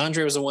mean, if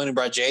DeAndre was the one who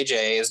brought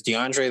JJ, is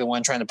DeAndre the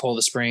one trying to pull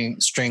the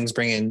strings,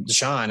 bringing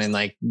Deshaun, and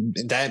like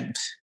that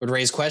would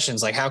raise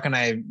questions like, how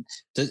can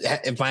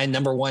if my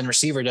number one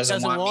receiver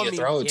doesn't want me to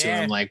throw it to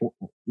him, like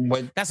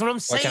what? That's what I'm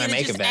saying. What can I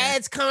make it just of that?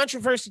 Adds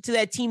controversy to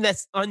that team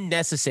that's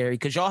unnecessary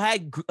because y'all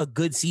had a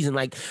good season.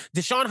 Like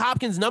Deshaun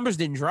Hopkins' numbers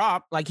didn't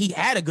drop. Like he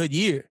had a good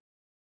year.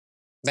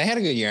 They had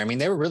a good year. I mean,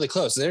 they were really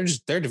close.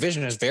 Their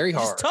division is very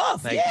hard. It's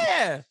tough. Like,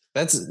 yeah.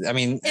 And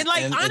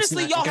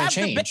honestly, y'all have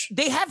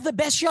they have the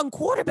best young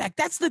quarterback.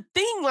 That's the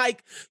thing.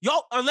 Like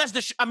y'all,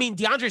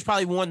 DeAndre's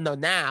probably one the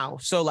now.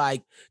 So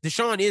like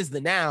Deshaun is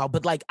the now,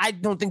 but like, I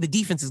don't think the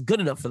defense is good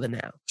enough for the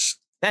now.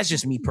 That's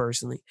just me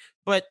personally.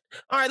 But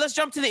all right, let's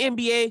jump to the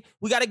NBA.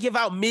 We got to give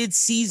out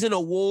mid-season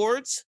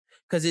awards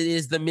because it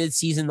is the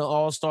mid-season, the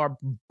All-Star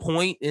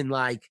point. And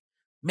like,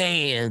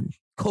 man,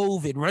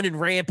 COVID running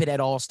rampant at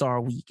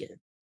All-Star weekend.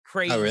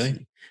 Crazy. Oh,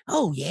 really?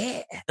 Oh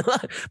yeah.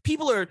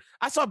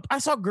 I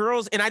saw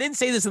girls, and I didn't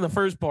say this in the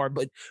first part,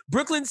 but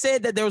Brooklyn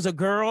said that there was a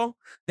girl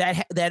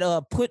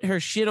that put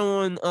her shit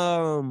on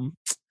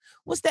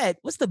what's that?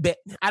 What's the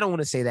I don't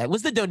want to say that.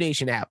 What's the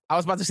donation app? I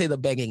was about to say the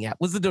begging app.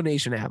 What's the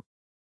donation app?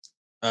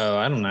 Oh,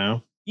 I don't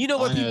know. You know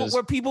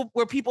where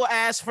people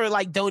ask for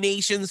like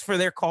donations for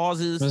their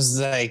causes. It was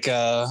like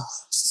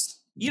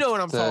you know what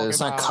I'm talking about. It's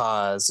not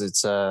cause.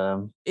 It's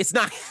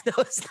not. No,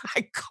 it's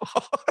not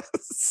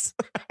cause.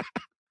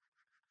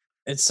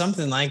 It's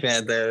something like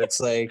that, though.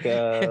 It's like,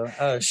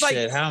 oh shit,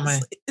 like, how am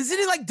I? Isn't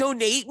it like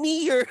donate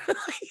me or?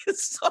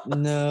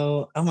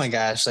 No, oh my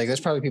gosh, like there's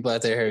probably people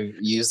out there who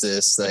use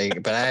this,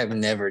 like, but I have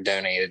never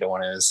donated to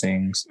one of those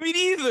things. Me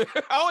neither.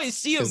 I always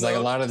see them. Because like a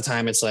lot of the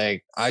time, it's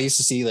like I used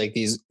to see like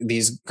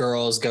these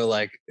girls go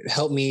like,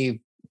 help me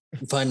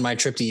fund my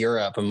trip to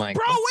Europe. I'm like,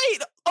 bro,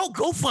 wait,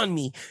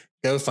 GoFundMe.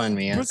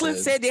 GoFundMe. Brooklyn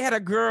said they had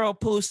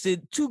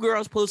two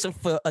girls posted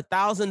for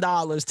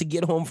 $1,000 to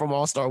get home from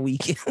All-Star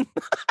Weekend.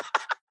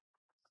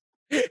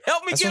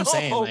 Help me get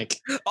home. Like,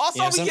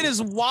 All-Star Weekend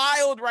is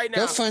wild right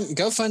now.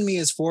 GoFundMe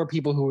is for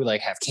people who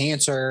like have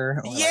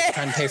cancer or like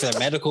trying to pay for their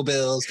medical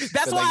bills.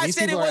 That's why I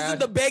said it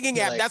wasn't the begging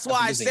app. Like, that's why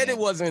I said it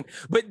wasn't.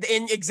 But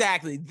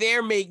exactly,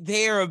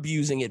 they're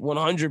abusing it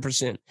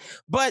 100%.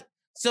 But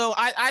So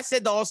I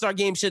said the All-Star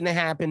game shouldn't have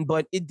happened,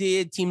 but it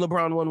did. Team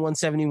LeBron won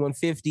 170,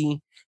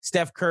 150.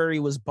 Steph Curry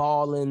was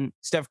balling.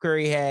 Steph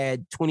Curry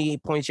had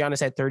 28 points. Giannis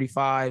had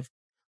 35.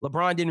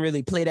 LeBron didn't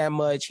really play that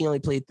much. He only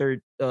played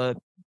 13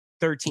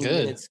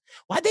 minutes.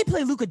 Why'd they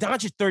play Luka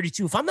Doncic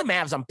 32? If I'm the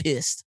Mavs, I'm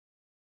pissed.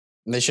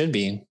 They should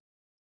be.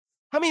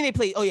 How many they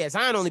played? Oh, yeah,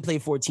 Zion only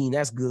played 14.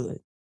 That's good.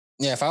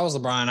 Yeah, if I was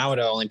LeBron, I would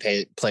have only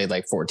played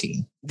like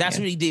 14. That's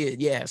what he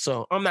did. Yeah,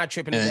 so I'm not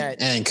tripping at that.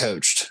 And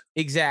coached.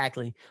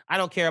 Exactly. I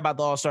don't care about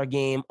the All-Star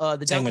game. The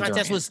dunk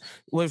contest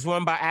was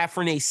run by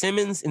Afrene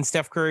Simmons, and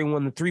Steph Curry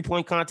won the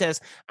 3-point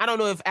contest. I don't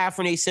know if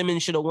Afrene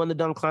Simmons should have won the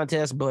dunk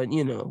contest, but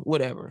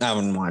whatever. I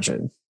wouldn't watch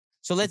it.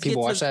 So let's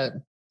people watch that.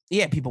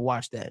 Yeah, people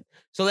watch that.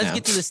 So let's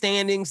get to the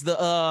standings.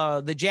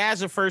 The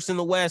Jazz are first in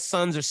the West.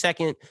 Suns are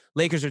second.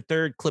 Lakers are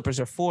third. Clippers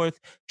are fourth.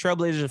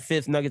 Trailblazers are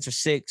fifth. Nuggets are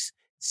sixth.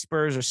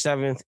 Spurs are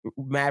seventh.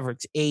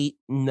 Mavericks 8th.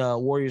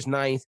 Warriors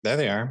 9th. There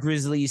they are.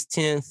 Grizzlies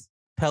 10th.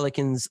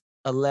 Pelicans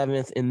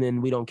 11th. And then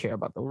we don't care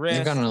about the rest.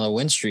 They've gone on a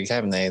win streak,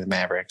 haven't they? The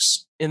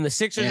Mavericks. And the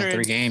Sixers are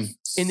 3 games.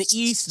 In the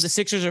East, the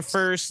Sixers are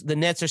first. The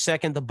Nets are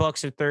second. The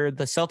Bucks are third.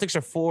 The Celtics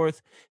are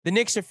fourth. The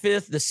Knicks are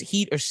fifth. The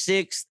Heat are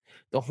sixth.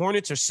 The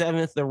Hornets are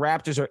 7th. The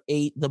Raptors are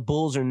 8th. The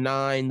Bulls are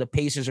 9. The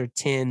Pacers are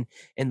 10.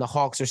 And the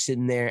Hawks are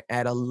sitting there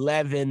at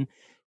 11.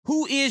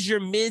 Who is your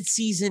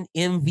midseason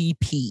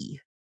MVP?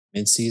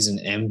 Midseason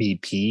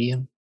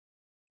MVP?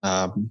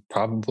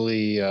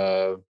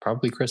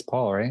 Probably Chris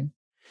Paul, right?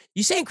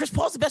 You saying Chris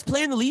Paul's the best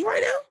player in the league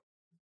right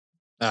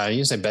now?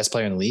 You say best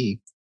player in the league.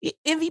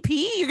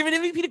 MVP? You're giving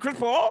MVP to Chris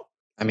Paul?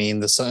 I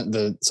mean, the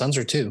Suns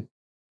are 2.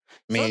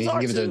 I mean, you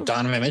can give it to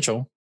Donovan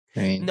Mitchell.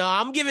 No,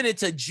 I'm giving it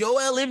to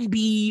Joel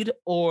Embiid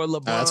or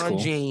LeBron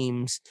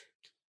James.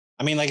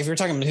 I mean, like if you're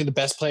talking about who the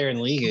best player in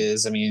the league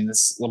is, I mean,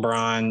 it's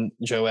LeBron,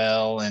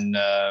 Joel, and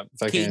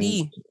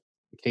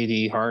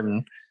KD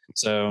Harden.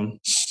 So,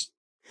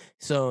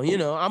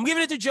 I'm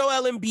giving it to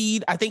Joel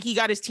Embiid. I think he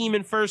got his team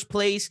in first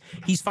place.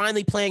 He's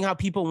finally playing how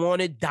people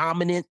wanted,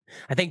 dominant.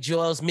 I think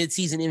Joel's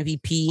midseason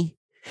MVP.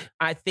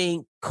 I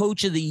think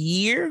Coach of the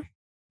Year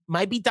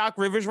might be Doc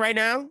Rivers right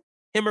now,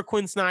 him or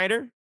Quinn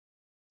Snyder.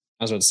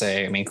 I was about to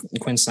say, I mean,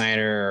 Quinn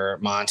Snyder or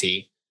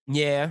Monty.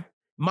 Yeah.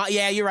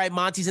 You're right.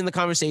 Monty's in the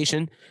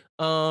conversation.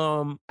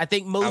 I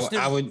think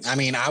I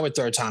would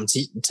throw Tom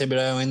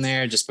Thibodeau in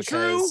there just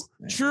because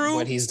true.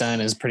 What he's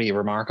done is pretty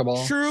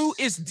remarkable. True.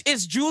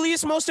 Is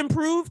Julius most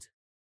improved?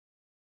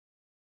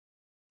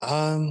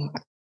 Or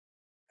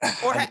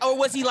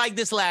was he like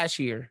this last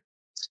year?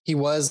 He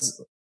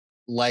was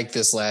like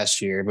this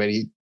last year, but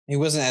he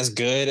wasn't as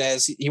good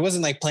as he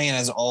wasn't like playing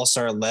as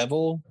all-star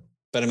level.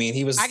 But I mean,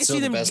 he was still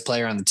the best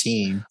player on the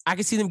team. I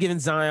can see them giving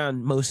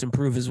Zion most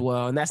improved as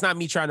well. And that's not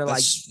me trying to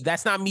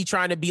that's not me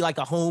trying to be like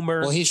a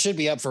homer. Well, he should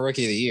be up for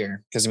Rookie of the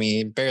Year because I mean,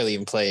 he barely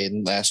even played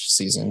last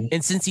season.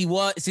 And since he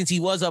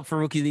was up for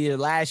Rookie of the Year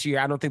last year,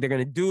 I don't think they're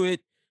going to do it.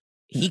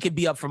 He could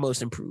be up for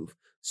most improved.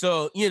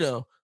 So,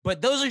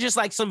 but those are just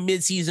like some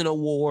midseason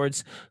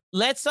awards.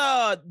 Let's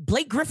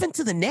Blake Griffin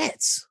to the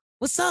Nets.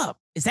 What's up?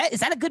 Is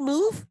that a good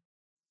move?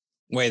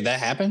 Wait, that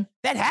happened?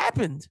 That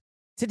happened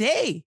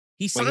today.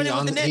 He's signing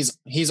with the Nets.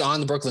 He's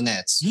on the Brooklyn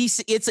Nets.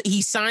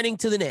 He's signing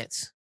to the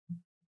Nets.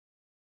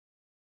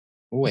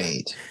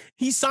 Wait.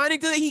 He's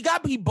signing to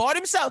he bought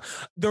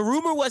himself. The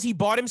rumor was he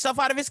bought himself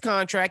out of his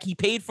contract. He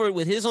paid for it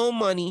with his own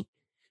money.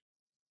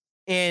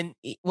 And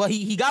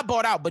he got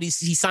bought out, but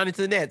he's signing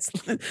to the Nets.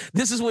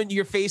 This is when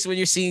you're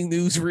seeing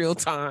news real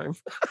time.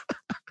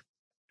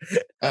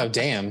 Oh,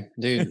 damn,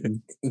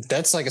 dude.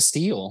 That's like a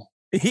steal.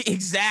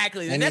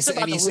 Exactly. And that's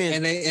about to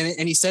win.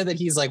 And he said that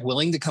he's like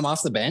willing to come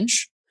off the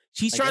bench.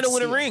 He's trying to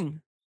win a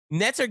ring.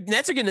 Nets are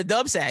getting a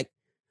dub sack.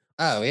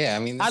 Oh yeah, I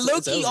mean, I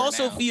low-key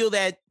also feel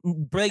that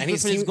Blake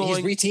Griffin is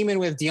going. He's reteaming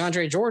with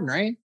DeAndre Jordan,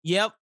 right?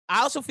 Yep.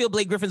 I also feel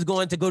Blake Griffin's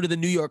going to go to the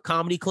New York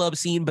comedy club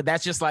scene, but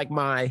that's just like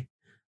my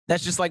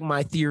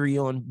theory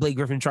on Blake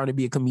Griffin trying to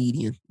be a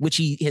comedian, which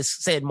he has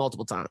said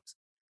multiple times.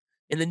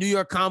 And the New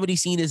York comedy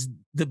scene is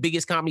the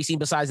biggest comedy scene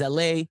besides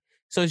LA,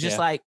 so it's just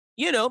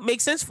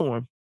makes sense for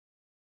him,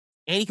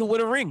 and he can win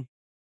a ring.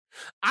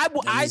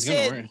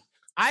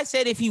 I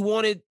said if he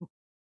wanted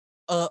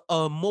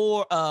a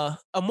more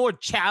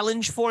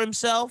challenge for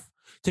himself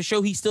to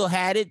show he still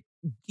had it,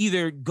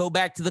 either go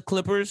back to the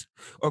Clippers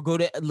or go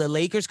to the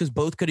Lakers because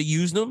both could have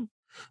used them.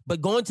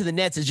 But going to the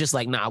Nets is just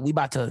like, nah, we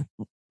about to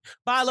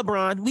buy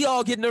LeBron. We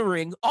all get in the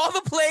ring. All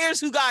the players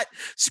who got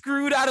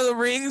screwed out of the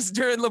rings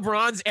during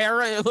LeBron's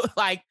era,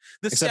 like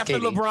the Steph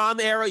and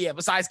LeBron era,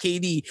 besides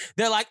KD,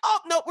 they're like, oh,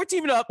 no, we're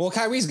teaming up. Well,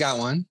 Kyrie's got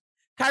one.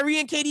 Kyrie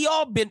and KD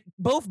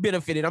both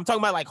benefited. I'm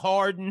talking about like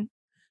Harden,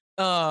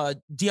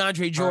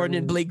 DeAndre Jordan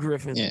and Blake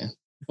Griffin. Yeah.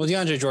 Well,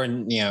 DeAndre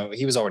Jordan,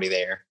 he was already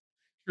there.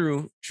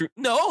 True.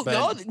 No.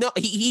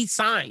 He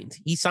signed.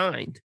 He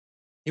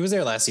was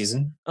there last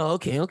season. Oh,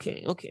 okay.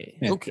 Yeah.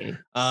 Okay.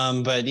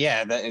 But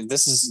yeah,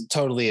 this is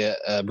totally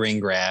a ring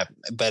grab.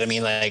 But I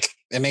mean, like,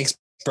 it makes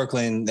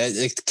Brooklyn,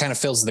 it kind of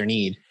fills their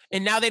need.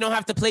 And now they don't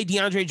have to play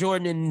DeAndre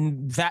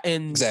Jordan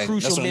in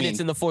crucial minutes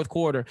in the fourth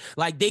quarter.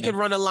 Like they could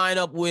run a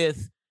lineup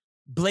with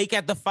Blake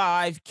at the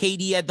 5,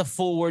 KD at the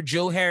 4,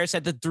 Joe Harris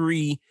at the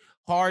 3,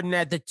 Harden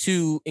at the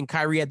 2, and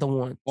Kyrie at the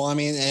 1. Well, I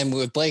mean, and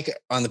with Blake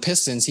on the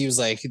Pistons, he was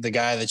like the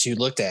guy that you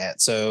looked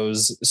at. So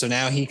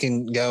now he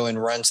can go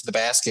and run to the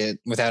basket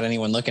without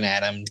anyone looking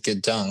at him,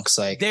 get dunks.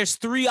 Like, there's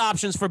 3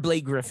 options for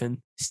Blake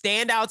Griffin.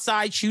 Stand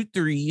outside, shoot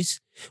threes.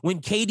 When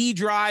KD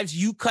drives,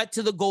 you cut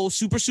to the goal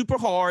super, super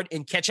hard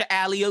and catch an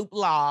alley-oop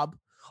lob.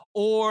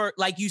 Or,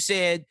 like you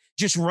said,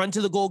 just run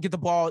to the goal, get the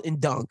ball,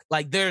 and dunk.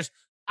 Like, there's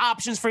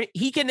options for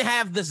he can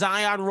have the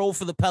Zion role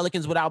for the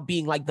Pelicans without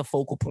being like the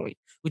focal point,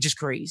 which is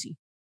crazy.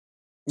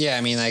 yeah,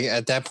 I mean, like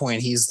at that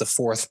point, he's the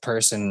 4th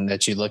person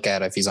that you look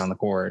at if he's on the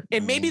court.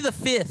 And maybe the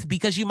 5th,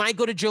 because you might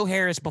go to Joe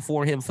Harris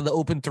before him for the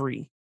open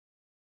 3.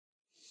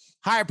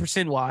 Higher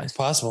percent wise.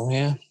 Possible,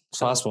 yeah. It's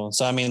possible.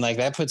 So I mean, like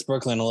that puts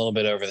Brooklyn a little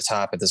bit over the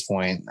top at this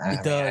point.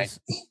 It does.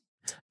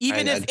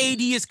 Even if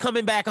AD is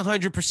coming back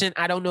 100%,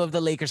 I don't know if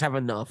the Lakers have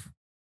enough.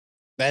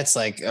 That's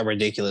like a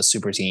ridiculous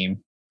super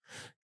team.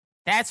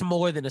 That's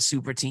more than a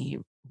super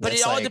team. But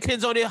That's it all like-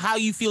 depends on how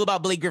you feel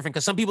about Blake Griffin,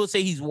 because some people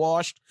say he's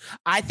washed.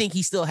 I think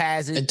he still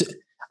has it.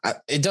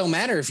 It don't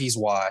matter if he's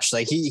washed.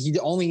 Like he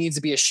only needs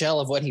to be a shell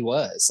of what he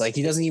was. Like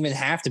he doesn't even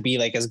have to be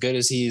like as good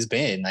as he's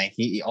been. Like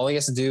all he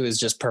has to do is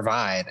just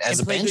provide as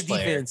And a play bench good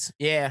player. defense.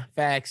 Yeah,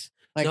 facts.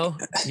 Like, No,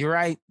 you're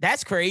right.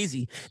 That's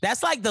crazy.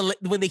 That's like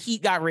when the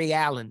Heat got Ray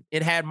Allen,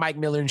 it had Mike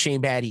Miller and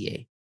Shane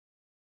Battier.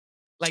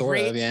 Like sort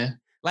Ray, of, yeah.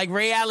 like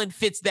Ray Allen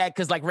fits that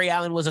because like Ray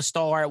Allen was a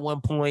star at one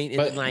point, and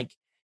But- then like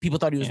people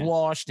thought he was Yeah.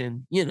 washed,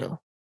 and you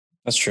know.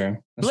 That's true.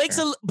 That's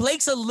true.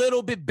 Blake's a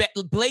little bit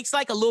Blake's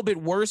like a little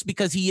bit worse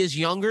because he is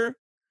younger,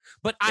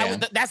 but Yeah.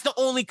 that's the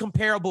only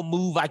comparable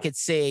move I could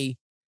say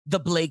the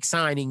Blake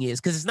signing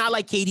is, because it's not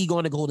like KD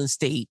going to Golden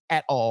State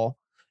at all.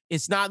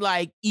 It's not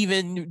like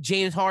even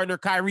James Harden or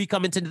Kyrie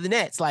coming to the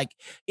Nets. Like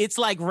it's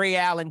like Ray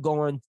Allen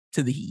going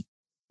to the Heat.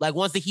 Like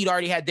once the Heat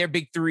already had their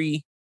big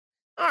 3,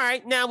 all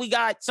right, now we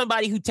got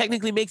somebody who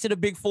technically makes it a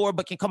big 4,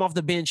 but can come off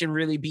the bench and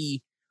really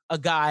be a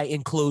guy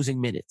in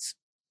closing minutes.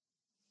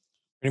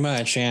 Pretty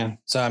much, yeah.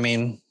 So I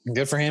mean,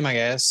 good for him, I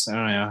guess. I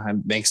don't know.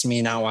 It makes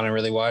me not want to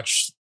really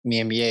watch the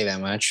NBA that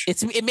much.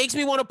 It makes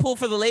me want to pull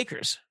for the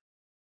Lakers.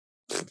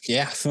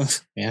 Yeah,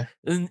 yeah.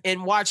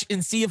 And watch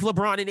and see if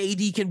LeBron and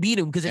AD can beat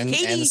him. Because And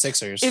the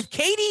Sixers. if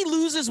KD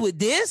loses with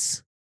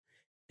this,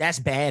 that's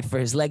bad for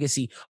his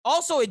legacy.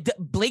 Also,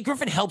 Blake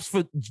Griffin helps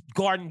for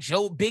guarding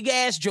big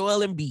ass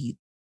Joel Embiid.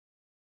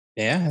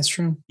 Yeah, that's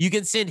true. You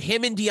can send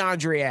him and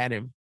DeAndre at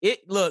him.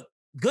 Look,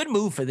 good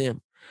move for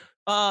them.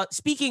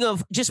 Speaking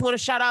of, just want to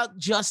shout out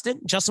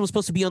Justin. Justin was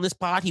supposed to be on this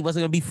pod. He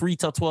wasn't going to be free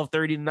till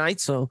 12:30 tonight.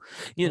 So,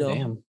 you know,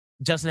 Damn.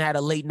 Justin had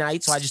a late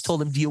night, so I just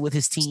told him deal with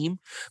his team.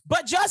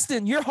 But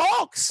Justin, your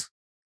Hawks,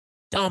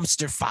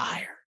 dumpster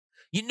fire.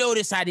 You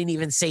notice I didn't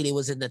even say they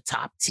was in the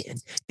top 10.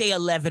 They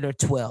 11 or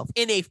 12,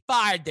 and they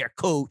fired their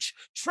coach.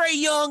 Trae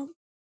Young,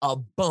 a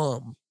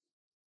bum.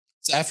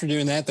 So after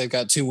doing that, they've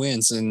got 2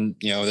 wins, and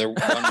they're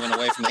 1 win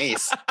away from the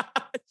 8th.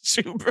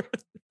 Super.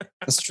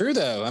 That's true,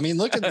 though. I mean,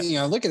 look at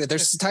it. They're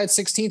tied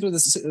 16th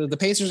with the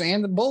Pacers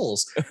and the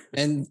Bulls,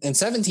 and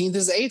 17th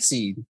is the 8th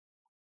seed.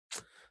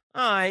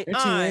 All right,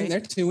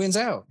 They're 2 wins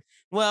out.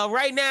 Well,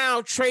 right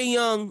now, Trae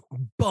Young,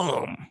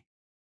 bum.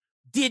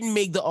 Didn't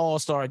make the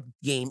All-Star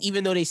game,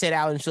 even though they said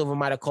Alan Silver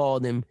might have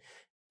called him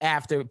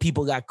after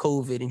people got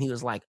COVID, and he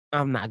was like,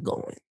 I'm not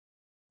going.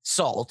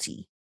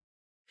 Salty.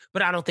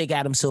 But I don't think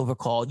Adam Silver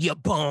called, you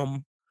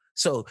bum.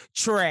 So,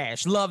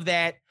 trash. Love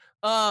that.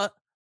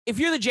 If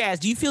you're the Jazz,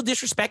 do you feel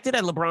disrespected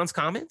at LeBron's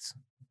comments?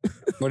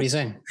 What are you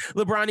saying?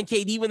 LeBron and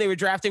KD when they were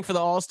drafting for the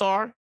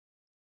All-Star?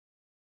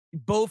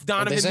 Both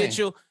Donovan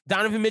Mitchell.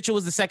 Donovan Mitchell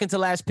was the second to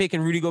last pick,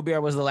 and Rudy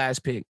Gobert was the last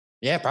pick.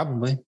 Yeah,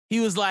 probably. He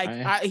was like,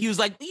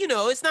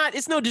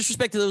 it's no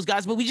disrespect to those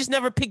guys, but we just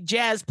never picked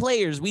Jazz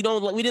players. We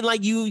didn't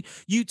like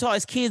Utah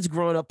as kids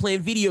growing up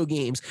playing video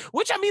games.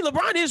 Which, I mean,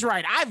 LeBron is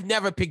right. I've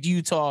never picked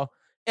Utah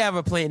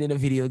ever playing in a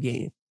video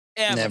game.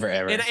 Ever. Never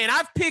ever. And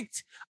I've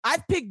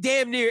picked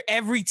damn near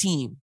every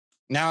team.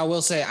 Now I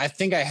will say I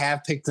think I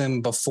have picked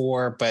them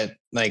before, but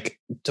like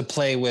to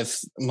play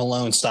with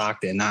Malone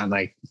Stockton, not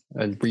like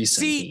a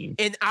recent team.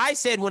 And I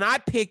said when I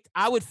picked,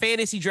 I would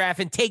fantasy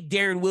draft and take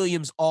Darren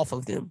Williams off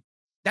of them.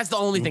 That's the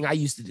only thing I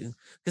used to do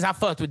because I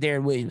fucked with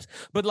Darren Williams.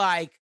 But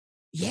like,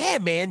 yeah,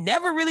 man,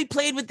 never really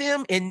played with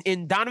them.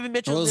 And Donovan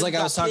Mitchell. Well, it was like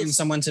I was talking to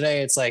someone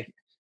today. It's like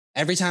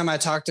every time I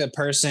talk to a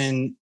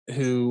person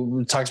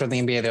who talks about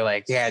the NBA, they're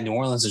like, yeah, New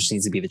Orleans just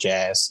needs to be the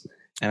Jazz.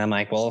 And I'm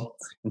like, well,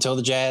 until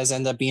the Jazz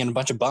end up being a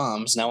bunch of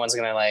bums, no one's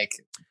going to like.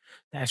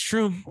 That's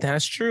true.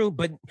 That's true.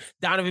 But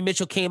Donovan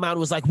Mitchell came out and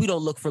was like, we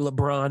don't look for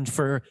LeBron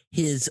for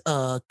his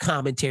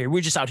commentary.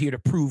 We're just out here to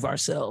prove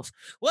ourselves.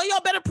 Well,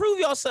 y'all better prove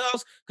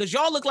yourselves because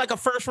y'all look like a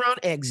first round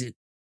exit.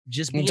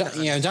 Just being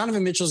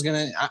Donovan Mitchell's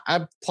going to,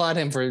 I applaud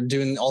him for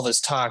doing all this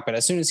talk, but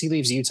as soon as he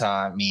leaves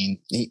Utah, I mean,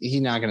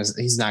 he's not going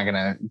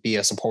to be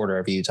a supporter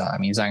of Utah. I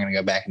mean, he's not going to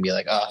go back and be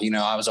like, oh,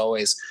 I was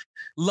always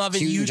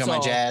loving huge Utah on my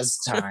Jazz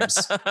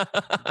times.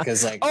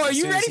 Because like, are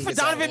you ready for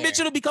Donovan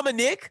Mitchell to become a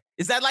Knick?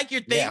 Is that like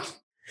your thing?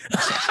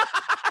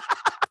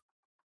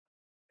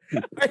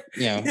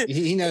 Yeah.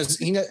 He knows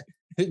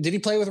Did he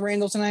play with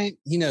Randall tonight?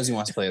 He knows he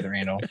wants to play with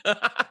Randall.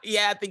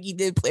 Yeah, I think he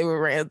did play with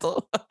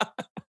Randall.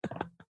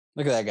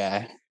 Look at that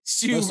guy.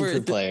 Most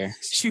improved player.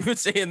 Schubert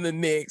saying the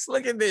Knicks.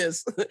 Look at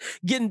this.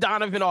 Getting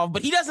Donovan off.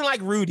 But he doesn't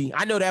like Rudy.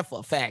 I know that for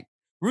a fact.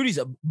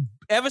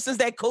 Ever since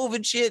that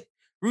COVID shit,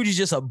 Rudy's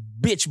just a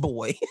bitch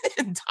boy.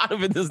 And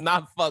Donovan does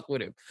not fuck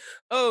with him.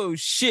 Oh,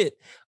 shit.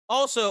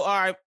 Also, all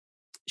right,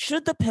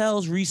 should the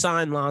Pels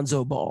re-sign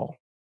Lonzo Ball?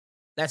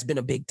 That's been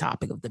a big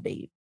topic of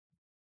debate.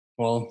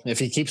 Well, if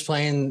he keeps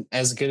playing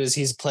as good as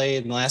he's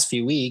played in the last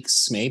few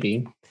weeks,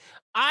 maybe.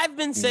 I've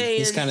been saying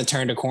he's kind of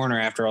turned a corner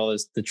after all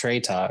the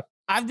trade talk.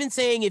 I've been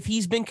saying if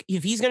he's going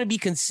to be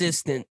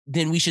consistent,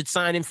 then we should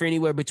sign him for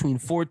anywhere between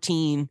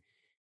 14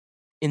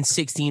 and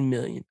 16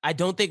 million. I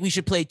don't think we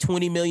should play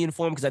 20 million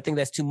for him because I think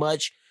that's too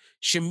much.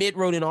 Schmidt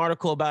wrote an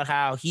article about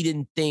how he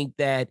didn't think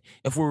that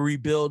if we're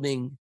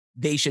rebuilding,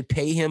 they should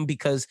pay him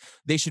because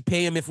they should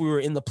pay him if we were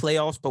in the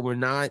playoffs, but we're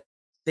not,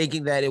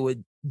 thinking that it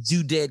would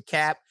do dead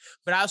cap.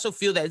 But I also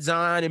feel that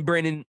Zion and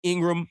Brandon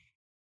Ingram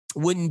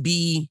wouldn't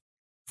be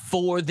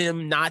for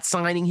them not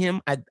signing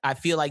him. I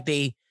feel like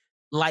they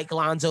like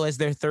Lonzo as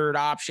their third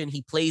option.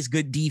 He plays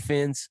good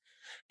defense.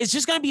 It's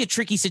just going to be a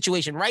tricky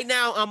situation. Right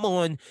now, I'm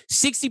on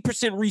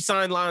 60%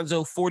 re-sign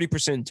Lonzo,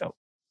 40% Joe.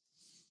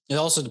 It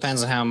also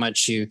depends on how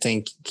much you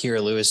think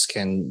Kira Lewis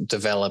can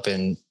develop,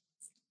 and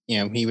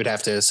he would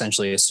have to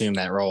essentially assume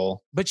that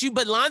role. But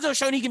Lonzo's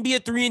shown he can be a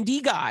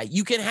 3-and-D guy.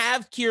 You can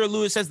have Kira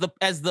Lewis as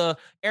the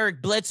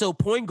Eric Bledsoe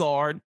point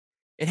guard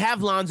and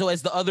have Lonzo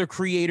as the other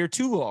creator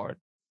 2 guard.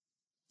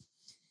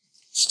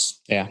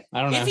 Yeah,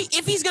 I don't know.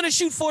 If he's going to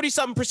shoot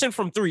 40-something%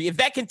 from 3, if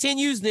that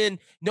continues, then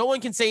no one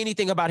can say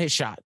anything about his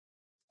shot.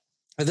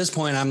 At this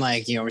point, I'm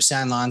like,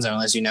 resign Lonzo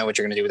unless you know what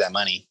you're going to do with that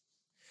money.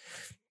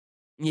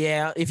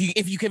 Yeah, if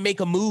you can make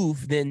a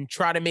move, then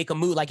try to make a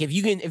move. Like if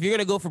you're going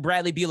to go for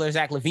Bradley Beal or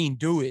Zach LaVine,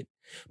 do it.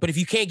 But if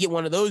you can't get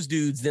one of those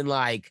dudes, then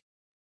I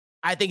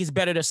think it's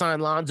better to sign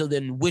Lonzo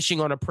than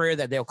wishing on a prayer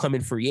that they'll come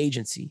in free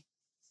agency.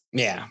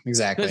 Yeah,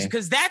 exactly.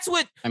 Because that's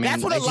what a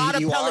lot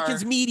of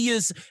Pelicans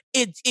media's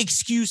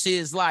excuse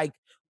is. Like,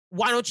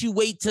 why don't you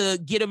wait to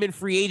get them in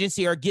free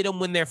agency or get them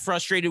when they're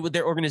frustrated with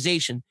their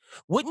organization?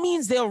 What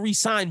means they'll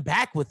re-sign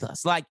back with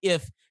us? Like,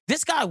 if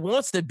this guy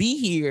wants to be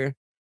here,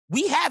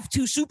 we have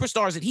 2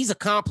 superstars that he's a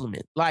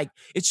compliment. Like,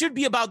 it should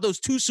be about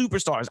those 2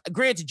 superstars.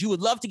 Granted, you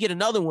would love to get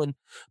another one,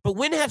 but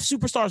when have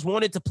superstars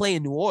wanted to play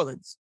in New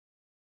Orleans?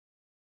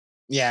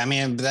 Yeah, I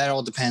mean, that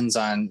all depends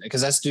on,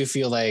 because I do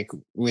feel like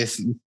with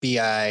BI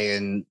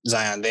and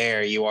Zion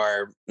there, you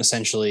are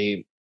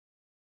essentially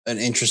an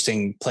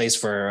interesting place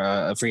for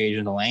a free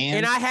agent to land.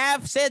 And I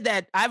have said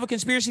that I have a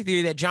conspiracy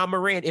theory that John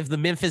Morant, if the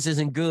Memphis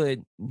isn't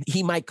good,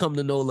 he might come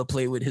to NOLA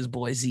play with his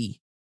boy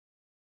Z.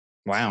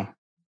 Wow.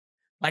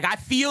 Like, I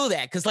feel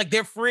that because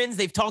they're friends.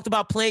 They've talked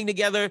about playing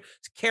together.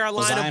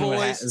 Carolina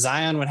boys.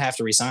 Zion would have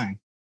to resign.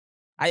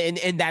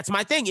 And that's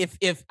my thing.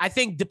 If I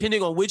think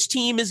depending on which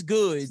team is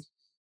good,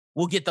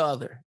 we'll get the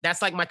other.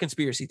 That's my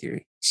conspiracy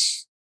theory.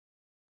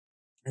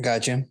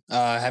 Gotcha.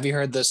 Have you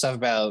heard the stuff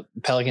about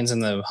Pelicans in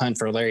the hunt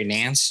for Larry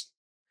Nance?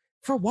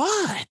 For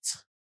what?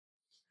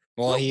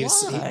 Well, he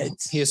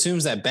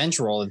assumes that bench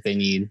role that they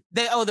need.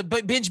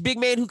 The bench big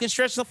man who can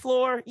stretch the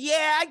floor?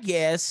 Yeah, I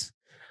guess.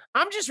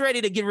 I'm just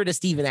ready to get rid of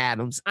Steven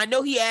Adams. I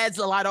know he adds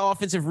a lot of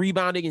offensive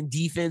rebounding and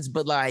defense,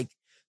 but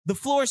the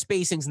floor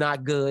spacing's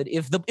not good.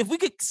 If we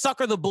could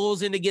sucker the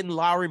Bulls into getting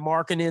Lauri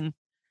Markkanen,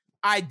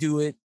 I'd do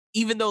it.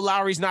 Even though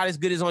Lowry's not as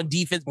good as on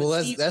defense.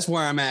 Well, that's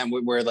where I'm at.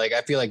 Where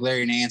I feel like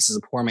Larry Nance is a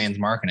poor man's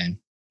Markkanen.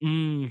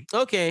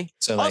 Okay.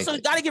 So also,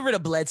 got to get rid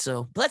of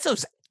Bledsoe.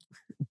 Bledsoe's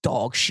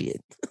dog shit.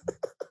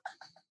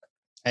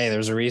 Hey,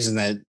 there's a reason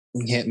that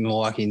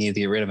Milwaukee needed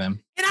to get rid of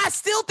him. And I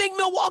still think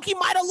Milwaukee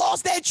might have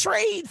lost that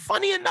trade.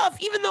 Funny enough,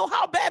 even though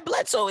how bad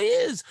Bledsoe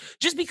is,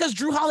 just because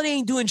Drew Holiday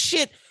ain't doing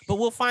shit. But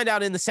we'll find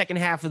out in the second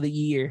half of the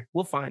year.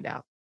 We'll find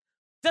out.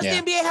 Does the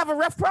NBA have a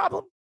ref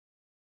problem?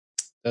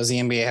 Does the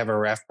NBA have a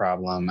ref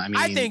problem? I mean,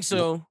 I think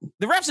so.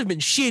 The refs have been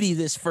shitty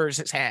this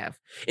first half.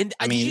 And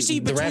I mean, did you see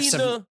between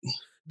the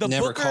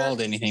never Booker,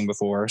 called anything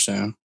before,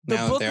 so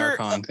now that they are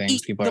calling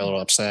things, people are a little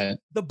upset.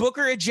 The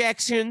Booker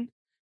ejection,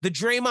 the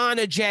Draymond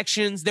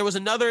ejections. There was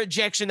another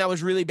ejection that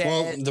was really bad.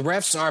 Well, the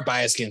refs are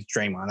biased against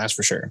Draymond, that's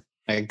for sure.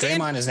 Like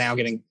Draymond is now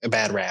getting a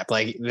bad rap.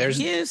 Like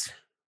he is.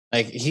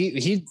 Like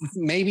he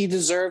maybe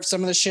deserved some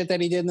of the shit that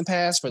he did in the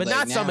past, but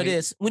not some of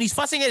this. When he's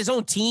fussing at his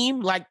own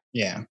team,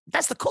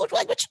 that's the coach.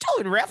 Like, what you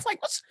doing, ref?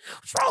 Like, what's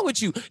wrong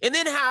with you? And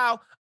then how,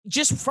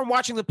 just from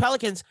watching the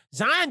Pelicans,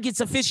 Zion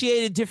gets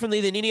officiated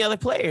differently than any other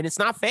player, and it's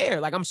not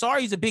fair. Like, I'm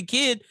sorry, he's a big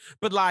kid,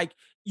 but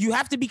you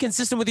have to be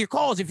consistent with your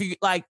calls. If you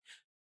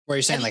where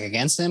you're saying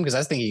against him, because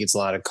I think he gets a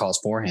lot of calls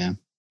for him.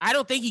 I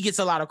don't think he gets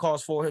a lot of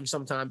calls for him.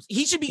 Sometimes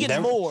he should be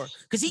getting more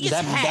because he gets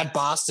that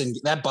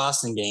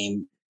Boston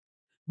game.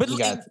 But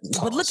look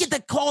at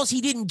the calls he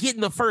didn't get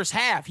in the first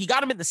half. He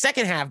got him in the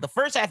second half. The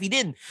first half he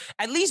didn't.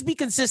 At least be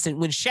consistent.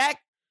 When Shaq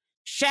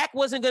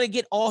wasn't going to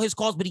get all his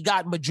calls, but he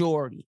got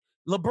majority.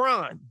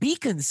 LeBron, be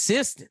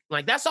consistent.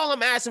 Like, that's all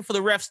I'm asking for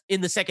the refs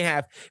in the second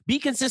half. Be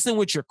consistent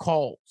with your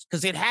calls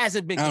because it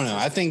hasn't been. I don't know.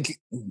 I think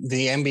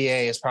the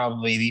NBA is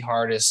probably the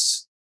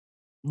hardest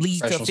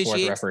league to professional sport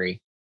officiate.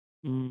 referee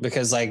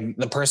because like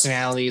the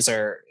personalities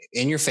are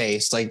in your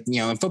face. Like,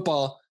 you know, in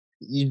football,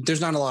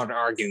 there's not a lot of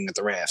arguing with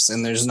the refs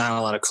and there's not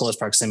a lot of close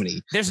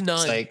proximity. There's none.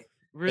 It's like,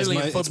 really,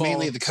 in it's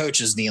mainly the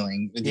coaches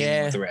dealing with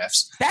the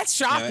refs. That's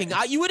shocking.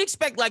 You would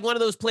expect like one of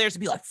those players to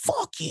be like,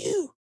 "Fuck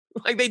you,"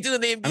 like they do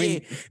in the NBA. I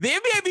mean, the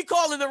NBA be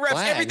calling the refs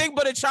flag. everything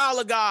but a child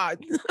of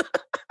God.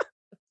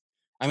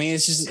 I mean,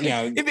 it's just, you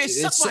know,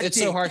 it's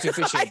so hard to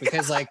officiate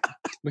because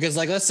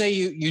let's say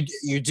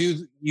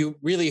you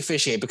really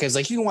officiate because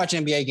like you can watch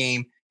an NBA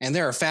game and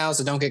there are fouls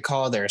that don't get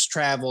called. There's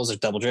travels,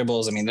 there's double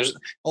dribbles. I mean, there's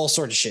all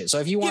sorts of shit. So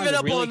if you want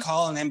to really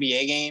call an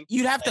NBA game,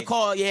 you'd have to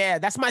call. Yeah,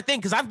 that's my thing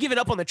because I've given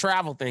up on the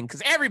travel thing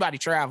because everybody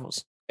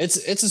travels. It's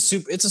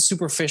a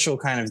superficial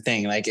kind of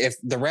thing. Like if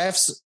the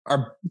refs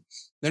are,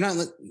 they're not,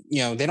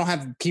 you know, they don't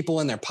have people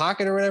in their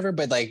pocket or whatever,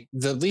 but like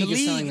the league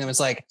is telling them it's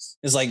like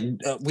we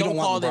don't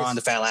want LeBron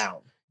to foul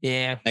out.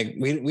 Yeah. Like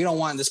we don't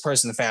want this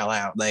person to foul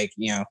out. Like,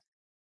 you know,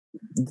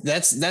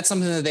 that's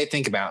something that they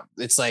think about.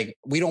 It's like,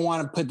 we don't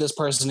want to put this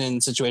person in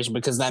a situation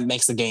because that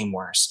makes the game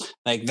worse.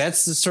 Like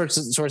that's the sorts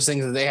of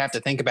things that they have to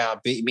think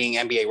about being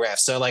NBA refs.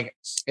 So like,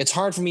 it's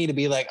hard for me to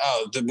be like,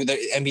 oh, the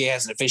NBA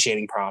has an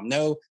officiating problem.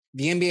 No,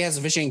 the NBA has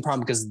an officiating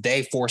problem because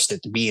they forced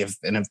it to be a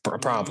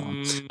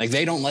problem. Like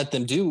they don't let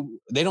them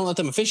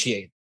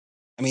officiate.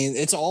 I mean,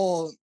 it's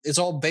all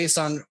based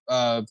on,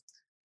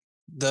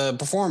 the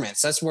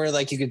performance. That's where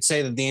like you could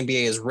say that the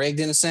NBA is rigged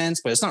in a sense,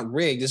 but it's not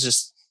rigged. It's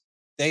just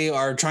they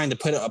are trying to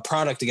put a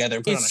product together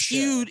and put on a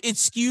show.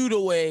 It's skewed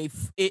away.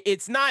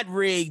 It's not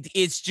rigged.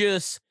 It's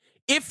just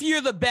if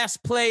you're the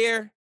best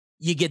player,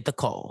 you get the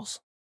calls.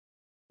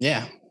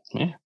 Yeah.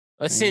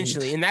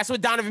 Essentially. And that's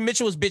what Donovan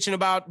Mitchell was bitching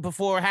about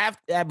before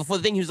the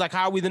thing. He was like,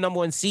 how are we the number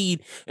one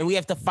seed? And we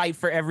have to fight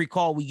for every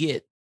call we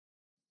get.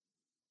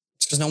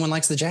 It's because no one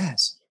likes the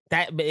Jazz.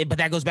 But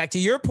that goes back to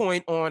your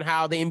point on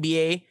how the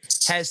NBA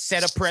has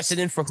set a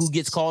precedent for who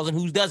gets calls and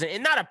who doesn't.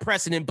 And not a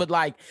precedent, but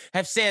like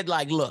have said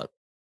like, look,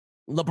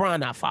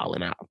 LeBron not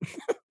fouling out.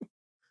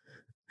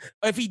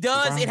 If he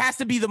does, it has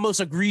to be the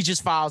most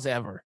egregious fouls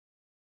ever.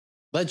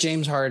 Let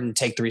James Harden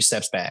take 3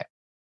 steps back.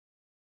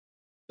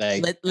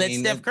 Like let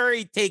Steph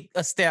Curry take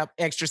a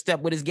extra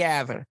step with his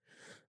gather.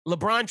 They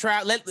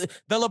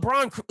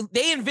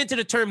invented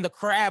a term, the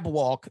crab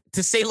walk,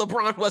 to say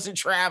LeBron wasn't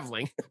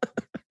traveling.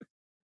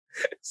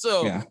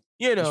 So,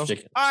 you know,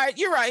 all right,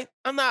 you're right.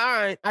 I'm not all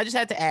right. I just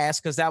had to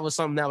ask because that was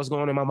something that was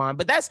going in my mind.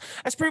 But that's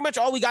pretty much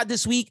all we got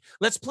this week.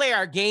 Let's play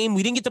our game.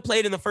 We didn't get to play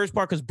it in the first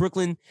part because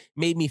Brooklyn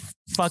made me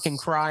fucking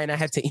cry and I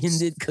had to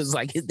end it because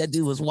like that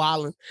dude was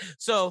wilding.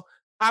 So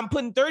I'm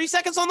putting 30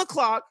 seconds on the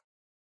clock.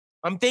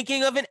 I'm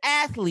thinking of an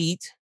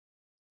athlete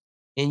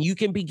and you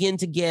can begin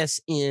to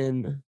guess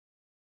in.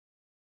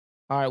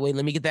 All right, wait,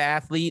 let me get the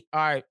athlete.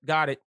 All right,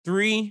 got it.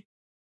 3,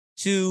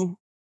 2.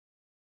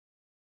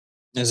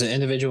 Is it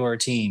individual or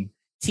team?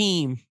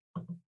 Team.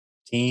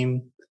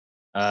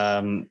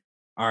 Are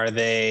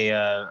they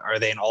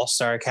an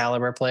all-star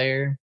caliber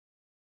player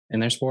in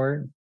their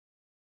sport?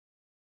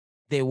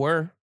 They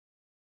were.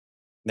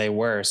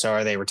 So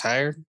are they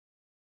retired?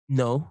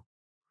 No.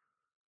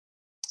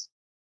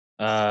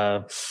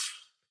 Do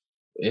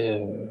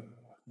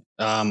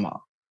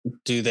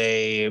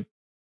they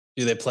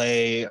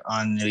play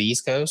on the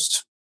East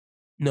Coast?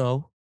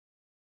 No.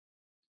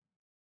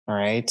 All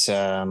right.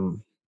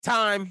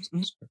 Time.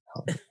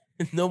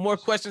 No more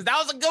questions. That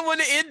was a good one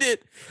to end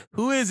it.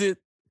 Who is it?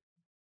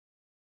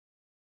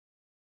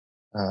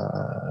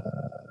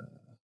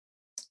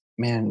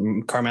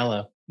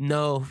 Carmelo.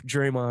 No,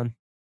 Draymond.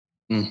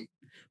 When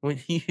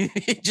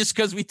just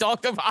because we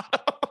talked about him.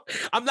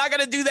 I'm not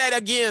gonna do that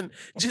again.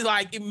 Just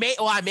like it may.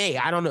 I may.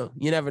 I don't know.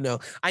 You never know.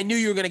 I knew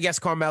you were gonna guess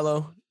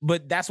Carmelo,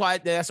 but that's why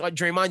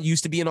Draymond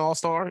used to be an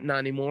all-star. Not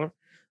anymore.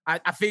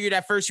 I figured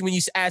at first when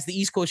you asked the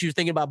East Coast, you were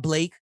thinking about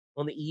Blake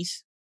on the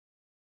East.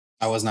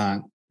 I was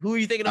not. Who are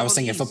you thinking of? I was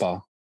thinking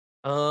football.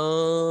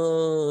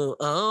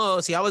 Oh,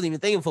 see, I wasn't even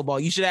thinking football.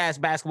 You should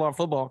ask basketball or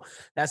football.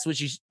 That's what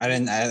you.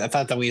 I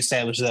thought that we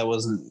established that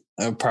wasn't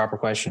a proper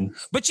question.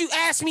 But you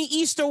asked me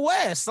East or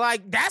West.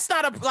 Like that's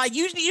not a like.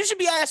 You should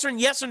be answering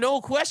yes or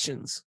no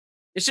questions.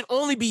 It should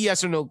only be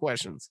yes or no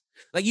questions.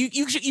 Like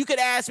you could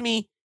ask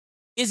me,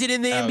 is it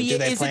in the NBA? Do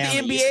they is play it the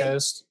on NBA? the East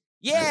Coast?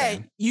 Yeah,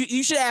 Okay.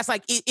 You should ask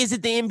like, is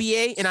it the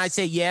NBA? And I'd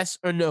say yes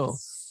or no.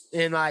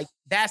 And like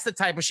that's the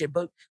type of shit.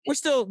 But we're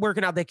still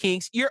working out the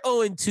kinks. You're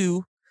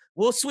 0-2.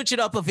 We'll switch it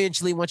up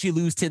eventually once you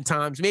lose 10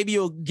 times. Maybe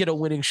you'll get a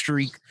winning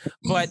streak.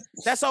 But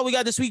that's all we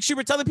got this week.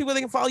 Schubert, tell the people they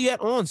can follow you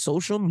at on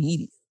social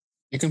media.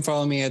 You can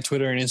follow me at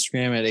Twitter and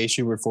Instagram at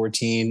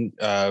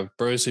aschubert14.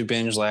 Bros Who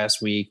Binge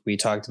last week, we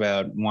talked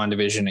about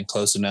WandaVision and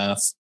Close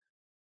Enough.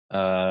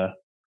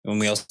 When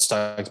we also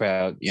talked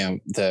about, we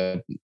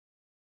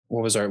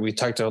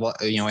talked a lot,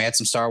 we had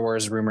some Star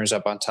Wars rumors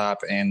up on top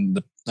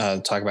and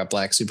talk about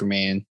Black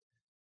Superman.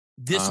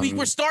 This week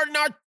we're starting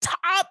our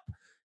top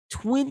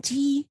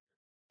 20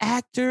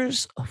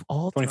 actors of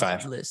all time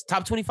 25. list.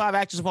 Top 25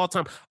 actors of all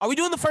time. Are we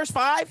doing the first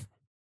 5?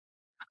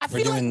 I We're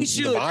feel like doing we the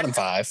should. bottom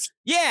 5.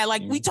 Yeah,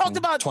 like we talked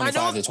about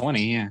 25 to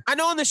 20. Yeah. I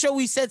know on the show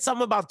we said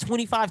something about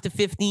 25 to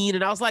 15,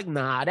 and I was like,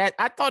 nah, that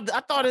I thought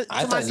it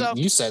to myself.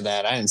 You said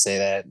that. I didn't say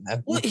that.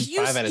 Well,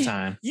 5 at a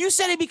time. You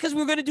said it because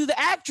we were gonna do the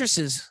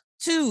actresses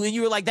too, and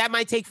you were like, that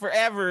might take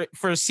forever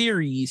for a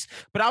series.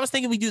 But I was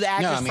thinking we do the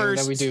actors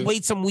first,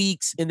 wait some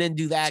weeks, and then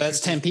do that. So that's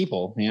 10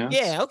 people. Yeah.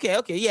 Yeah.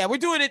 Okay. Yeah, we're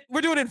doing it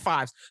in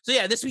 5s. So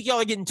yeah, this week y'all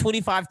are getting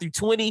 25 through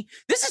 20.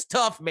 This is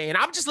tough, man.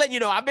 I'm just letting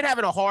you know. I've been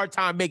having a hard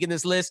time making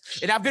this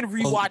list, and I've been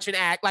rewatching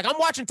Like I'm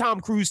watching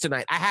Tom Cruise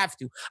tonight. I have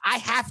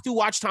to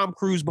watch Tom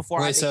Cruise before.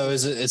 Wait, so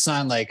is it? It's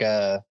not like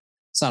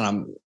it's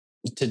not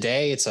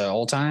today. It's an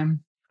old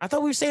time. I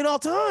thought we were saying all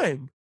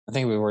time. I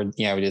think we were.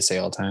 Yeah, we did say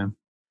all time.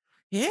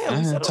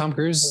 Yeah, Tom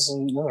Cruise is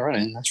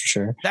running. That's for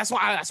sure. That's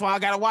why I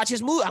gotta watch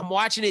his movie. I'm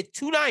watching it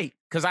tonight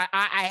because I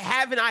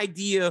have an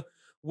idea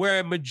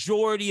where a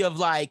majority of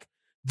like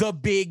the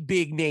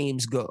big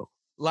names go.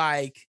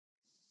 Like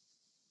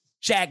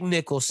Jack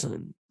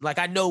Nicholson. Like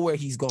I know where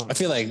he's going. I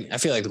feel like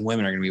the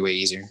women are gonna be way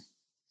easier.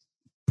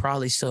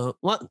 Probably so.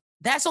 Well,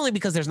 that's only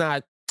because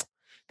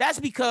that's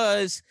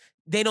because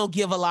they don't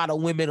give a lot of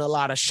women a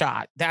lot of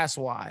shot. That's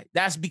why.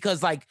 That's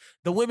because like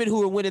the women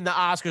who are winning the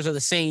Oscars are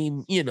the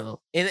same, you know,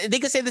 and they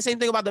could say the same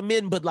thing about the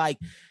men, but like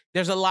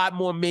there's a lot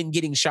more men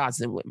getting shots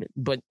than women.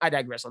 But I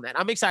digress on that.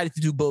 I'm excited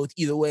to do both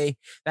either way.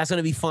 That's going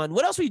to be fun.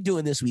 What else are we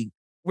doing this week?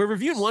 We're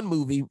reviewing one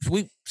movie.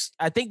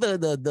 I think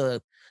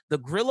the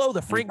Grillo,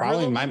 the Frank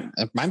probably Grillo.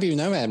 might be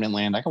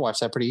Nomadland. I can watch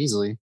that pretty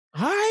easily.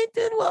 All right,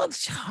 then. Well,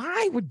 all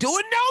right, we're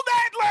doing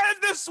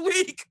Nomadland this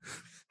week.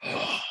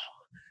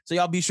 So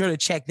y'all be sure to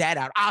check that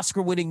out.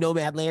 Oscar-winning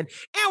Nomadland,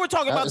 and we're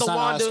talking about It's the not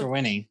Wanda.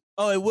 Oscar-winning.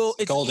 Oh, it will.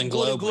 It's Golden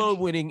Globe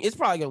winning. It's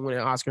probably gonna win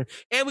an Oscar.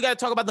 And we got to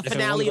talk about the If it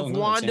finale of won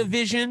Golden Globes,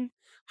 WandaVision,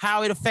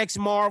 how it affects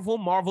Marvel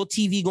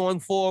TV going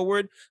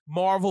forward,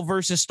 Marvel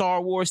versus Star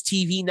Wars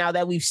TV. Now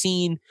that we've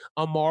seen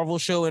a Marvel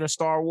show and a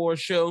Star Wars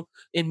show,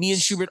 and me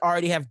and Schubert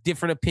already have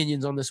different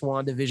opinions on this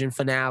WandaVision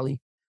finale.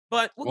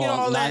 But we'll get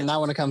all that.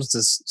 Not when it comes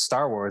to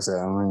Star Wars,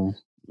 though.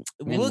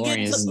 I mean,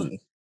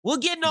 We'll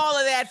get into all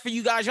of that for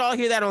you guys. Y'all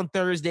hear that on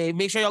Thursday.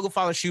 Make sure y'all go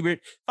follow Schubert.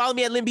 Follow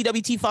me at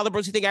LinBWT. Follow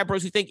Bros Who Think at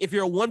Bros Who Think. If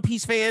you're a One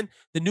Piece fan,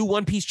 the new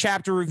One Piece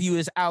chapter review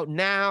is out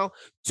now.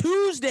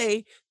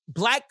 Tuesday,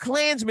 Black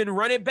Klansman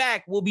Run It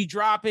Back will be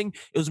dropping.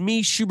 It was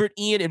me, Schubert,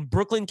 Ian, and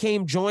Brooklyn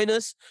came join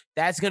us.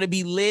 That's going to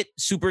be lit.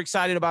 Super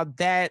excited about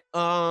that.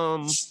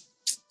 I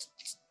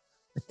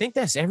think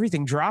that's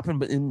everything dropping,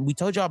 but we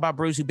told y'all about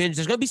Bros Who Binge.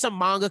 There's going to be some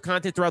manga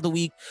content throughout the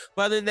week.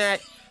 But other than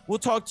that, we'll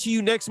talk to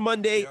you next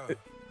Monday.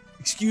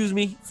 Excuse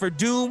me, for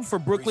Doom, for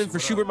Brooklyn, for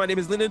Schubert. My name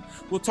is Lyndon.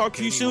 We'll talk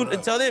to you soon.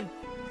 Until then,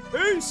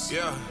 peace.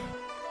 Yeah.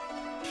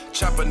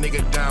 Chop a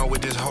nigga down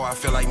with this hoe, I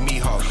feel like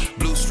Mihawk.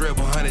 Blue strip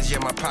 100s, yeah,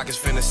 my pockets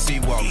finna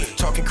seawalk.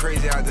 Talking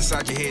crazy out the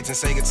side your heads and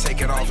say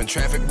take it off. In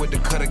traffic with the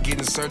cutter,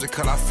 getting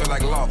surgical, I feel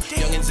like law.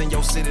 Youngins in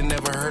your city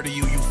never heard of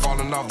you, you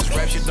falling off. This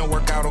rap shit don't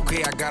work out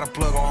okay, I got a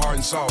plug on hard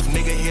and soft.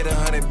 Nigga hit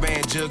 100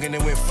 band jug and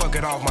then went fuck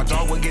it off. My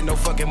dog wouldn't get no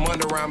fucking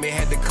money around me,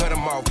 had to cut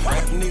him off.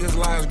 After niggas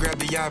lives, grab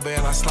the yabba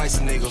and I slice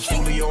a nigga.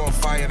 Julio on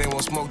fire, they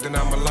won't smoke, then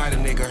I'ma light a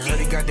nigga.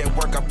 Heard he got that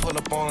work, I pull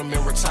up on him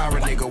and retire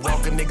a nigga.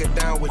 Walk a nigga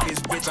down with this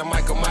bitch, I'm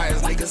Michael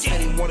Myers. Nigga said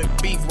he wanted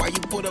beef, why you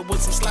put up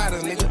with some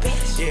sliders, nigga?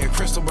 Yeah,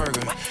 Crystal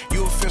Burger.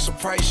 You official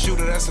price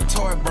shooter, that's a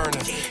toy burner.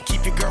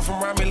 Keep your girl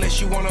from around me unless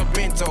you want her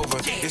bent over.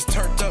 It's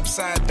turned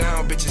upside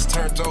down, bitches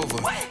turned over.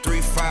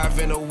 3-5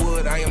 in the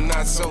wood, I am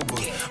not sober.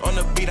 On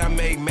the beat, I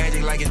make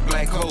magic like it's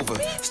Black Clover.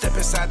 Step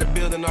inside the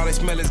building, all they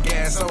smell is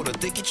gas soda.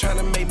 Think you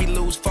tryna make me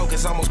lose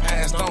focus, almost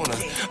passed on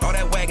her. All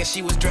that wagon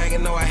she was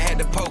dragging, no, I had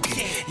to poke it.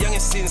 Youngin'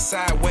 sitting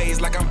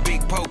sideways like I'm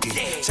Big Pokey.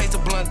 Chase the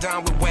blunt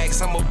down with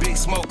wax, I'm a big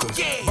smoker.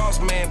 Boss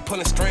man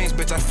pulling strings,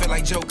 bitch, I feel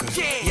like Joker.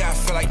 Yeah, I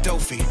feel like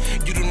Dofi.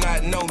 You do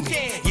not know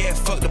me. Yeah,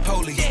 fuck the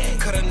police.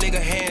 Cut a nigga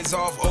hands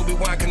off,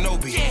 Obi-Wan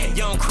Kenobi.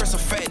 Young Chris, a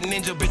fat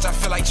ninja, bitch, I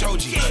feel like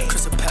Choji.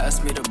 Chris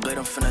passed me the blade,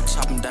 I'm finna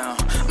chop him down.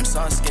 I'm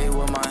so scared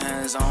with my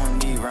hands, I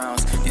don't need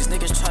rounds. These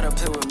niggas try to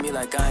play with me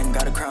like I ain't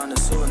got a crown.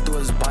 It's soaring through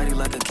his body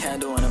like a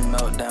candle in a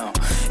meltdown.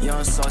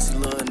 Young saucy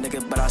little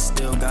nigga, but I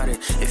still got it.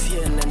 If he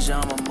a ninja,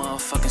 I'm a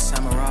motherfucking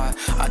samurai.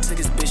 I took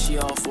his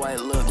bitchy off, white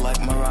look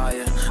like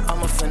Mariah.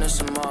 I'ma finish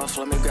him off,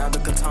 let me grab the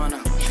katana.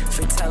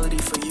 Fatality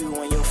for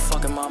you and your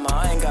fucking mama.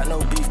 I ain't got no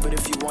beef, but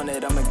if you want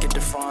it, I'ma get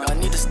the front. I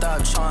need to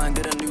stop trying,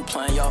 get a new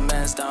plan, y'all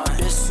man's down.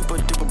 Bitch super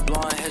duper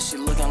blonde hair, she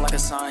looking like a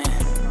sign.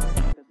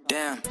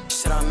 Damn,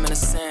 shit, I'm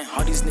innocent.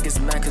 All these niggas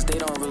mad cause they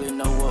don't really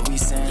know what we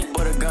saying. He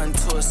brought a gun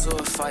to a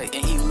sword fight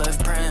and he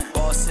left praying.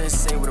 Boss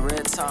sensei with a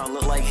red tie,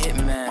 look like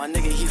Hitman. My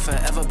nigga, he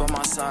forever by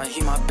my side,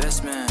 he my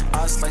best man.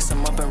 I slice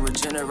him up and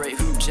regenerate,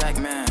 who Jack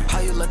man? How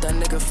you let that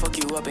nigga fuck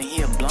you up and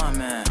he a blind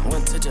man?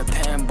 Went to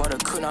Japan, bought a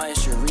kunai and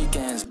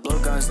shurikens. Blow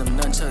guns, them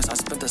nunchucks, I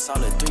spent a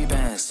solid 3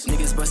 bands.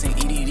 Niggas busting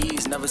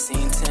EDDs, never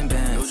seen 10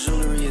 bands. Your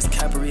jewelry is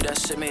Capri, that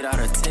shit made out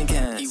of tin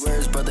cans. He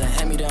wears brother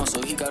hand-me-down,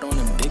 so he got on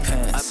them big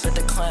pants. I bet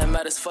the clan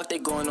mad as fuck, they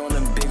going on the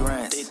giving big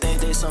rants. They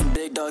think they some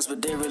big dogs,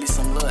 but they really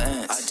some little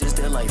ants. I just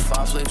did like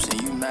 5 flips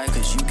and you mad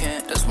cause you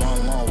can't. That's why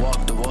I wanna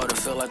walk the water,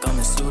 feel like I'm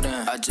in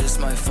Sudan. I just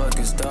might fuck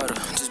his daughter,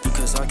 just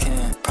because I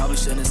can. Probably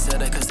shouldn't have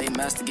said that cause they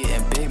master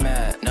getting big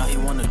mad. Now he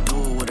wanna do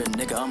it with a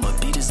nigga, I'ma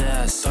beat his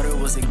ass. Thought it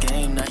was a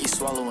game, now he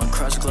swallowing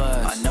crushed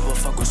glass. I never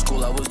fuck with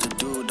school, I was the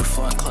dude, the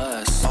fun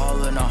class.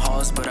 All in the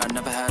halls, but I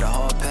never had